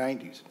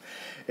 1990s.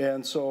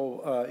 And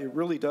so it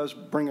really does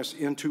bring us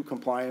into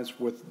compliance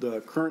with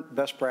the current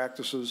best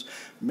practices,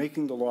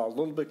 making the law a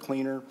little bit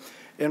cleaner,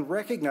 and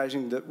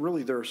recognizing that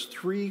really there's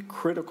 3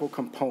 critical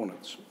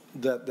components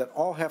that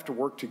all have to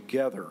work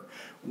together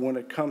when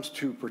it comes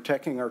to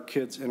protecting our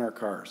kids in our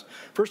cars.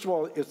 First of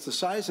all, it's the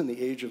size and the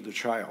age of the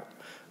child.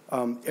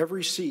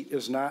 Every seat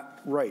is not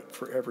right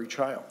for every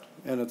child,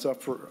 and it's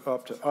up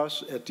to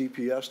us at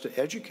DPS to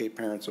educate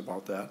parents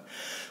about that.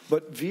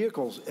 But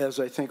vehicles, as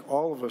I think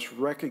all of us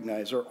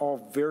recognize, are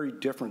all very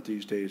different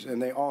these days, and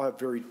they all have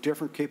very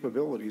different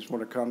capabilities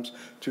when it comes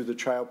to the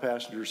child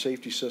passenger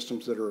safety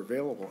systems that are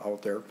available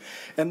out there.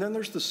 And then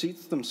there's the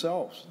seats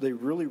themselves. They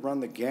really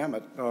run the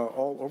gamut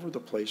all over the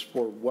place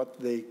for what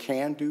they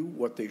can do,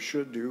 what they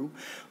should do,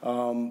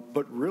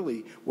 but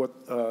really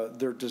what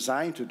they're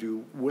designed to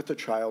do with a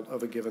child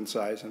of a given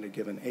size and a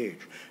given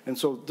age. And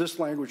so this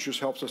language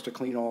just helps us to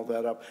clean all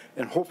that up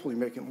and hopefully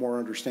make it more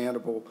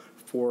understandable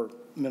for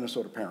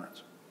Minnesota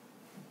parents.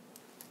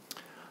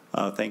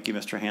 Thank you,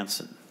 Mr.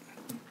 Hansen.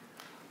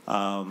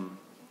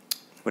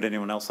 Would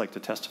anyone else like to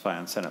testify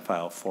on Senate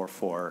File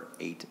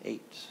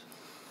 4488?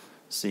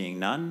 Seeing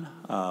none,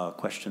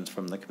 questions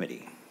from the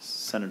committee.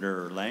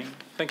 Senator Lang.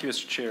 Thank you,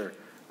 Mr. Chair.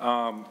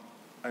 I'm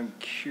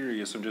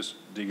curious, I'm just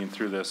digging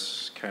through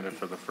this kind of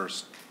for the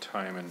first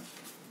time in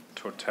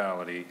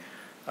totality.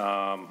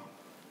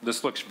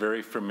 This looks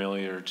very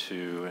familiar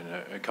to,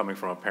 and coming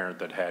from a parent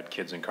that had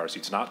kids in car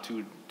seats not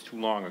too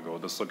long ago,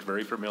 this looks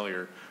very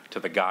familiar to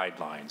the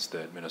guidelines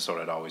that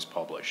Minnesota had always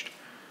published.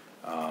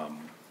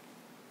 I'm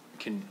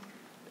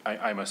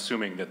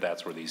assuming that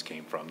that's where these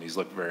came from. These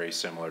look very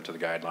similar to the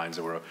guidelines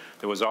that were,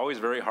 it was always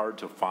very hard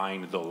to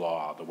find the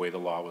law, the way the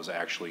law was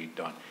actually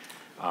done.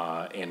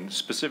 And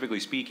specifically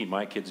speaking,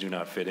 my kids do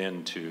not fit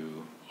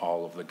into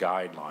all of the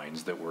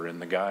guidelines that were in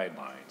the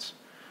guidelines.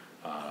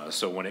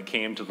 So when it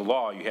came to the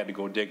law, you had to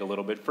go dig a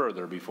little bit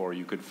further before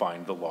you could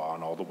find the law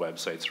on all the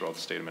websites throughout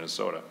the state of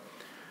Minnesota.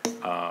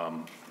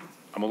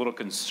 I'm a little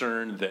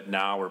concerned that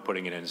now we're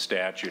putting it in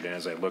statute, and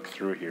as I look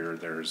through here,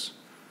 there's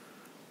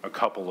a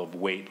couple of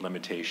weight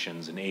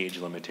limitations and age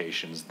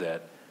limitations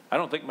that I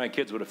don't think my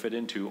kids would have fit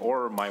into,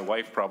 or my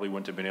wife probably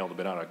wouldn't have been able to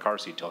be on a car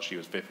seat till she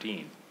was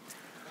 15.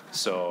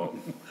 So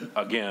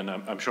again,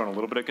 I'm showing a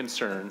little bit of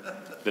concern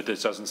that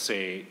this doesn't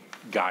say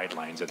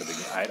guidelines at the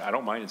beginning. I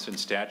don't mind it's in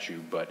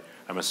statute, but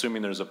I'm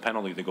assuming there's a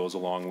penalty that goes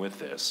along with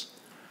this.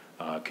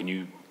 Can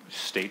you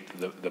state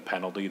the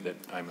penalty that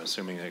I'm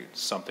assuming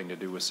it's something to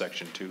do with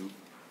Section 2?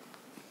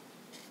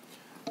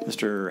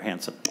 Mr.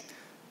 Hanson.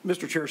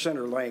 Mr. Chair,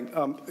 Senator Lang,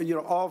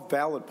 all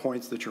valid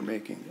points that you're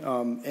making,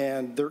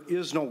 and there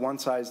is no one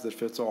size that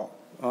fits all.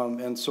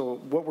 And so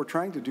what we're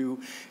trying to do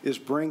is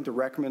bring the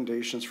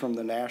recommendations from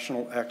the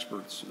national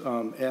experts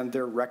and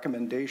their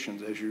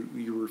recommendations, as you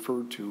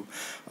referred to,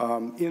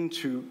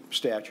 into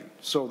statute,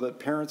 so that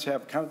parents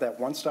have kind of that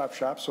one-stop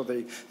shop, so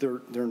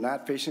they're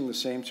not facing the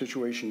same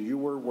situation you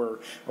were, where,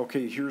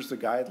 okay, here's the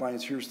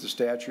guidelines, here's the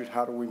statute,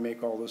 how do we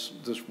make all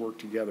this work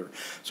together?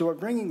 So by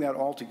bringing that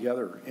all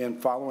together and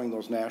following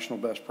those national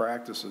best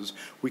practices,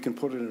 we can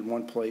put it in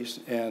one place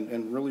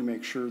and really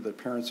make sure that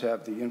parents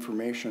have the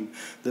information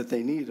that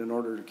they need in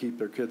order to keep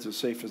their kids as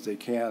safe as they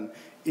can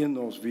in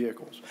those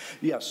vehicles.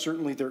 Yes,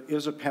 certainly there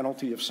is a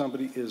penalty if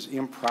somebody is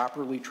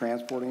improperly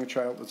transporting a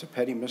child. It's a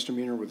petty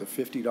misdemeanor with a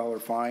 $50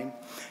 fine,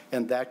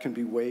 and that can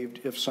be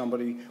waived if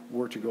somebody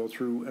were to go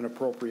through an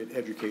appropriate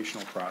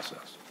educational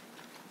process.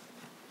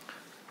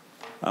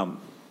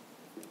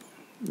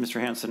 Mr.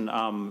 Hanson,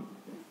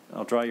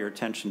 I'll draw your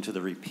attention to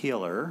the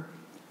repealer,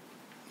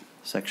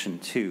 Section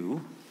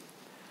 2.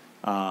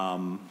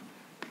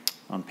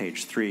 On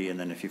page 3, and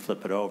then if you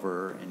flip it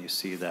over and you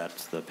see that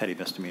the petty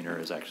misdemeanor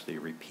is actually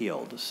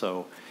repealed.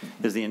 So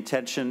is the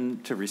intention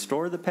to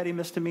restore the petty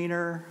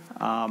misdemeanor?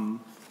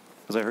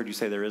 Because I heard you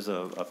say there is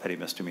a petty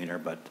misdemeanor,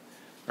 but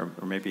or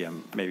maybe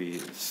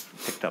it's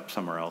picked up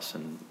somewhere else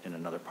in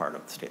another part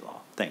of the state law.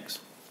 Thanks.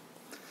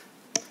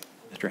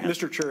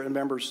 Mr. Chair and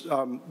members,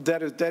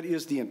 that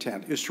is the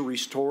intent, is to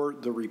restore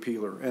the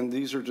repealer. And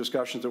these are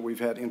discussions that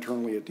we've had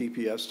internally at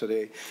DPS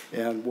today,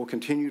 and we'll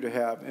continue to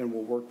have, and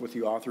we'll work with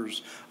the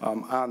authors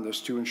on this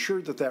to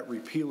ensure that that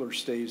repealer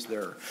stays there.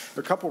 There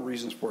are a couple of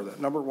reasons for that.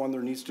 Number one,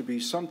 there needs to be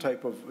some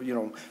type of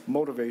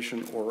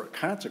motivation or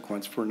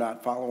consequence for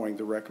not following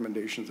the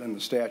recommendations and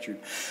the statute.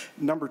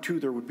 Number two,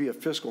 there would be a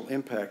fiscal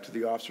impact to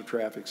the Office of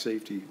Traffic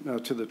Safety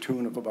to the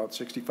tune of about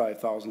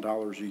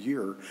 $65,000 a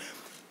year.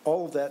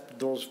 All of that,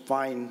 those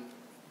fine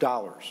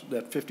dollars,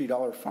 that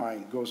 $50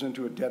 fine, goes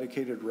into a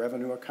dedicated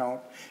revenue account,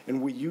 and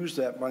we use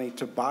that money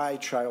to buy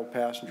child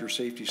passenger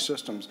safety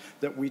systems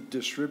that we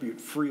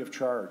distribute free of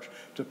charge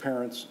to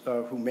parents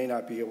who may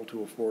not be able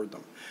to afford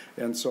them.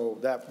 And so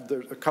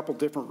there's a couple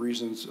different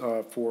reasons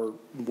for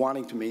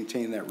wanting to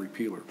maintain that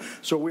repealer.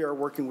 So we are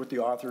working with the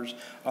authors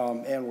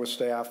and with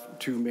staff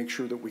to make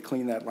sure that we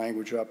clean that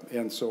language up,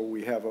 and so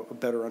we have a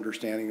better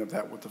understanding of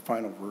that with the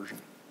final version.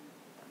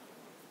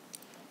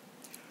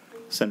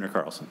 Senator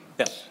Carlson.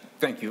 Yes,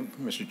 thank you,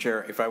 Mr.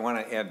 Chair. If I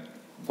want to add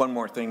one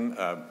more thing,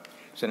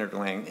 Senator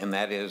Lang, and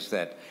that is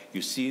that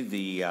you see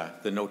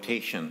the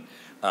notation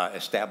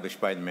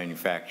established by the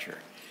manufacturer.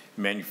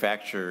 The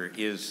manufacturer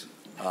is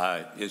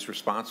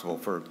responsible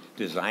for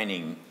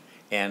designing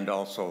and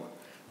also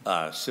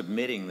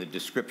submitting the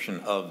description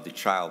of the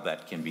child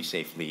that can be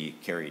safely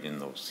carried in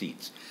those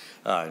seats.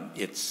 And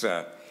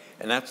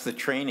that's the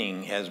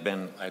training has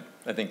been,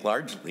 I think,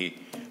 largely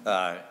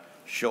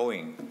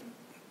showing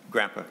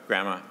Grandpa,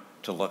 Grandma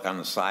to look on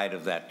the side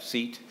of that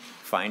seat,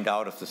 find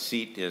out if the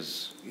seat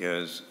is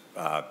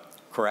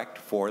correct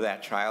for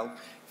that child,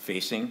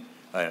 facing,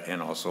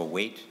 and also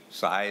weight,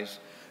 size,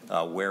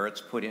 where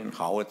it's put in,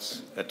 how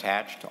it's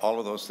attached. All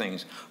of those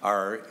things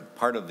are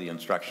part of the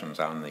instructions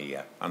on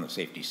the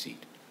safety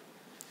seat.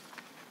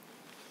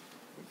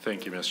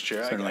 Thank you, Mr.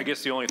 Chair. I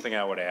guess the only thing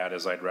I would add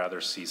is I'd rather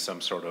see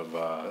some sort of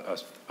a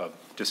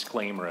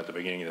disclaimer at the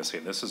beginning to say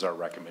this is our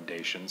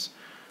recommendations.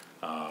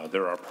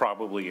 There are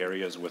probably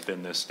areas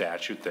within this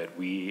statute that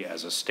we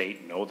as a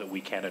state know that we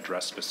can't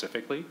address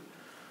specifically.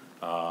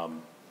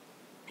 And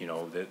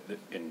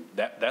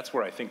that's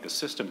where I think the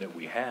system that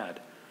we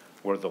had,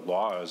 where the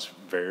law is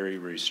very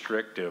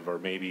restrictive or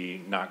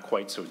maybe not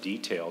quite so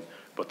detailed,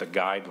 but the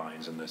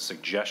guidelines and the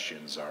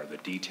suggestions are the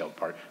detailed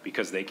part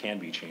because they can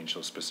be changed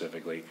so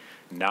specifically.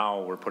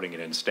 Now we're putting it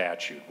in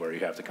statute where you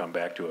have to come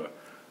back to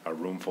a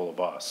room full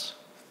of us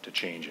to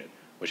change it,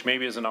 which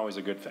maybe isn't always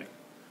a good thing.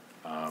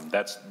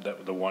 That's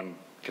the one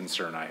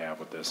concern I have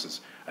with this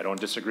is I don't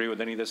disagree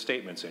with any of the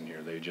statements in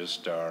here. They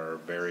just are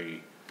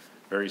very,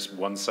 very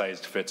one-size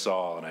fits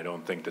all, and I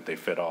don't think that they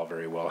fit all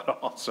very well at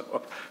all.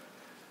 So,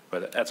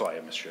 but that's all I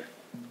have, Mr. Chair.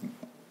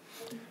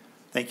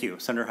 Thank you.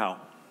 Senator Howe.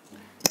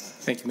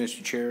 Thank you,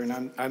 Mr. Chair.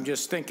 And I'm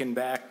just thinking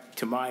back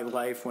to my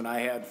life when I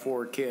had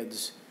 4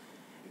 kids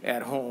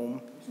at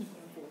home.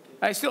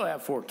 I still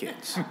have 4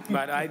 kids,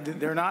 but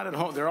they're not at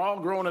home. They're all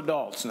grown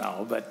adults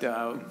now, but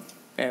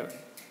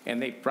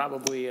and they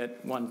probably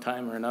at one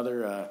time or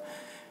another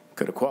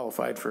could have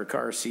qualified for a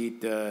car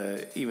seat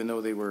even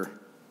though they were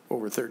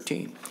over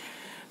 13.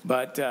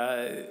 But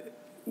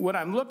what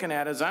I'm looking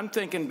at is I'm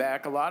thinking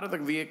back, a lot of the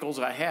vehicles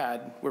I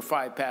had were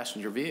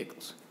 5-passenger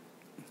vehicles.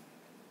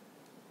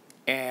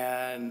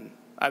 And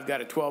I've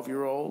got a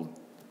 12-year-old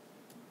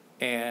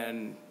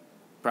and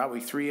probably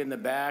 3 in the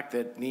back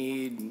that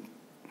need,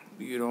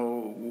 you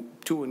know,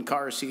 2 in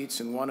car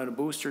seats and 1 in a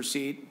booster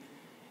seat.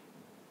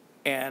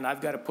 And I've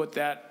got to put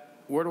that,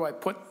 where do I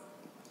put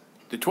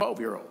the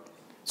 12-year-old?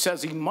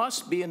 Says he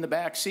must be in the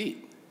back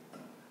seat.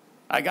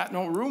 I got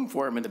no room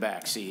for him in the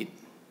back seat.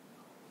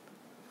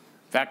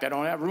 In fact, I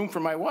don't have room for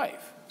my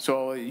wife.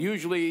 So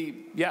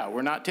usually, yeah,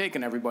 we're not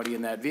taking everybody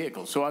in that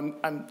vehicle. So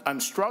I'm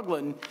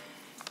struggling,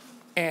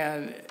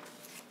 and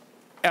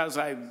as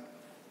I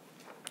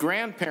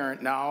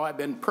grandparent now, I've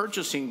been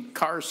purchasing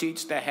car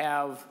seats to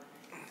have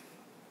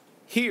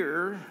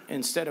here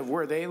instead of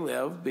where they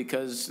live,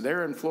 because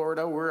they're in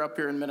Florida, we're up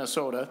here in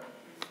Minnesota.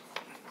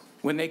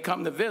 When they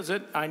come to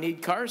visit, I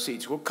need car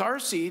seats. Well, car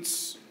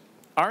seats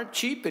aren't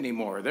cheap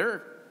anymore.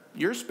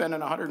 You're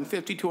spending $150,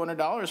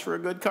 $200 for a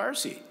good car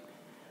seat.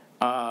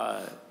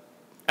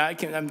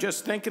 I'm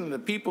just thinking of the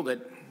people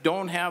that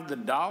don't have the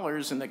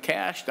dollars and the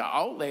cash to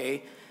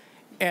outlay,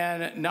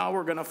 and now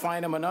we're going to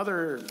find them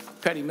another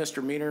petty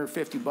misdemeanor,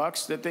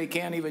 $50, that they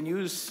can't even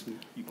use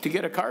to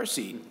get a car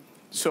seat.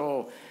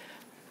 So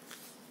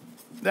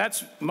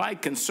that's my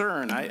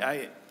concern.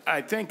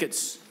 I think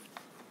it's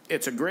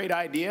a great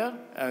idea.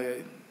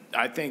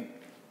 I think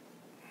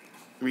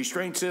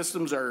restraint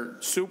systems are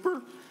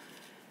super,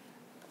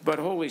 but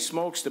holy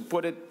smokes, to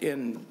put it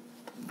in,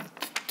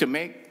 to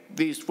make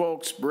these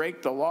folks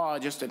break the law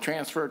just to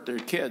transfer their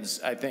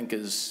kids, I think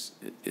is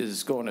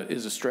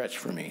a stretch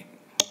for me.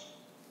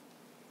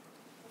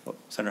 Well,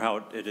 Senator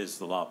Howard, it is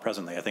the law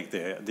presently. I think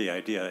the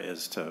idea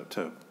is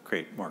to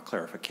create more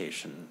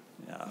clarification.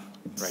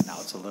 Right now,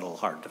 it's a little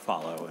hard to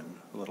follow, and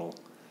a little.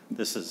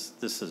 This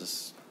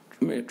is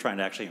trying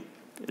to actually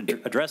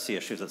address the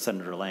issues that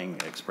Senator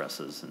Lang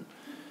expresses. And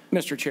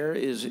Mr. Chair,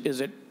 is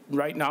it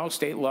right now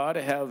state law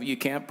to have, you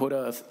can't put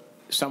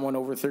someone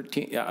over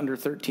 13, under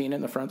 13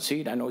 in the front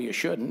seat? I know you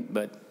shouldn't,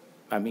 but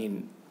I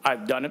mean,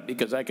 I've done it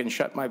because I can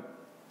shut my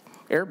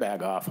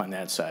airbag off on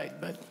that side.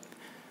 But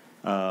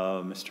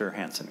Mr.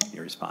 Hansen, can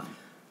you respond?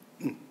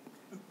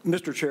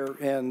 Mr. Chair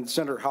and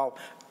Senator Howe,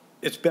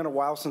 it's been a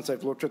while since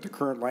I've looked at the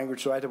current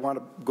language, so I did want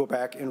to go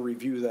back and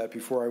review that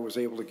before I was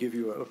able to give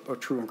you a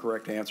true and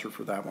correct answer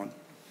for that one.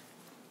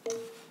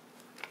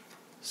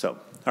 So,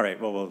 all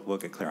right, well, we'll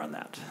get clear on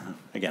that.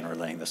 Again, we're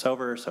laying this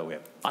over, so we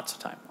have lots of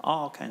time,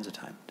 all kinds of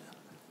time to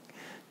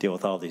deal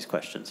with all these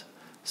questions.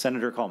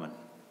 Senator Coleman.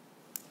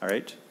 All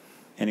right.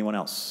 Anyone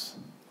else?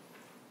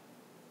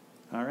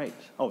 All right.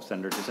 Oh,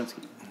 Senator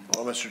Jasinski.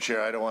 Well, Mr.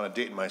 Chair, I don't want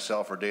to date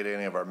myself or date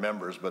any of our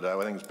members, but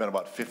I think it's been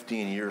about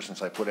 15 years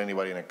since I put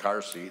anybody in a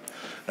car seat.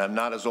 And I'm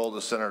not as old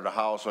as Senator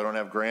Howe, so I don't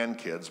have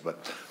grandkids,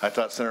 but I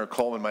thought Senator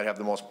Coleman might have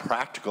the most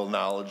practical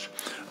knowledge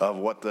of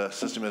what the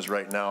system is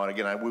right now. And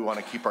again, we want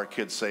to keep our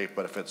kids safe,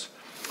 but if it's,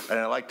 and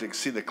I like to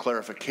see the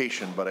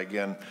clarification, but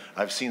again,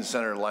 I've seen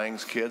Senator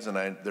Lang's kids, and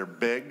they're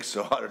big,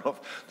 so I don't know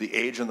if the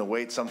age and the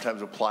weight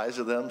sometimes applies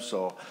to them,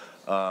 so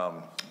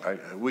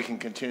we can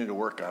continue to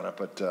work on it,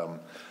 but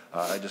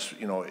I just,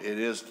 you know, it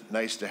is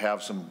nice to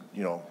have some,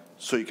 you know,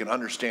 so you can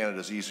understand it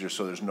is easier,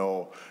 so there's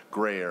no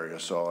gray area.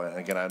 So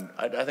again,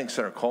 I think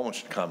Senator Coleman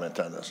should comment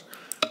on this.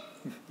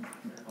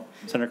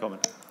 Senator Coleman.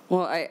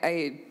 Well,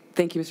 I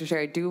thank you, Mr. Chair.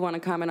 I do want to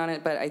comment on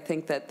it, but I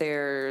think that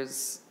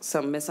there's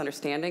some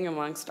misunderstanding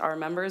amongst our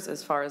members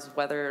as far as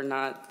whether or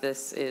not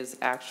this is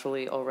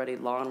actually already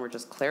law and we're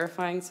just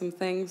clarifying some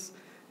things.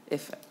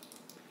 If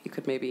you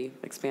could maybe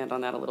expand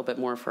on that a little bit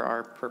more for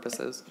our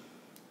purposes.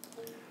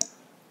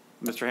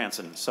 Mr.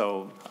 Hansen,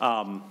 so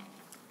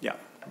yeah,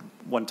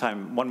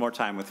 one more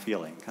time with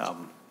feeling.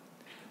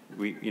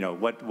 You know,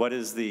 what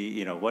is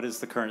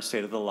the current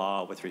state of the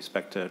law with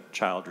respect to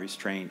child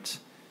restraint,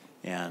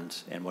 and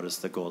what is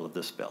the goal of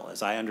this bill?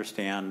 As I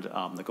understand,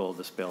 the goal of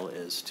this bill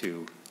is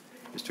to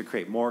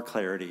create more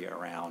clarity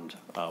around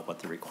what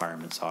the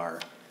requirements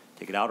are,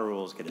 take it out of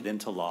rules, get it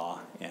into law,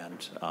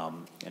 and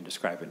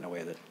describe it in a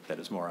way that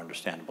is more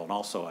understandable. And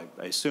also,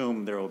 I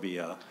assume there will be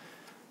a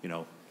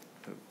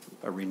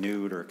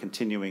renewed or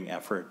continuing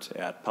effort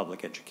at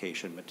public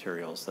education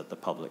materials that the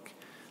public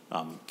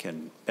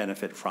can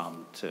benefit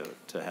from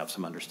to have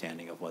some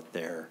understanding of what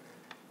their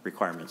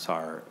requirements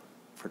are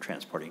for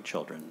transporting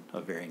children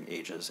of varying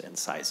ages and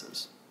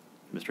sizes.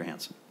 Mr.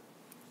 Hansen.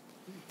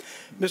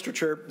 Mr.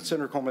 Chair,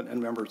 Senator Coleman,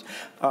 and members,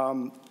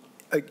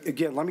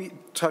 again, let me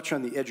touch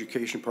on the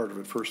education part of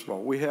it first of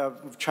all. We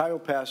have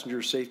child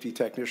passenger safety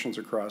technicians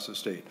across the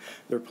state.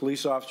 They're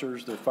police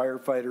officers, they're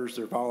firefighters,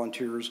 they're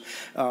volunteers.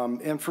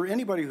 And for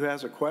anybody who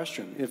has a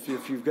question, if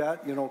you've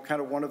got, you know, kind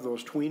of one of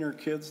those tweener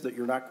kids that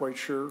you're not quite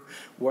sure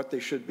what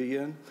they should be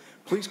in,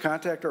 please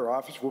contact our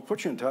office. We'll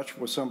put you in touch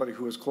with somebody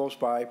who is close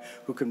by,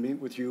 who can meet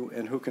with you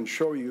and who can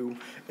show you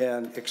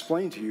and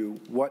explain to you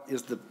what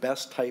is the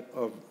best type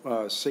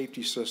of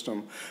safety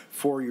system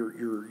for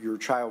your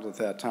child at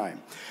that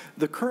time.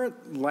 The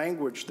current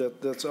language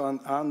that's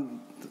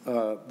on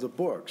the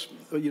books,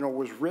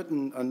 was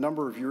written a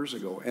number of years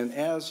ago, and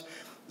as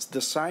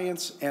the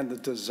science and the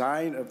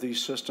design of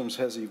these systems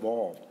has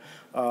evolved,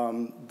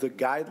 the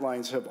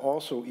guidelines have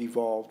also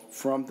evolved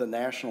from the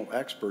national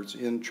experts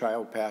in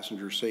child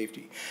passenger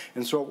safety.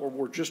 And so what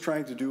we're just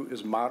trying to do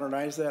is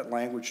modernize that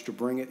language to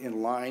bring it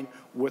in line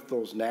with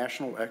those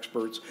national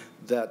experts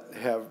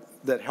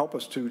that help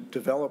us to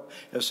develop,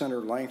 as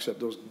Senator Lang said,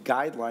 those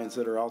guidelines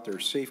that are out there,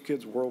 Safe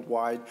Kids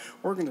Worldwide,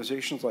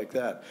 organizations like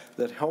that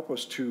help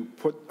us to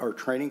put our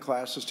training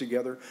classes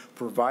together,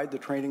 provide the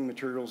training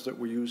materials that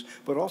we use,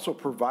 but also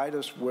provide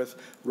us with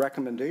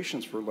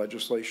recommendations for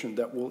legislation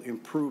that will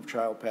improve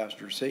child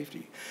passenger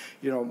safety.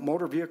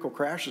 Motor vehicle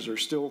crashes are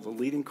still the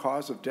leading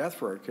cause of death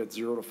for our kids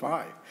 0 to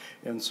 5.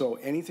 And so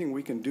anything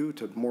we can do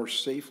to more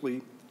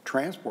safely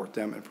transport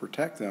them and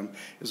protect them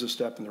is a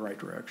step in the right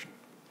direction.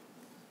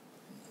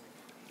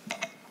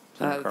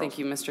 Thank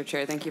you, Mr.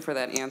 Chair. Thank you for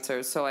that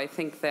answer. So I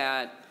think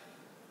that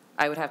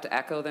I would have to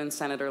echo then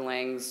Senator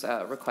Lang's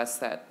request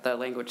that the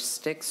language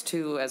sticks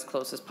to, as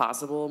close as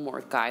possible,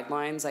 more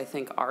guidelines. I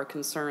think our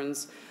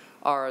concerns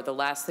are the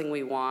last thing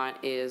we want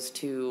is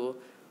to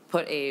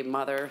put a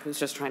mother who's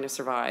just trying to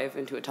survive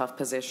into a tough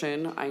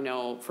position. I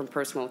know from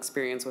personal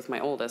experience with my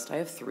oldest, I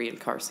have 3 in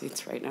car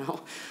seats right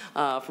now.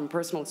 From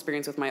personal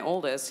experience with my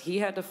oldest, he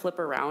had to flip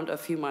around a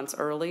few months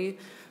early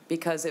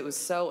because it was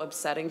so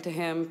upsetting to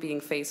him being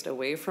faced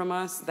away from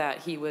us that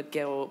he would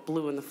go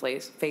blue in the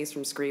face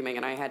from screaming,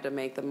 and I had to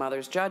make the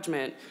mother's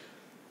judgment.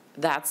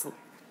 That's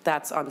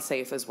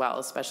unsafe as well,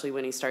 especially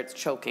when he starts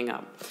choking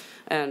up.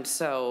 And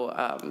so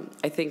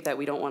I think that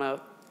we don't want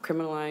to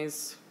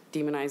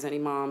demonize any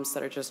moms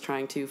that are just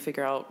trying to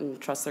figure out and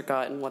trust their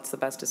gut and what's the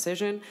best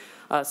decision.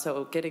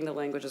 So getting the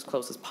language as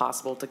close as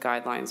possible to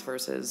guidelines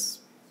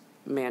versus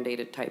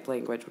mandated type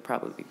language would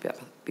probably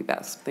be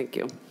best. Thank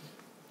you.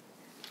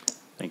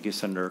 Thank you,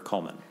 Senator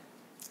Coleman.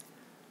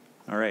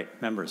 All right,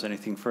 members,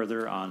 anything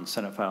further on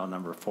Senate File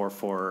number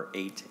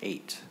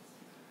 4488?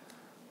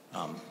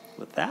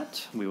 With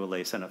that, we will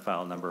lay Senate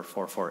File number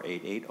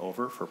 4488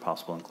 over for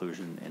possible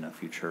inclusion in a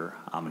future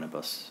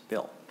omnibus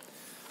bill.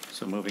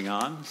 So moving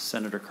on,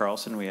 Senator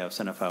Carlson, we have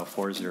Senate File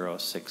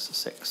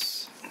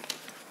 4066.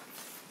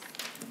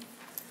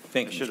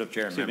 Thank you, Mr.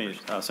 Chair. Excuse me,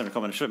 Senator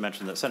Coleman, I should have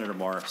mentioned that Senator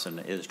Morrison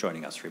is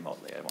joining us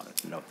remotely. I wanted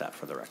to note that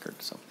for the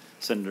record. So,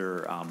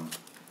 Senator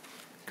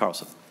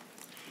Carlson.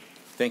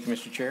 Thank you,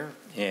 Mr. Chair.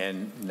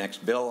 And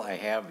next bill I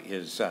have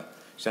is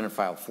Senate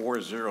File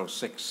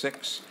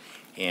 4066,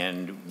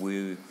 and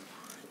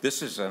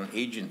this is an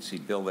agency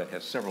bill that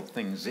has several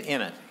things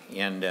in it,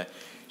 and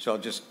so I'll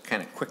just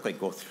kind of quickly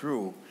go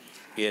through.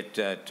 It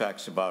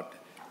talks about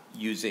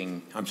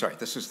using. I'm sorry.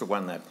 This is the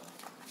one that.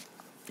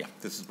 Yeah,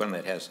 this is one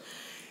that has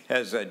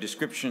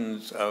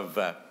descriptions of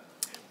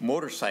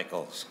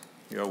motorcycles.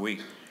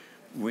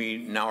 We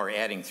now are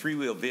adding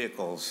 3-wheel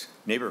vehicles,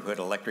 neighborhood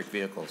electric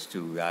vehicles,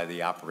 to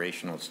the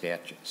operational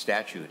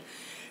statute,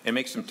 and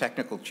make some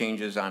technical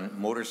changes on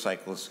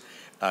motorcycles.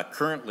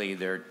 Currently,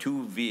 there are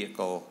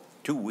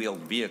 2-wheel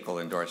vehicle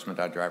endorsement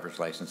on driver's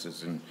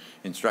licenses and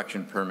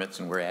instruction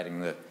permits, and we're adding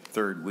the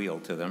 3rd wheel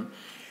to them.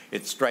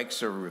 It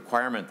strikes a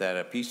requirement that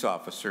a peace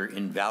officer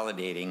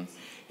invalidating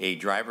a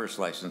driver's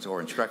license or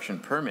instruction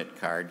permit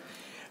card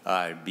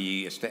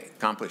be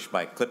accomplished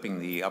by clipping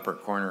the upper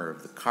corner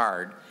of the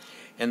card.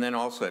 And then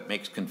also it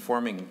makes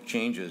conforming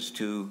changes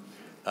to,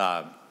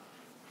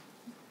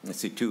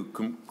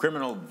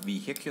 criminal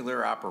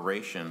vehicular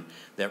operation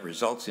that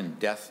results in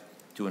death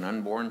to an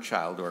unborn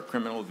child, or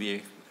criminal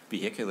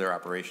vehicular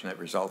operation that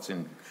results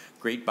in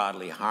great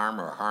bodily harm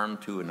or harm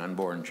to an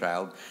unborn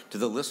child, to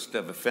the list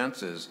of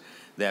offenses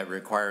that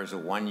requires a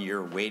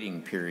 1-year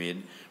waiting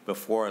period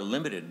before a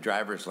limited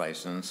driver's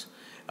license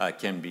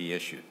can be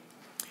issued.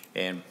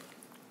 And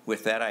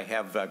with that, I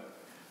have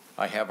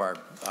our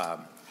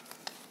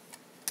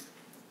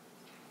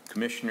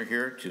commissioner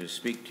here to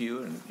speak to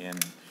you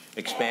and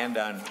expand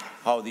on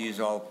how these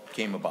all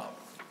came about.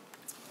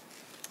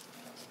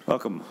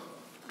 Welcome,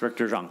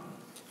 Director Zhang.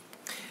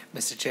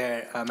 Mr.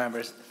 Chair,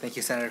 members, thank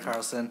you, Senator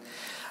Carlson.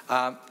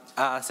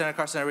 Senator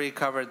Carlson already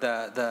covered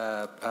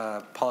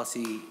the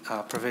policy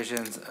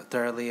provisions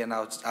thoroughly, and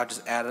I'll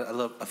just add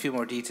a few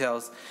more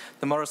details.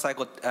 The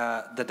motorcycle,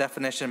 the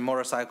definition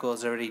motorcycle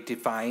is already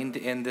defined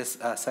in this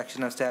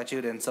section of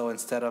statute, and so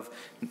instead of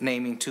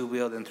naming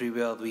 2-wheeled and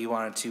 3-wheeled, we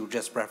wanted to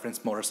just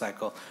reference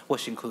motorcycle,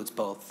 which includes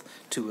both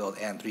 2-wheeled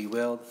and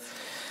 3-wheeled.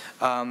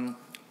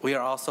 We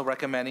are also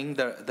recommending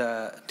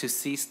to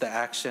cease the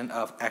action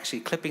of actually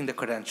clipping the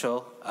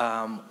credential.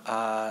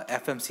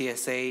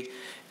 FMCSA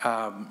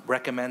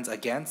recommends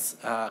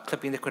against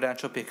clipping the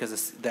credential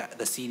because the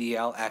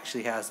CDL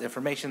actually has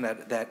information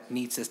that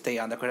needs to stay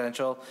on the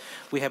credential.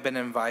 We have been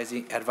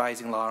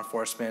advising law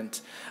enforcement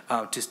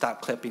to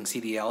stop clipping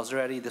CDLs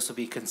already. This will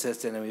be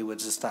consistent, and we would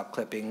just stop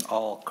clipping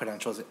all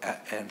credentials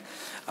and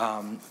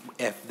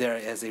if there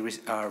is a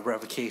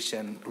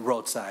revocation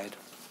roadside.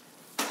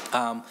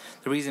 The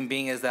reason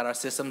being is that our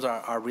systems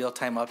are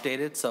real-time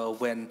updated, so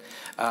when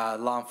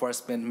law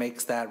enforcement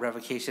makes that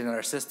revocation in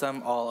our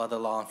system, all other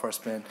law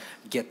enforcement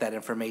get that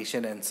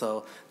information, and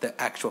so the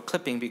actual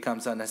clipping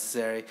becomes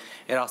unnecessary.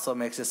 It also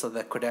makes it so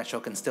that credential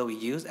can still be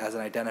used as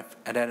an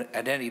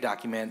identity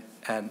document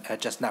and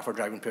just not for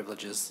driving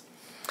privileges.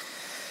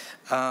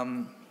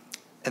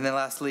 And then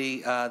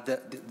lastly,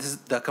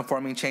 the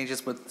conforming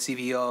changes with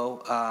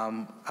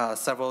CVO.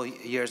 Several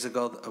years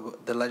ago,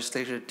 the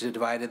legislature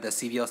divided the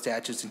CVO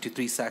statutes into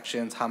 3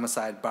 sections: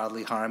 homicide,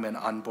 bodily harm, and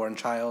unborn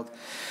child.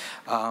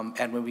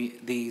 And when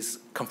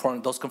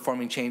those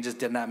conforming changes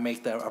did not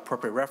make the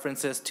appropriate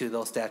references to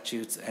those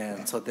statutes,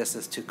 and so this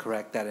is to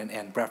correct that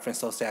and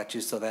reference those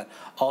statutes so that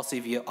all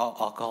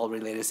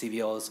alcohol-related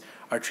CVOs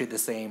are treated the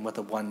same with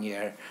a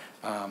 1-year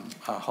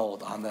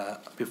hold on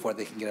before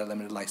they can get a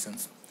limited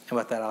license. And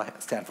with that, I'll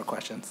stand for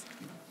questions.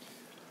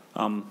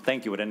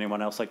 Thank you. Would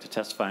anyone else like to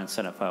testify on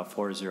Senate File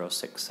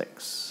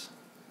 4066?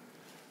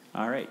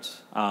 All right.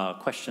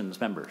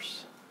 Questions,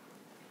 members?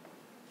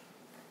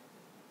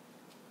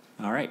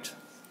 All right.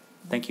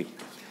 Thank you.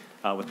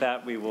 With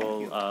that, we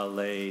will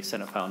lay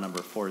Senate File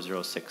number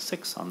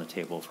 4066 on the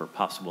table for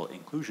possible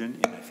inclusion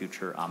in a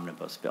future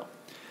omnibus bill.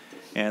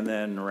 And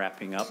then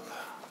wrapping up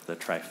the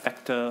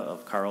trifecta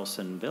of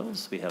Carlson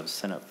bills, we have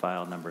Senate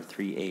File number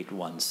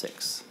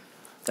 3816.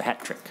 The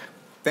hat trick.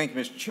 Thank you,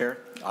 Mr. Chair.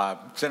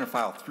 Senate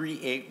File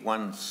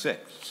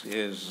 3816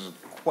 is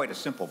quite a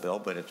simple bill,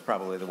 but it's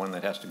probably the one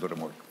that has to go to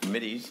more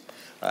committees.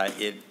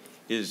 It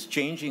is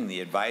changing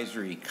the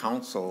Advisory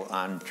Council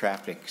on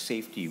Traffic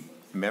Safety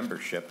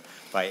membership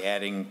by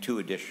adding 2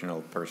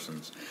 additional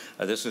persons.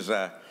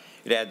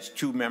 It adds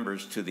 2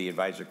 members to the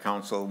Advisory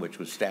Council, which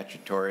was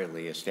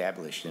statutorily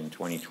established in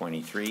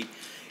 2023,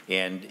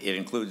 and it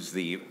includes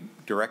the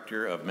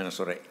Director of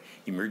Minnesota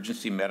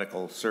Emergency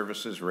Medical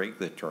Services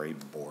Regulatory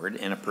Board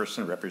and a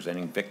person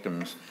representing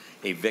victims,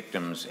 a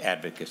victims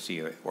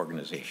advocacy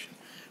organization.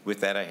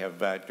 With that, I have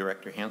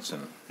Director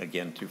Hansen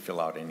again to fill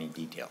out any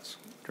details.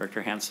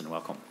 Director Hansen,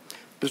 welcome.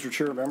 Mr.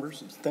 Chair,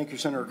 members, thank you,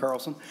 Senator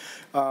Carlson.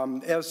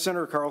 As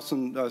Senator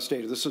Carlson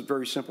stated, this is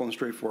very simple and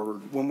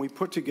straightforward. When we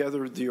put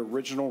together the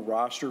original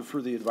roster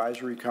for the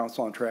Advisory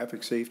Council on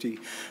Traffic Safety,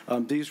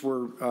 these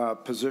were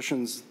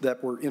positions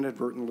that were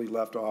inadvertently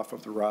left off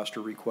of the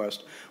roster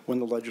request when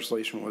the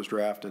legislation was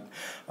drafted.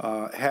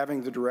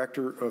 Having the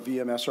Director of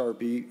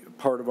EMSRB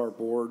part of our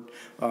board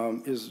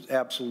is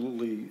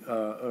absolutely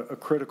a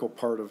critical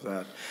part of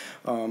that.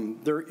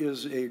 There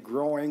is a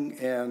growing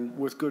and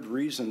with good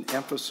reason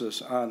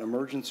emphasis on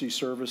emergency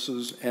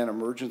services and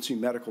emergency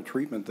medical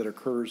treatment that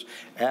occurs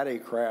at a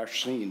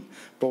crash scene,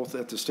 both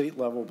at the state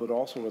level but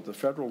also at the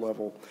federal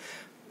level.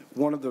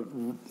 One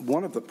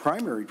of the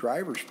primary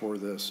drivers for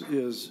this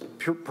is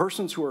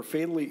persons who are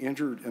fatally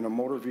injured in a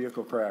motor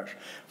vehicle crash.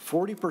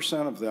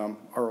 40% of them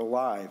are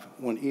alive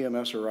when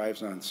EMS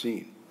arrives on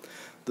scene.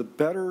 The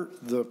better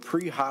the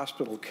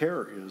pre-hospital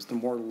care is, the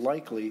more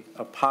likely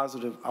a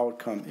positive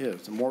outcome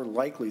is, the more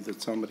likely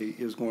that somebody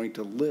is going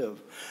to live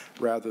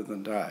rather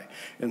than die.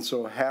 And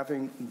so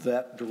having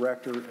that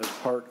director as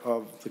part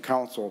of the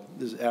council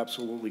is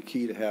absolutely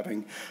key to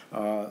having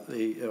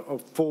a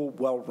full,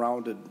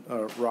 well-rounded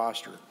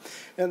roster.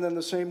 And then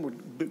the same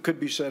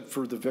could be said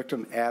for the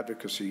victim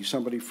advocacy,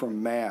 somebody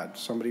from MAD,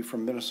 somebody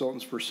from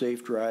Minnesotans for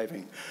Safe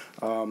Driving,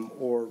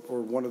 or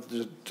one of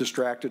the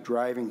distracted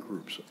driving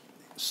groups.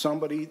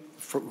 Somebody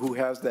who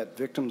has that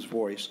victim's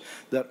voice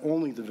that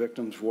only the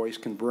victim's voice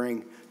can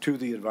bring to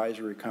the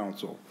Advisory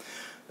Council.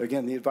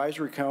 Again, the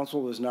Advisory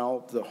Council is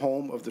now the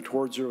home of the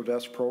Towards Zero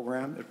Deaths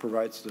program. It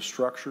provides the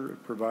structure,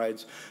 it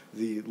provides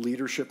the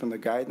leadership and the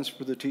guidance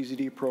for the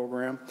TZD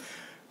program.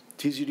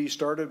 TZD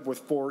started with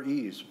 4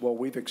 E's. Well,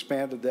 we've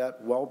expanded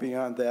that well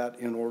beyond that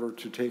in order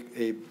to take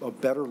a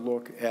better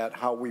look at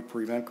how we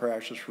prevent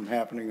crashes from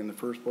happening in the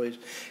first place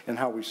and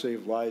how we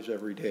save lives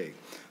every day.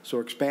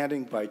 So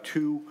expanding by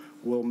 2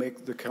 will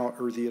make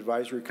the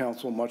Advisory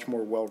Council much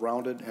more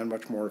well-rounded and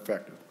much more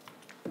effective.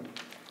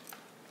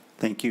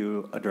 Thank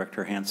you,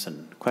 Director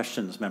Hansen.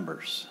 Questions,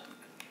 members?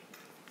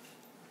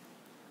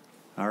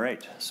 All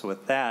right. So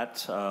with that,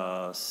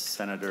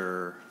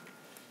 Senator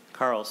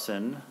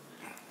Carlson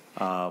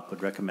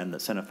would recommend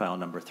that Senate File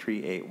number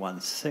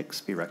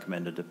 3816 be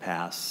recommended to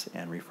pass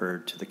and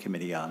referred to the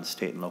Committee on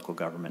State and Local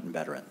Government and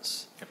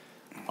Veterans. Yep.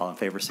 All in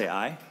favor say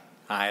aye.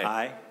 Aye.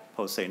 Aye.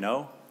 Opposed say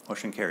no.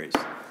 Motion carries.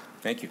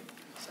 Thank you.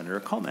 Senator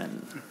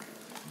Coleman.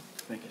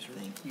 Thank you, sir.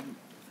 Thank you.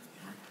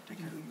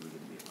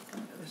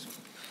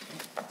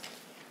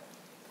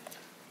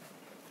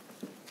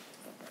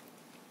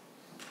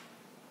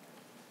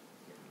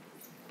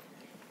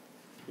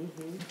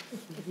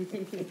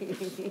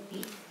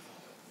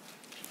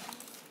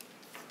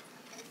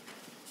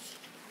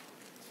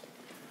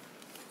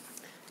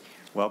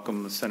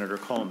 Welcome, Senator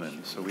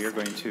Coleman. So we are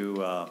going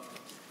to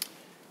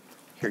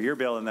hear your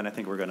bill, and then I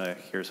think we're going to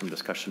hear some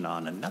discussion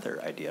on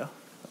another idea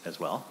as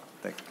well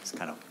that's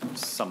kind of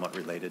somewhat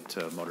related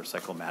to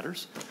motorcycle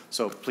matters.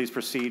 So please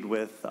proceed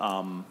with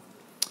your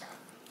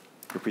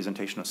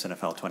presentation of Senate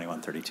File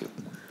 2132.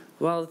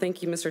 Well,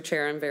 thank you, Mr.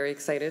 Chair. I'm very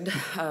excited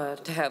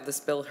to have this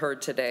bill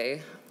heard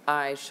today.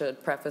 I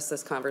should preface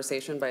this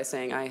conversation by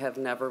saying I have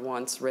never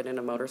once ridden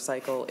a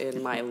motorcycle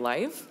in my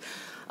life.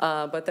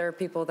 But there are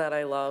people that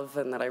I love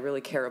and that I really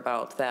care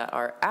about that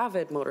are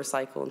avid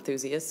motorcycle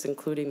enthusiasts,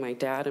 including my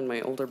dad and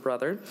my older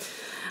brother.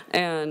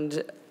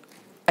 And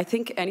I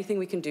think anything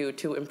we can do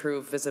to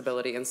improve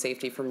visibility and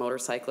safety for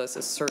motorcyclists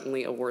is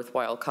certainly a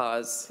worthwhile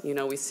cause. You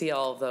know, we see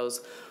all of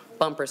those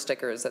bumper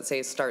stickers that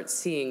say start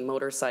seeing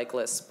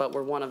motorcyclists, but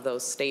we're one of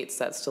those states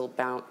that still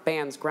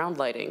bans ground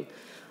lighting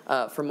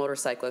for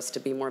motorcyclists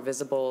to be more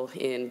visible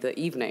in the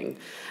evening.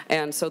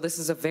 And so this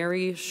is a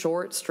very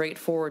short,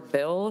 straightforward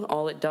bill.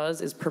 All it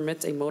does is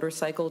permits a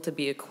motorcycle to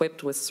be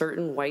equipped with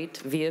certain white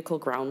vehicle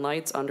ground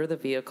lights under the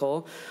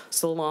vehicle,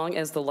 so long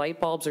as the light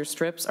bulbs or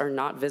strips are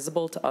not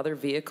visible to other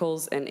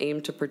vehicles and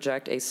aim to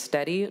project a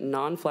steady,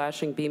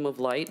 non-flashing beam of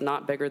light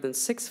not bigger than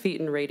 6 feet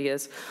in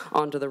radius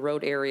onto the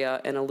road area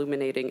and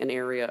illuminating an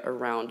area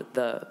around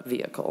the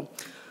vehicle.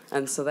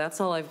 And so that's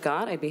all I've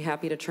got. I'd be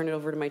happy to turn it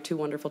over to my two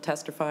wonderful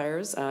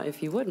testifiers,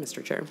 if you would,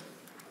 Mr. Chair.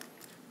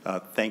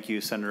 Thank you,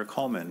 Senator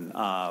Coleman.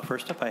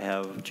 First up, I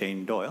have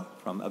Jane Doyle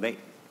from Abate.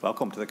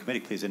 Welcome to the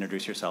committee. Please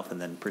introduce yourself and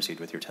then proceed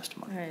with your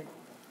testimony. All right.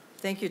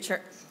 Thank you,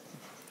 Chair.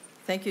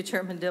 Thank you,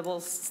 Chairman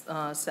Dibble,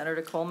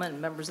 Senator Coleman,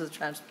 and members of the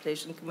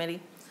Transportation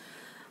Committee.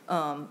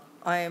 I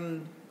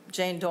am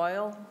Jane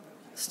Doyle,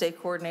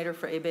 State Coordinator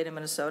for Abate,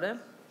 Minnesota.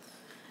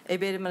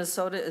 Abate,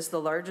 Minnesota is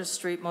the largest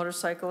street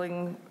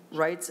motorcycling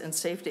rights and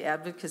safety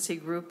advocacy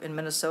group in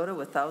Minnesota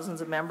with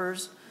thousands of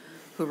members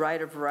who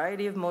ride a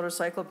variety of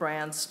motorcycle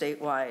brands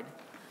statewide.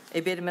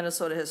 Abate,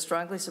 Minnesota has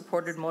strongly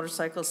supported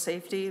motorcycle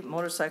safety,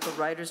 motorcycle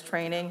riders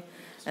training,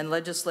 and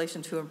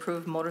legislation to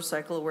improve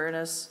motorcycle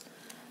awareness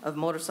of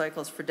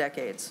motorcycles for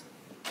decades.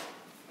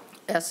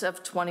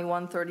 SF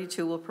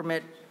 2132 will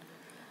permit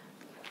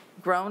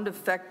ground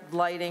effect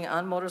lighting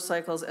on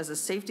motorcycles as a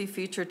safety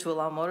feature to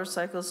allow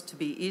motorcycles to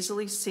be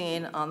easily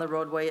seen on the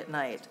roadway at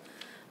night.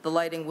 The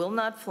lighting will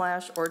not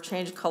flash or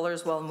change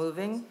colors while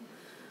moving.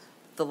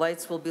 The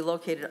lights will be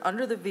located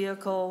under the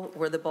vehicle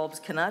where the bulbs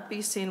cannot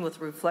be seen with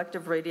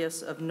reflective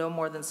radius of no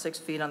more than 6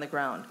 feet on the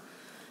ground.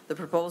 The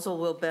proposal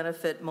will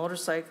benefit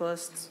motorist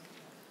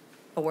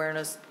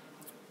awareness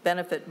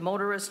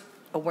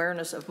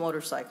of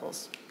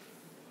motorcycles.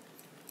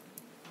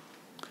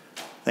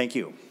 Thank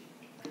you.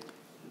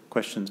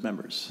 Questions,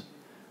 members?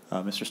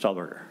 Mr.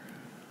 Stahlberger.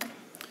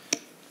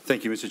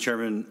 Thank you, Mr.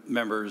 Chairman.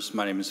 Members,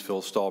 my name is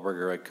Phil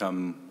Stahlberger. I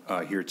come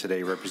here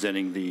today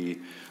representing the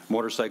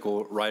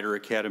Motorcycle Rider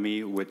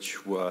Academy, which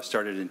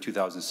started in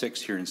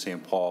 2006 here in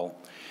St. Paul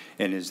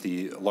and is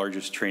the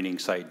largest training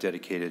site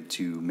dedicated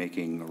to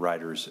making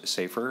riders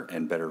safer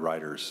and better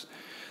riders.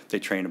 They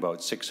train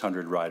about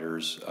 600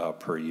 riders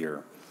per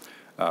year.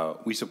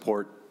 We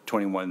support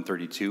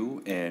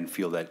 2132 and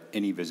feel that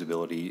any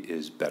visibility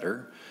is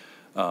better.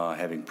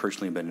 Having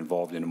personally been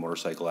involved in a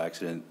motorcycle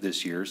accident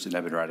this year, and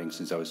I've been riding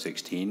since I was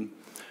 16,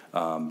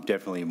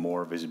 definitely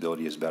more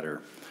visibility is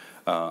better.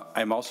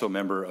 I'm also a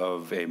member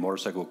of a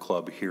motorcycle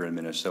club here in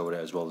Minnesota,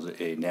 as well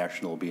as a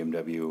national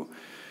BMW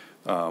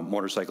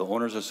Motorcycle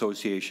Owners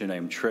Association.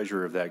 I'm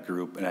treasurer of that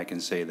group, and I can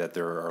say that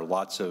there are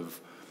lots of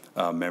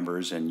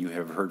members, and you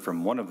have heard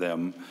from one of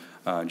them,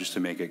 just to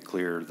make it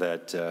clear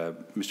that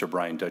Mr.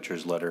 Brian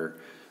Dutcher's letter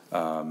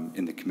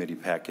in the committee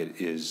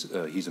packet is,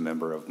 he's a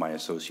member of my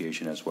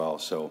association as well.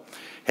 So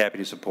happy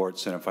to support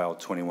Senate File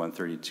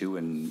 2132,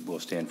 and we'll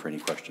stand for any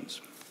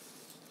questions.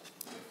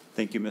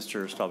 Thank you,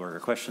 Mr.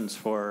 Stahlberger. Questions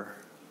for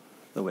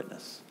the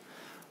witness?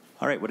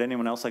 All right, would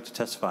anyone else like to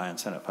testify on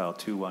Senate File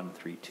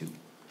 2132?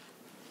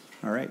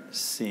 All right,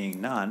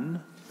 seeing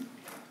none.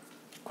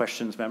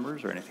 Questions,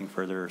 members, or anything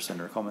further,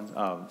 Senator Coleman?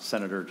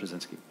 Senator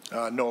Jasinski.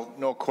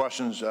 No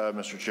questions,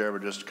 Mr. Chair,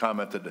 but just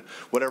comment that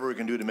whatever we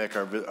can do to make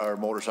our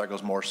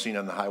motorcycles more seen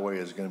on the highway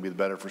is going to be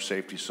better for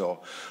safety. So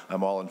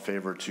I'm all in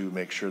favor to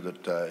make sure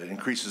that it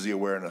increases the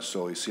awareness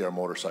so we see our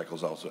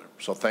motorcycles out there.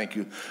 So thank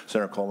you,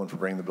 Senator Coleman, for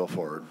bringing the bill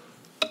forward.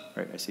 All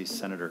right, I see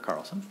Senator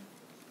Carlson.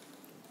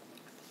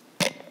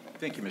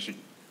 Thank you,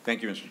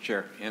 Mr.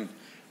 Chair. And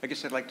I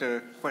guess I'd like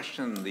to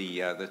question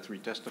the three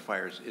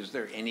testifiers. Is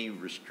there any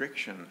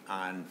restriction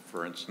on,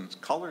 for instance,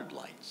 colored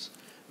lights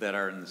that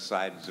are in the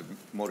sides of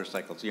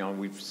motorcycles? You know,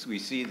 we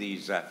see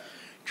these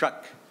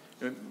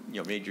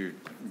major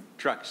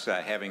trucks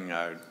having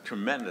a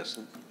tremendous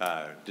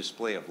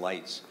display of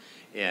lights.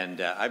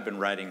 And I've been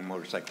riding a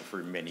motorcycle for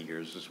many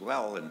years as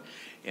well,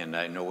 and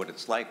I know what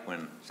it's like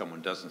when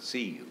someone doesn't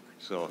see you.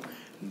 So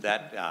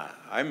that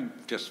I'm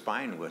just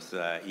fine with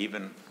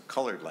even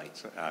colored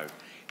lights.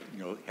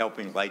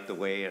 helping light the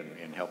way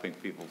and helping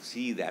people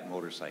see that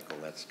motorcycle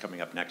that's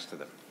coming up next to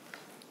them.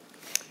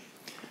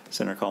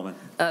 Senator Coleman.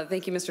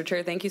 Thank you, Mr.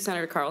 Chair. Thank you,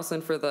 Senator Carlson,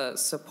 for the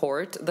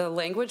support. The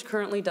language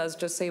currently does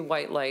just say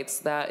white lights.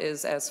 That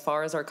is as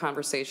far as our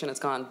conversation has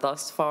gone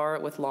thus far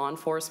with law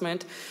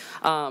enforcement.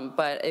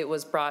 But it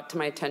was brought to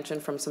my attention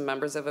from some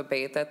members of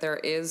ABATE that there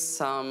is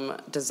some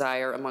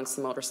desire amongst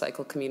the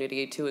motorcycle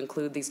community to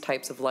include these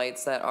types of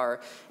lights that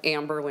are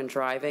amber when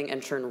driving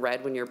and turn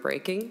red when you're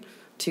braking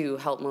to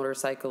help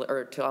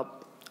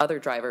other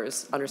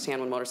drivers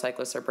understand when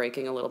motorcyclists are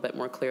braking a little bit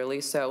more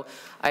clearly. So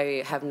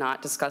I have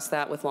not discussed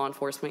that with law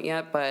enforcement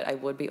yet, but I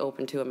would be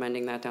open to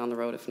amending that down the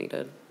road if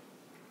needed.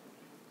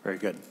 Very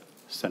good.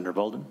 Senator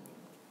Bolden.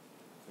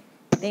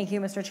 Thank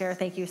you, Mr. Chair.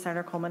 Thank you,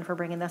 Senator Coleman, for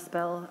bringing this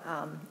bill.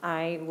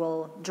 I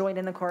will join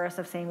in the chorus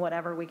of saying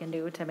whatever we can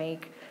do to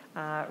make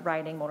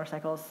riding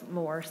motorcycles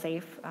more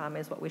safe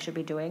is what we should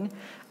be doing.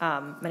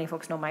 Many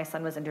folks know my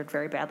son was injured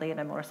very badly in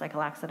a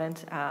motorcycle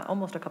accident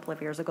almost a couple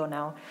of years ago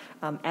now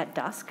at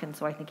dusk, and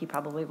so I think he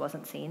probably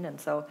wasn't seen.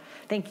 And so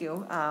thank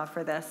you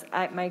for this.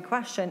 My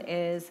question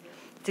is,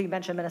 so you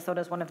mentioned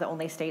Minnesota is one of the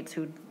only states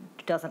who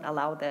doesn't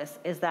allow this.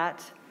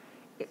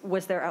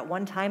 Was there at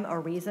one time a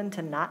reason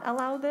to not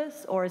allow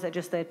this, or is it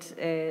just that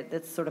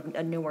it's sort of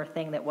a newer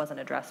thing that wasn't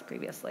addressed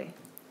previously?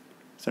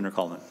 Senator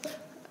Coleman.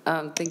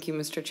 Thank you,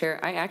 Mr. Chair.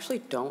 I actually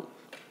don't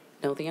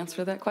know the answer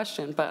to that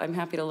question, but I'm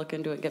happy to look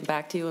into it and get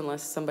back to you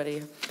unless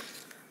somebody,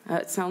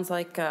 it sounds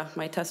like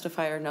my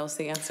testifier knows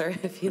the answer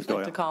if you'd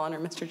like to call on her,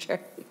 Mr.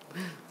 Chair.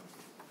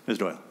 Ms.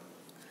 Doyle.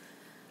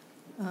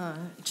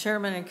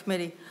 Chairman and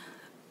committee,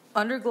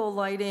 underglow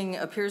lighting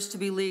appears to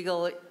be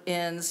legal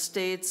in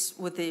states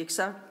with the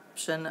exception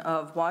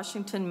of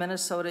Washington,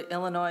 Minnesota,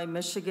 Illinois,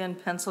 Michigan,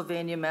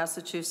 Pennsylvania,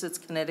 Massachusetts,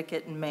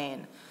 Connecticut, and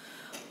Maine.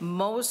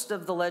 Most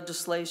of the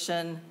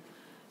legislation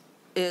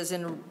is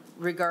in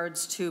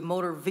regards to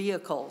motor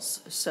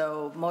vehicles,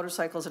 so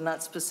motorcycles are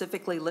not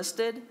specifically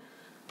listed,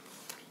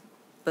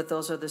 but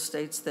those are the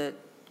states that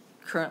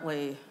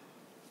currently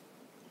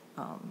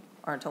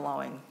aren't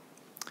allowing.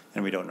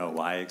 And we don't know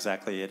why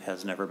exactly it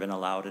has never been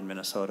allowed in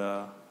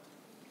Minnesota?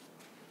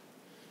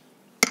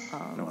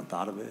 No one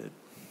thought of it?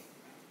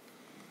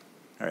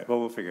 All right, well,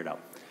 we'll figure it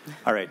out.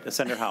 All right,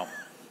 Senator Howe.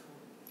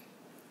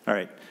 All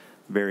right,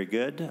 very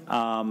good.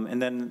 And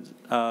then,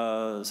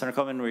 Senator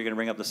Coleman, were you going to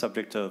bring up the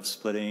subject of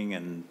splitting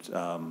and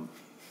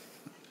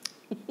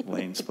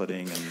lane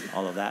splitting and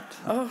all of that?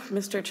 Oh,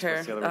 Mr.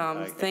 Chair,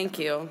 thank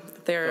you.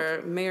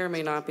 There may or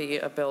may not be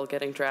a bill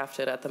getting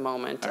drafted at the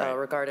moment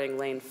regarding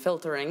lane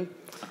filtering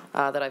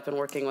that I've been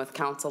working with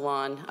council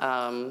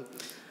on.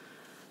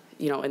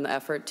 In the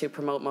effort to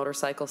promote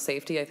motorcycle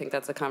safety. I think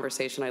that's a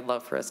conversation I'd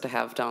love for us to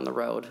have down the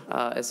road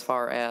as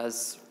far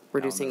as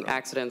reducing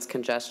accidents,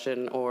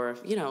 congestion, or,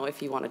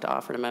 if you wanted to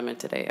offer an amendment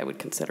today, I would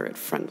consider it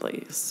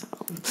friendly. So.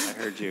 I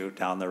heard you,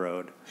 down the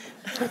road.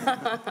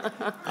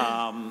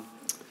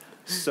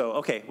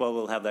 Okay, well,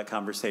 we'll have that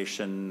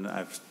conversation.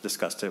 I've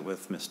discussed it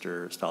with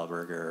Mr.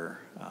 Stahlberger.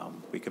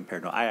 We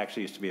compared. I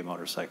actually used to be a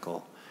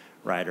motorcycle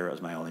rider as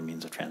my only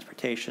means of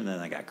transportation,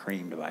 and I got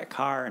creamed to buy a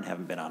car and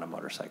haven't been on a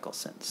motorcycle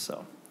since.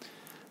 So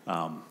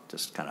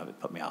just kind of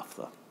put me off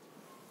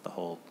the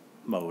whole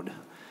mode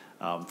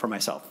for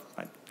myself.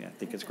 I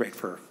think it's great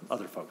for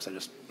other folks. I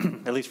just,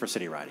 at least for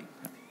city riding,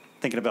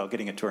 thinking about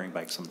getting a touring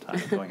bike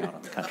sometime, going out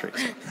on the country.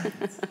 So.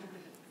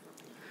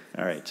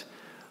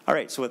 All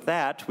right, so with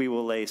that, we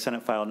will lay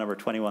Senate File number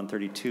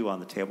 2132 on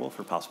the table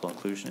for possible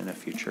inclusion in a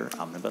future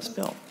omnibus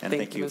bill. And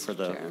thank you for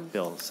the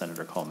bill,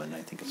 Senator Coleman.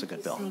 I think it's a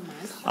good bill.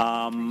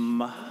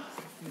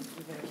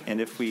 And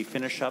if we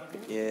finish up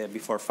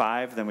before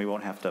 5, then we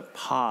won't have to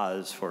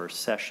pause for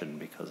session,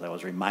 because I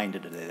was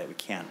reminded today that we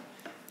can't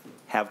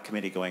have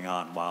committee going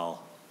on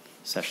while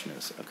session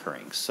is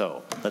occurring.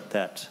 So let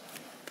that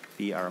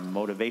be our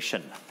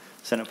motivation.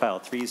 Senate File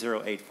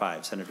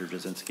 3085, Senator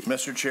Jasinski.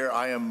 Mr. Chair,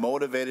 I am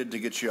motivated to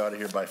get you out of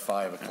here by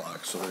 5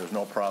 o'clock, so there's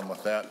no problem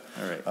with that.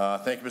 All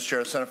right. Thank you, Mr.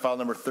 Chair. Senate File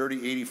number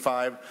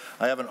 3085.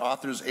 I have an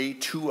author's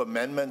A2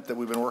 amendment that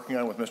we've been working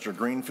on with Mr.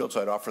 Greenfield,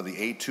 so I'd offer the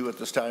A2 at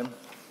this time.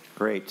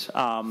 Great.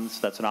 So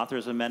that's an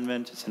author's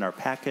amendment. It's in our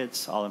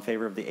packets. All in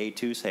favor of the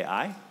A2, say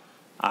aye.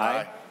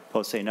 Aye.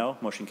 Opposed, say no.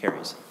 Motion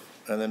carries.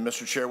 And then,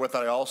 Mr. Chair, with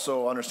that, I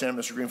also understand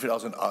Mr.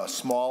 Greenfield has a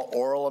small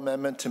oral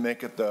amendment to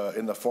make it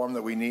in the form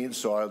that we need,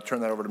 so I'll turn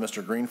that over to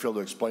Mr. Greenfield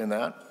to explain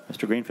that.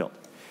 Mr. Greenfield.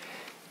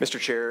 Mr.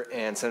 Chair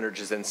and Senator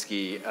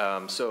Jasinski,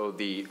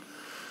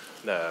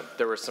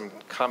 there were some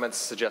comments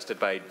suggested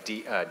by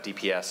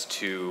DPS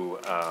to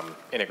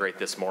integrate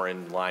this more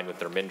in line with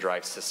their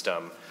MnDrive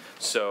system.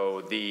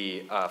 So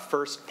the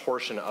first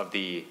portion of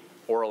the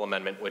oral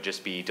amendment would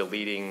just be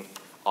deleting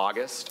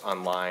August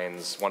on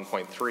lines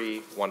 1.3,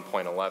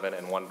 1.11,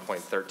 and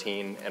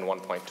 1.13 and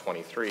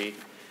 1.23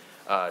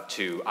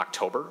 to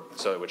October.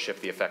 So it would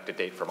shift the effective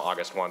date from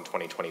August 1,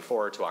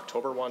 2024 to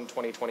October 1,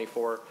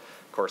 2024,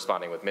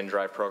 corresponding with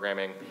MnDrive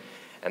programming.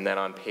 And then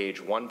on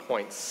page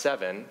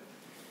 1.7,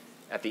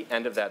 at the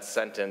end of that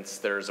sentence,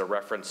 there's a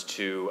reference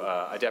to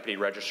a deputy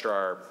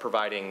registrar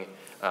providing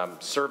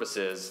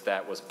services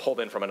that was pulled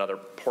in from another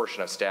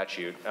portion of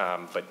statute,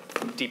 but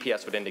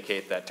DPS would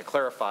indicate that to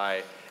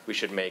clarify, we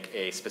should make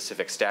a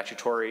specific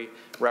statutory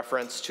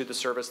reference to the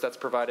service that's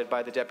provided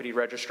by the deputy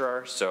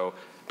registrar. So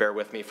bear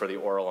with me for the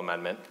oral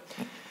amendment.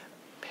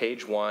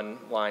 Page 1,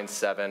 line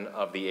 7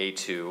 of the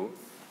A2,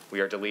 we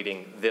are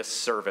deleting this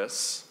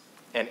service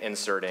and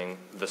inserting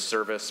the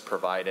service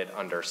provided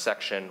under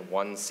section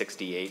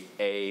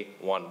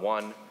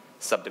 168A11,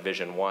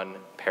 subdivision 1,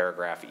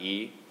 paragraph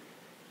E.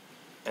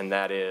 And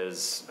that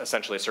is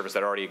essentially a service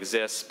that already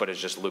exists, but is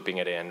just looping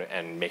it in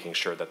and making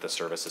sure that the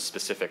service is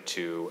specific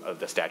to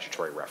the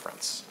statutory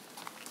reference.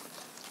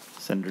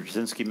 Senator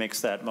Jasinski makes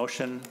that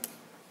motion.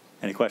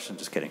 Any questions?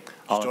 Just kidding.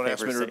 Just don't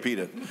ask me to repeat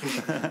it.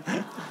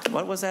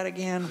 What was that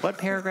again? What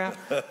paragraph?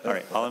 All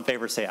right, all in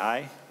favor say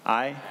aye.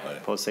 Aye.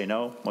 Opposed say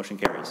no. Motion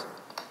carries.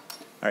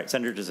 All right,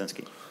 Senator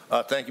Jasinski.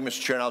 Thank you, Mr.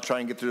 Chair, and I'll try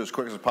and get through it as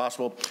quick as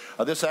possible.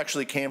 This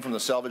actually came from the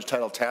Salvage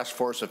Title Task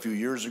Force a few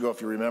years ago,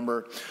 if you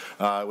remember.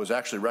 It was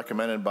actually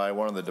recommended by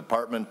one of the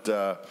department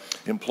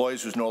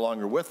employees who's no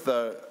longer with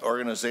the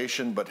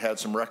organization, but had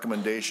some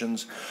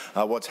recommendations.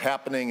 What's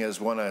happening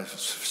is when,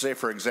 say,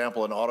 for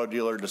example, an auto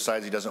dealer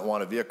decides he doesn't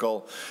want a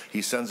vehicle,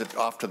 he sends it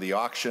off to the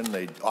auction,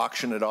 they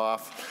auction it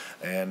off,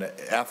 and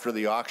after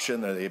the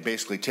auction, they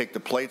basically take the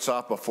plates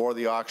off before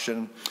the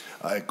auction.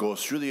 It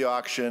goes through the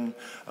auction.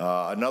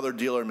 Another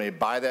dealer may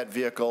buy that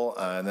vehicle,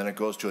 and then it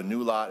goes to a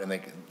new lot,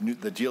 and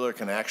the dealer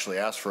can actually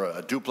ask for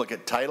a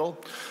duplicate title.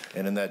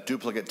 And in that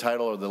duplicate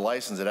title or the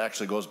license, it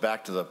actually goes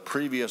back to the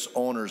previous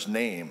owner's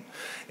name.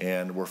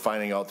 And we're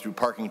finding out through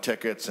parking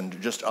tickets and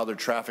just other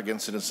traffic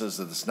incidences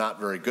that it's not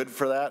very good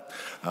for that.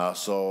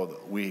 So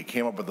we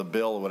came up with a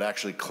bill that would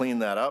actually clean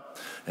that up.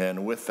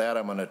 And with that,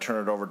 I'm going to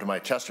turn it over to my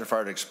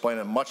testifier to explain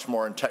it much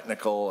more in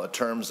technical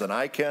terms than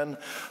I can.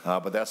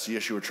 But that's the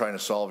issue we're trying to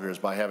solve here, is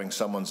by having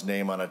someone's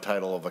name on a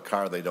title of a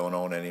car they don't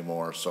own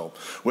anymore. So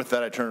with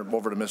that, I turn it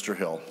over to Mr.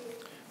 Hill.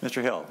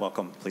 Mr. Hill,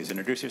 welcome. Please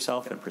introduce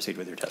yourself and proceed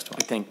with your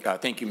testimony.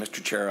 Thank you,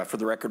 Mr. Chair. For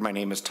the record, my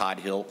name is Todd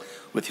Hill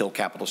with Hill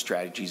Capital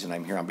Strategies, and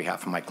I'm here on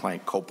behalf of my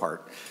client,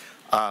 Copart.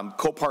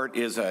 Copart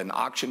is an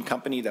auction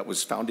company that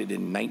was founded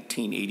in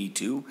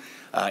 1982.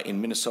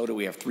 In Minnesota,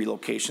 we have 3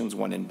 locations,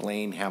 one in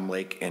Blaine, Ham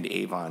Lake, and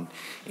Avon.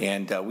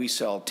 And we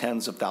sell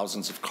tens of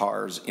thousands of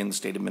cars in the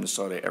state of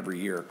Minnesota every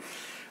year.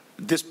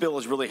 This bill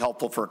is really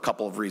helpful for a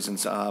couple of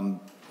reasons.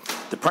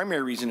 The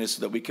primary reason is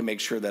so that we can make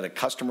sure that a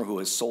customer who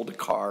has sold a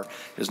car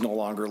is no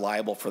longer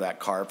liable for that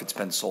car if it's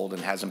been sold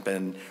and hasn't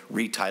been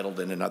retitled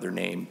in another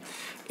name.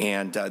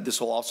 And this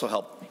will also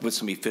help with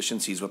some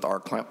efficiencies with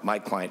my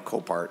client,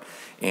 Copart,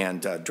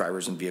 and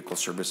drivers and vehicle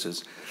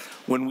services.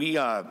 When we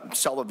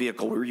sell a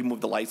vehicle, we remove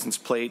the license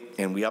plate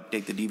and we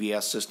update the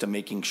DVS system,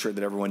 making sure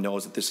that everyone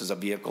knows that this is a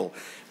vehicle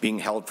being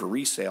held for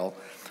resale.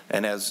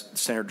 And as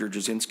Senator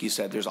Jasinski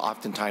said, there's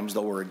oftentimes,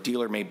 though, where a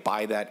dealer may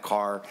buy that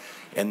car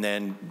and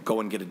then go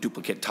and get a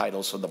duplicate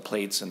title so the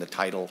plates and the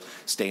title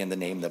stay in the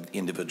name of the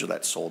individual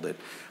that sold it.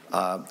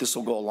 This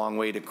will go a long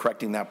way to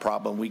correcting that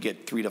problem. We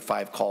get 3 to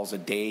 5 calls a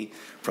day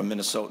from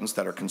Minnesotans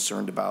that are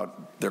concerned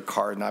about their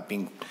car not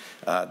being,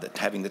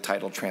 having the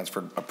title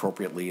transferred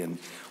appropriately, and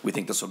we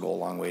think this will go a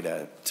long way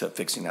to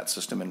fixing that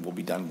system, and we'll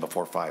be done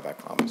before 5, I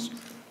promise.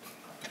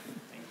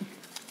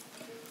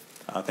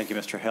 Thank you,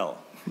 Mr. Hill.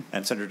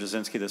 And Senator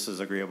Jasinski, this is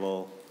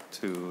agreeable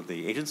to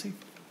the agency?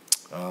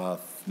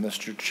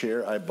 Mr.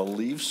 Chair, I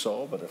believe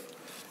so, but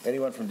if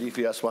anyone from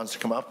DPS wants to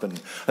come up, and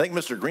I think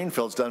Mr.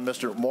 Greenfield's done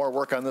more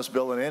work on this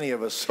bill than any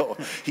of us, so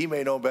he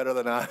may know better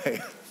than I.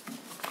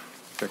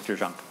 Director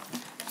Zhang.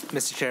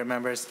 Mr. Chair,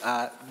 members,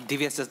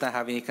 DVS does not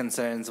have any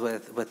concerns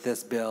with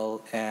this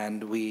bill,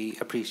 and we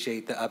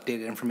appreciate the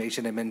updated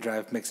information in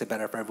MnDrive. Makes it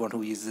better for everyone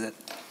who uses it.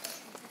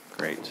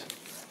 Great.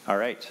 All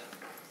right.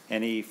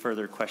 Any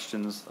further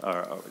questions?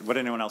 Would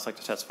anyone else like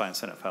to testify on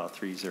Senate File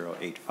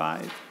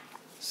 3085?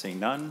 Seeing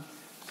none.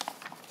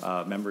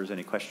 Members,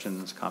 any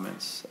questions,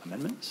 comments,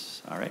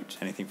 amendments? All right.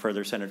 Anything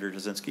further, Senator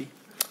Jasinski?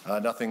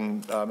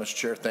 Nothing, Mr.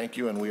 Chair. Thank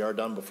you, and we are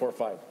done before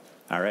 5.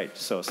 All right.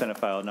 So Senate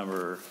File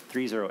number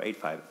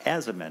 3085,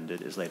 as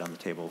amended, is laid on the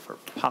table for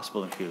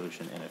possible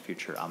inclusion in a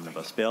future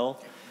omnibus bill.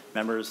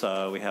 Members,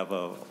 we have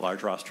a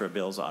large roster of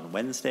bills on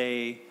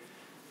Wednesday.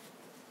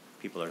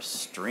 People are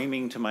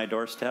streaming to my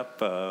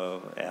doorstep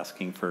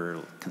asking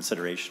for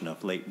consideration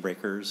of late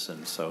breakers,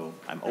 and so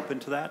I'm open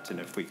to that. And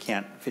if we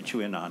can't fit you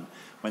in on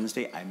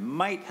Wednesday, I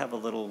might have a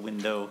little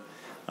window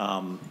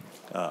on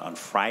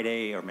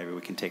Friday, or maybe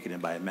we can take it in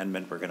by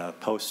amendment. We're going to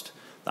post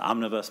the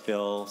omnibus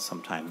bill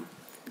sometime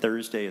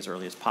Thursday as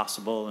early as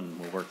possible, and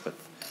we'll work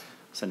with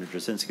Senator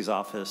Jasinski's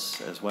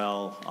office as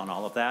well on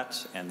all of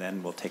that, and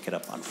then we'll take it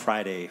up on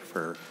Friday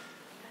for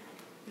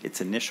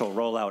its initial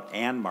rollout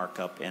and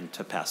markup, and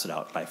to pass it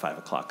out by 5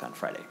 o'clock on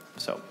Friday.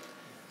 So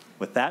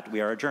with that, we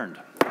are adjourned.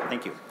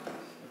 Thank you.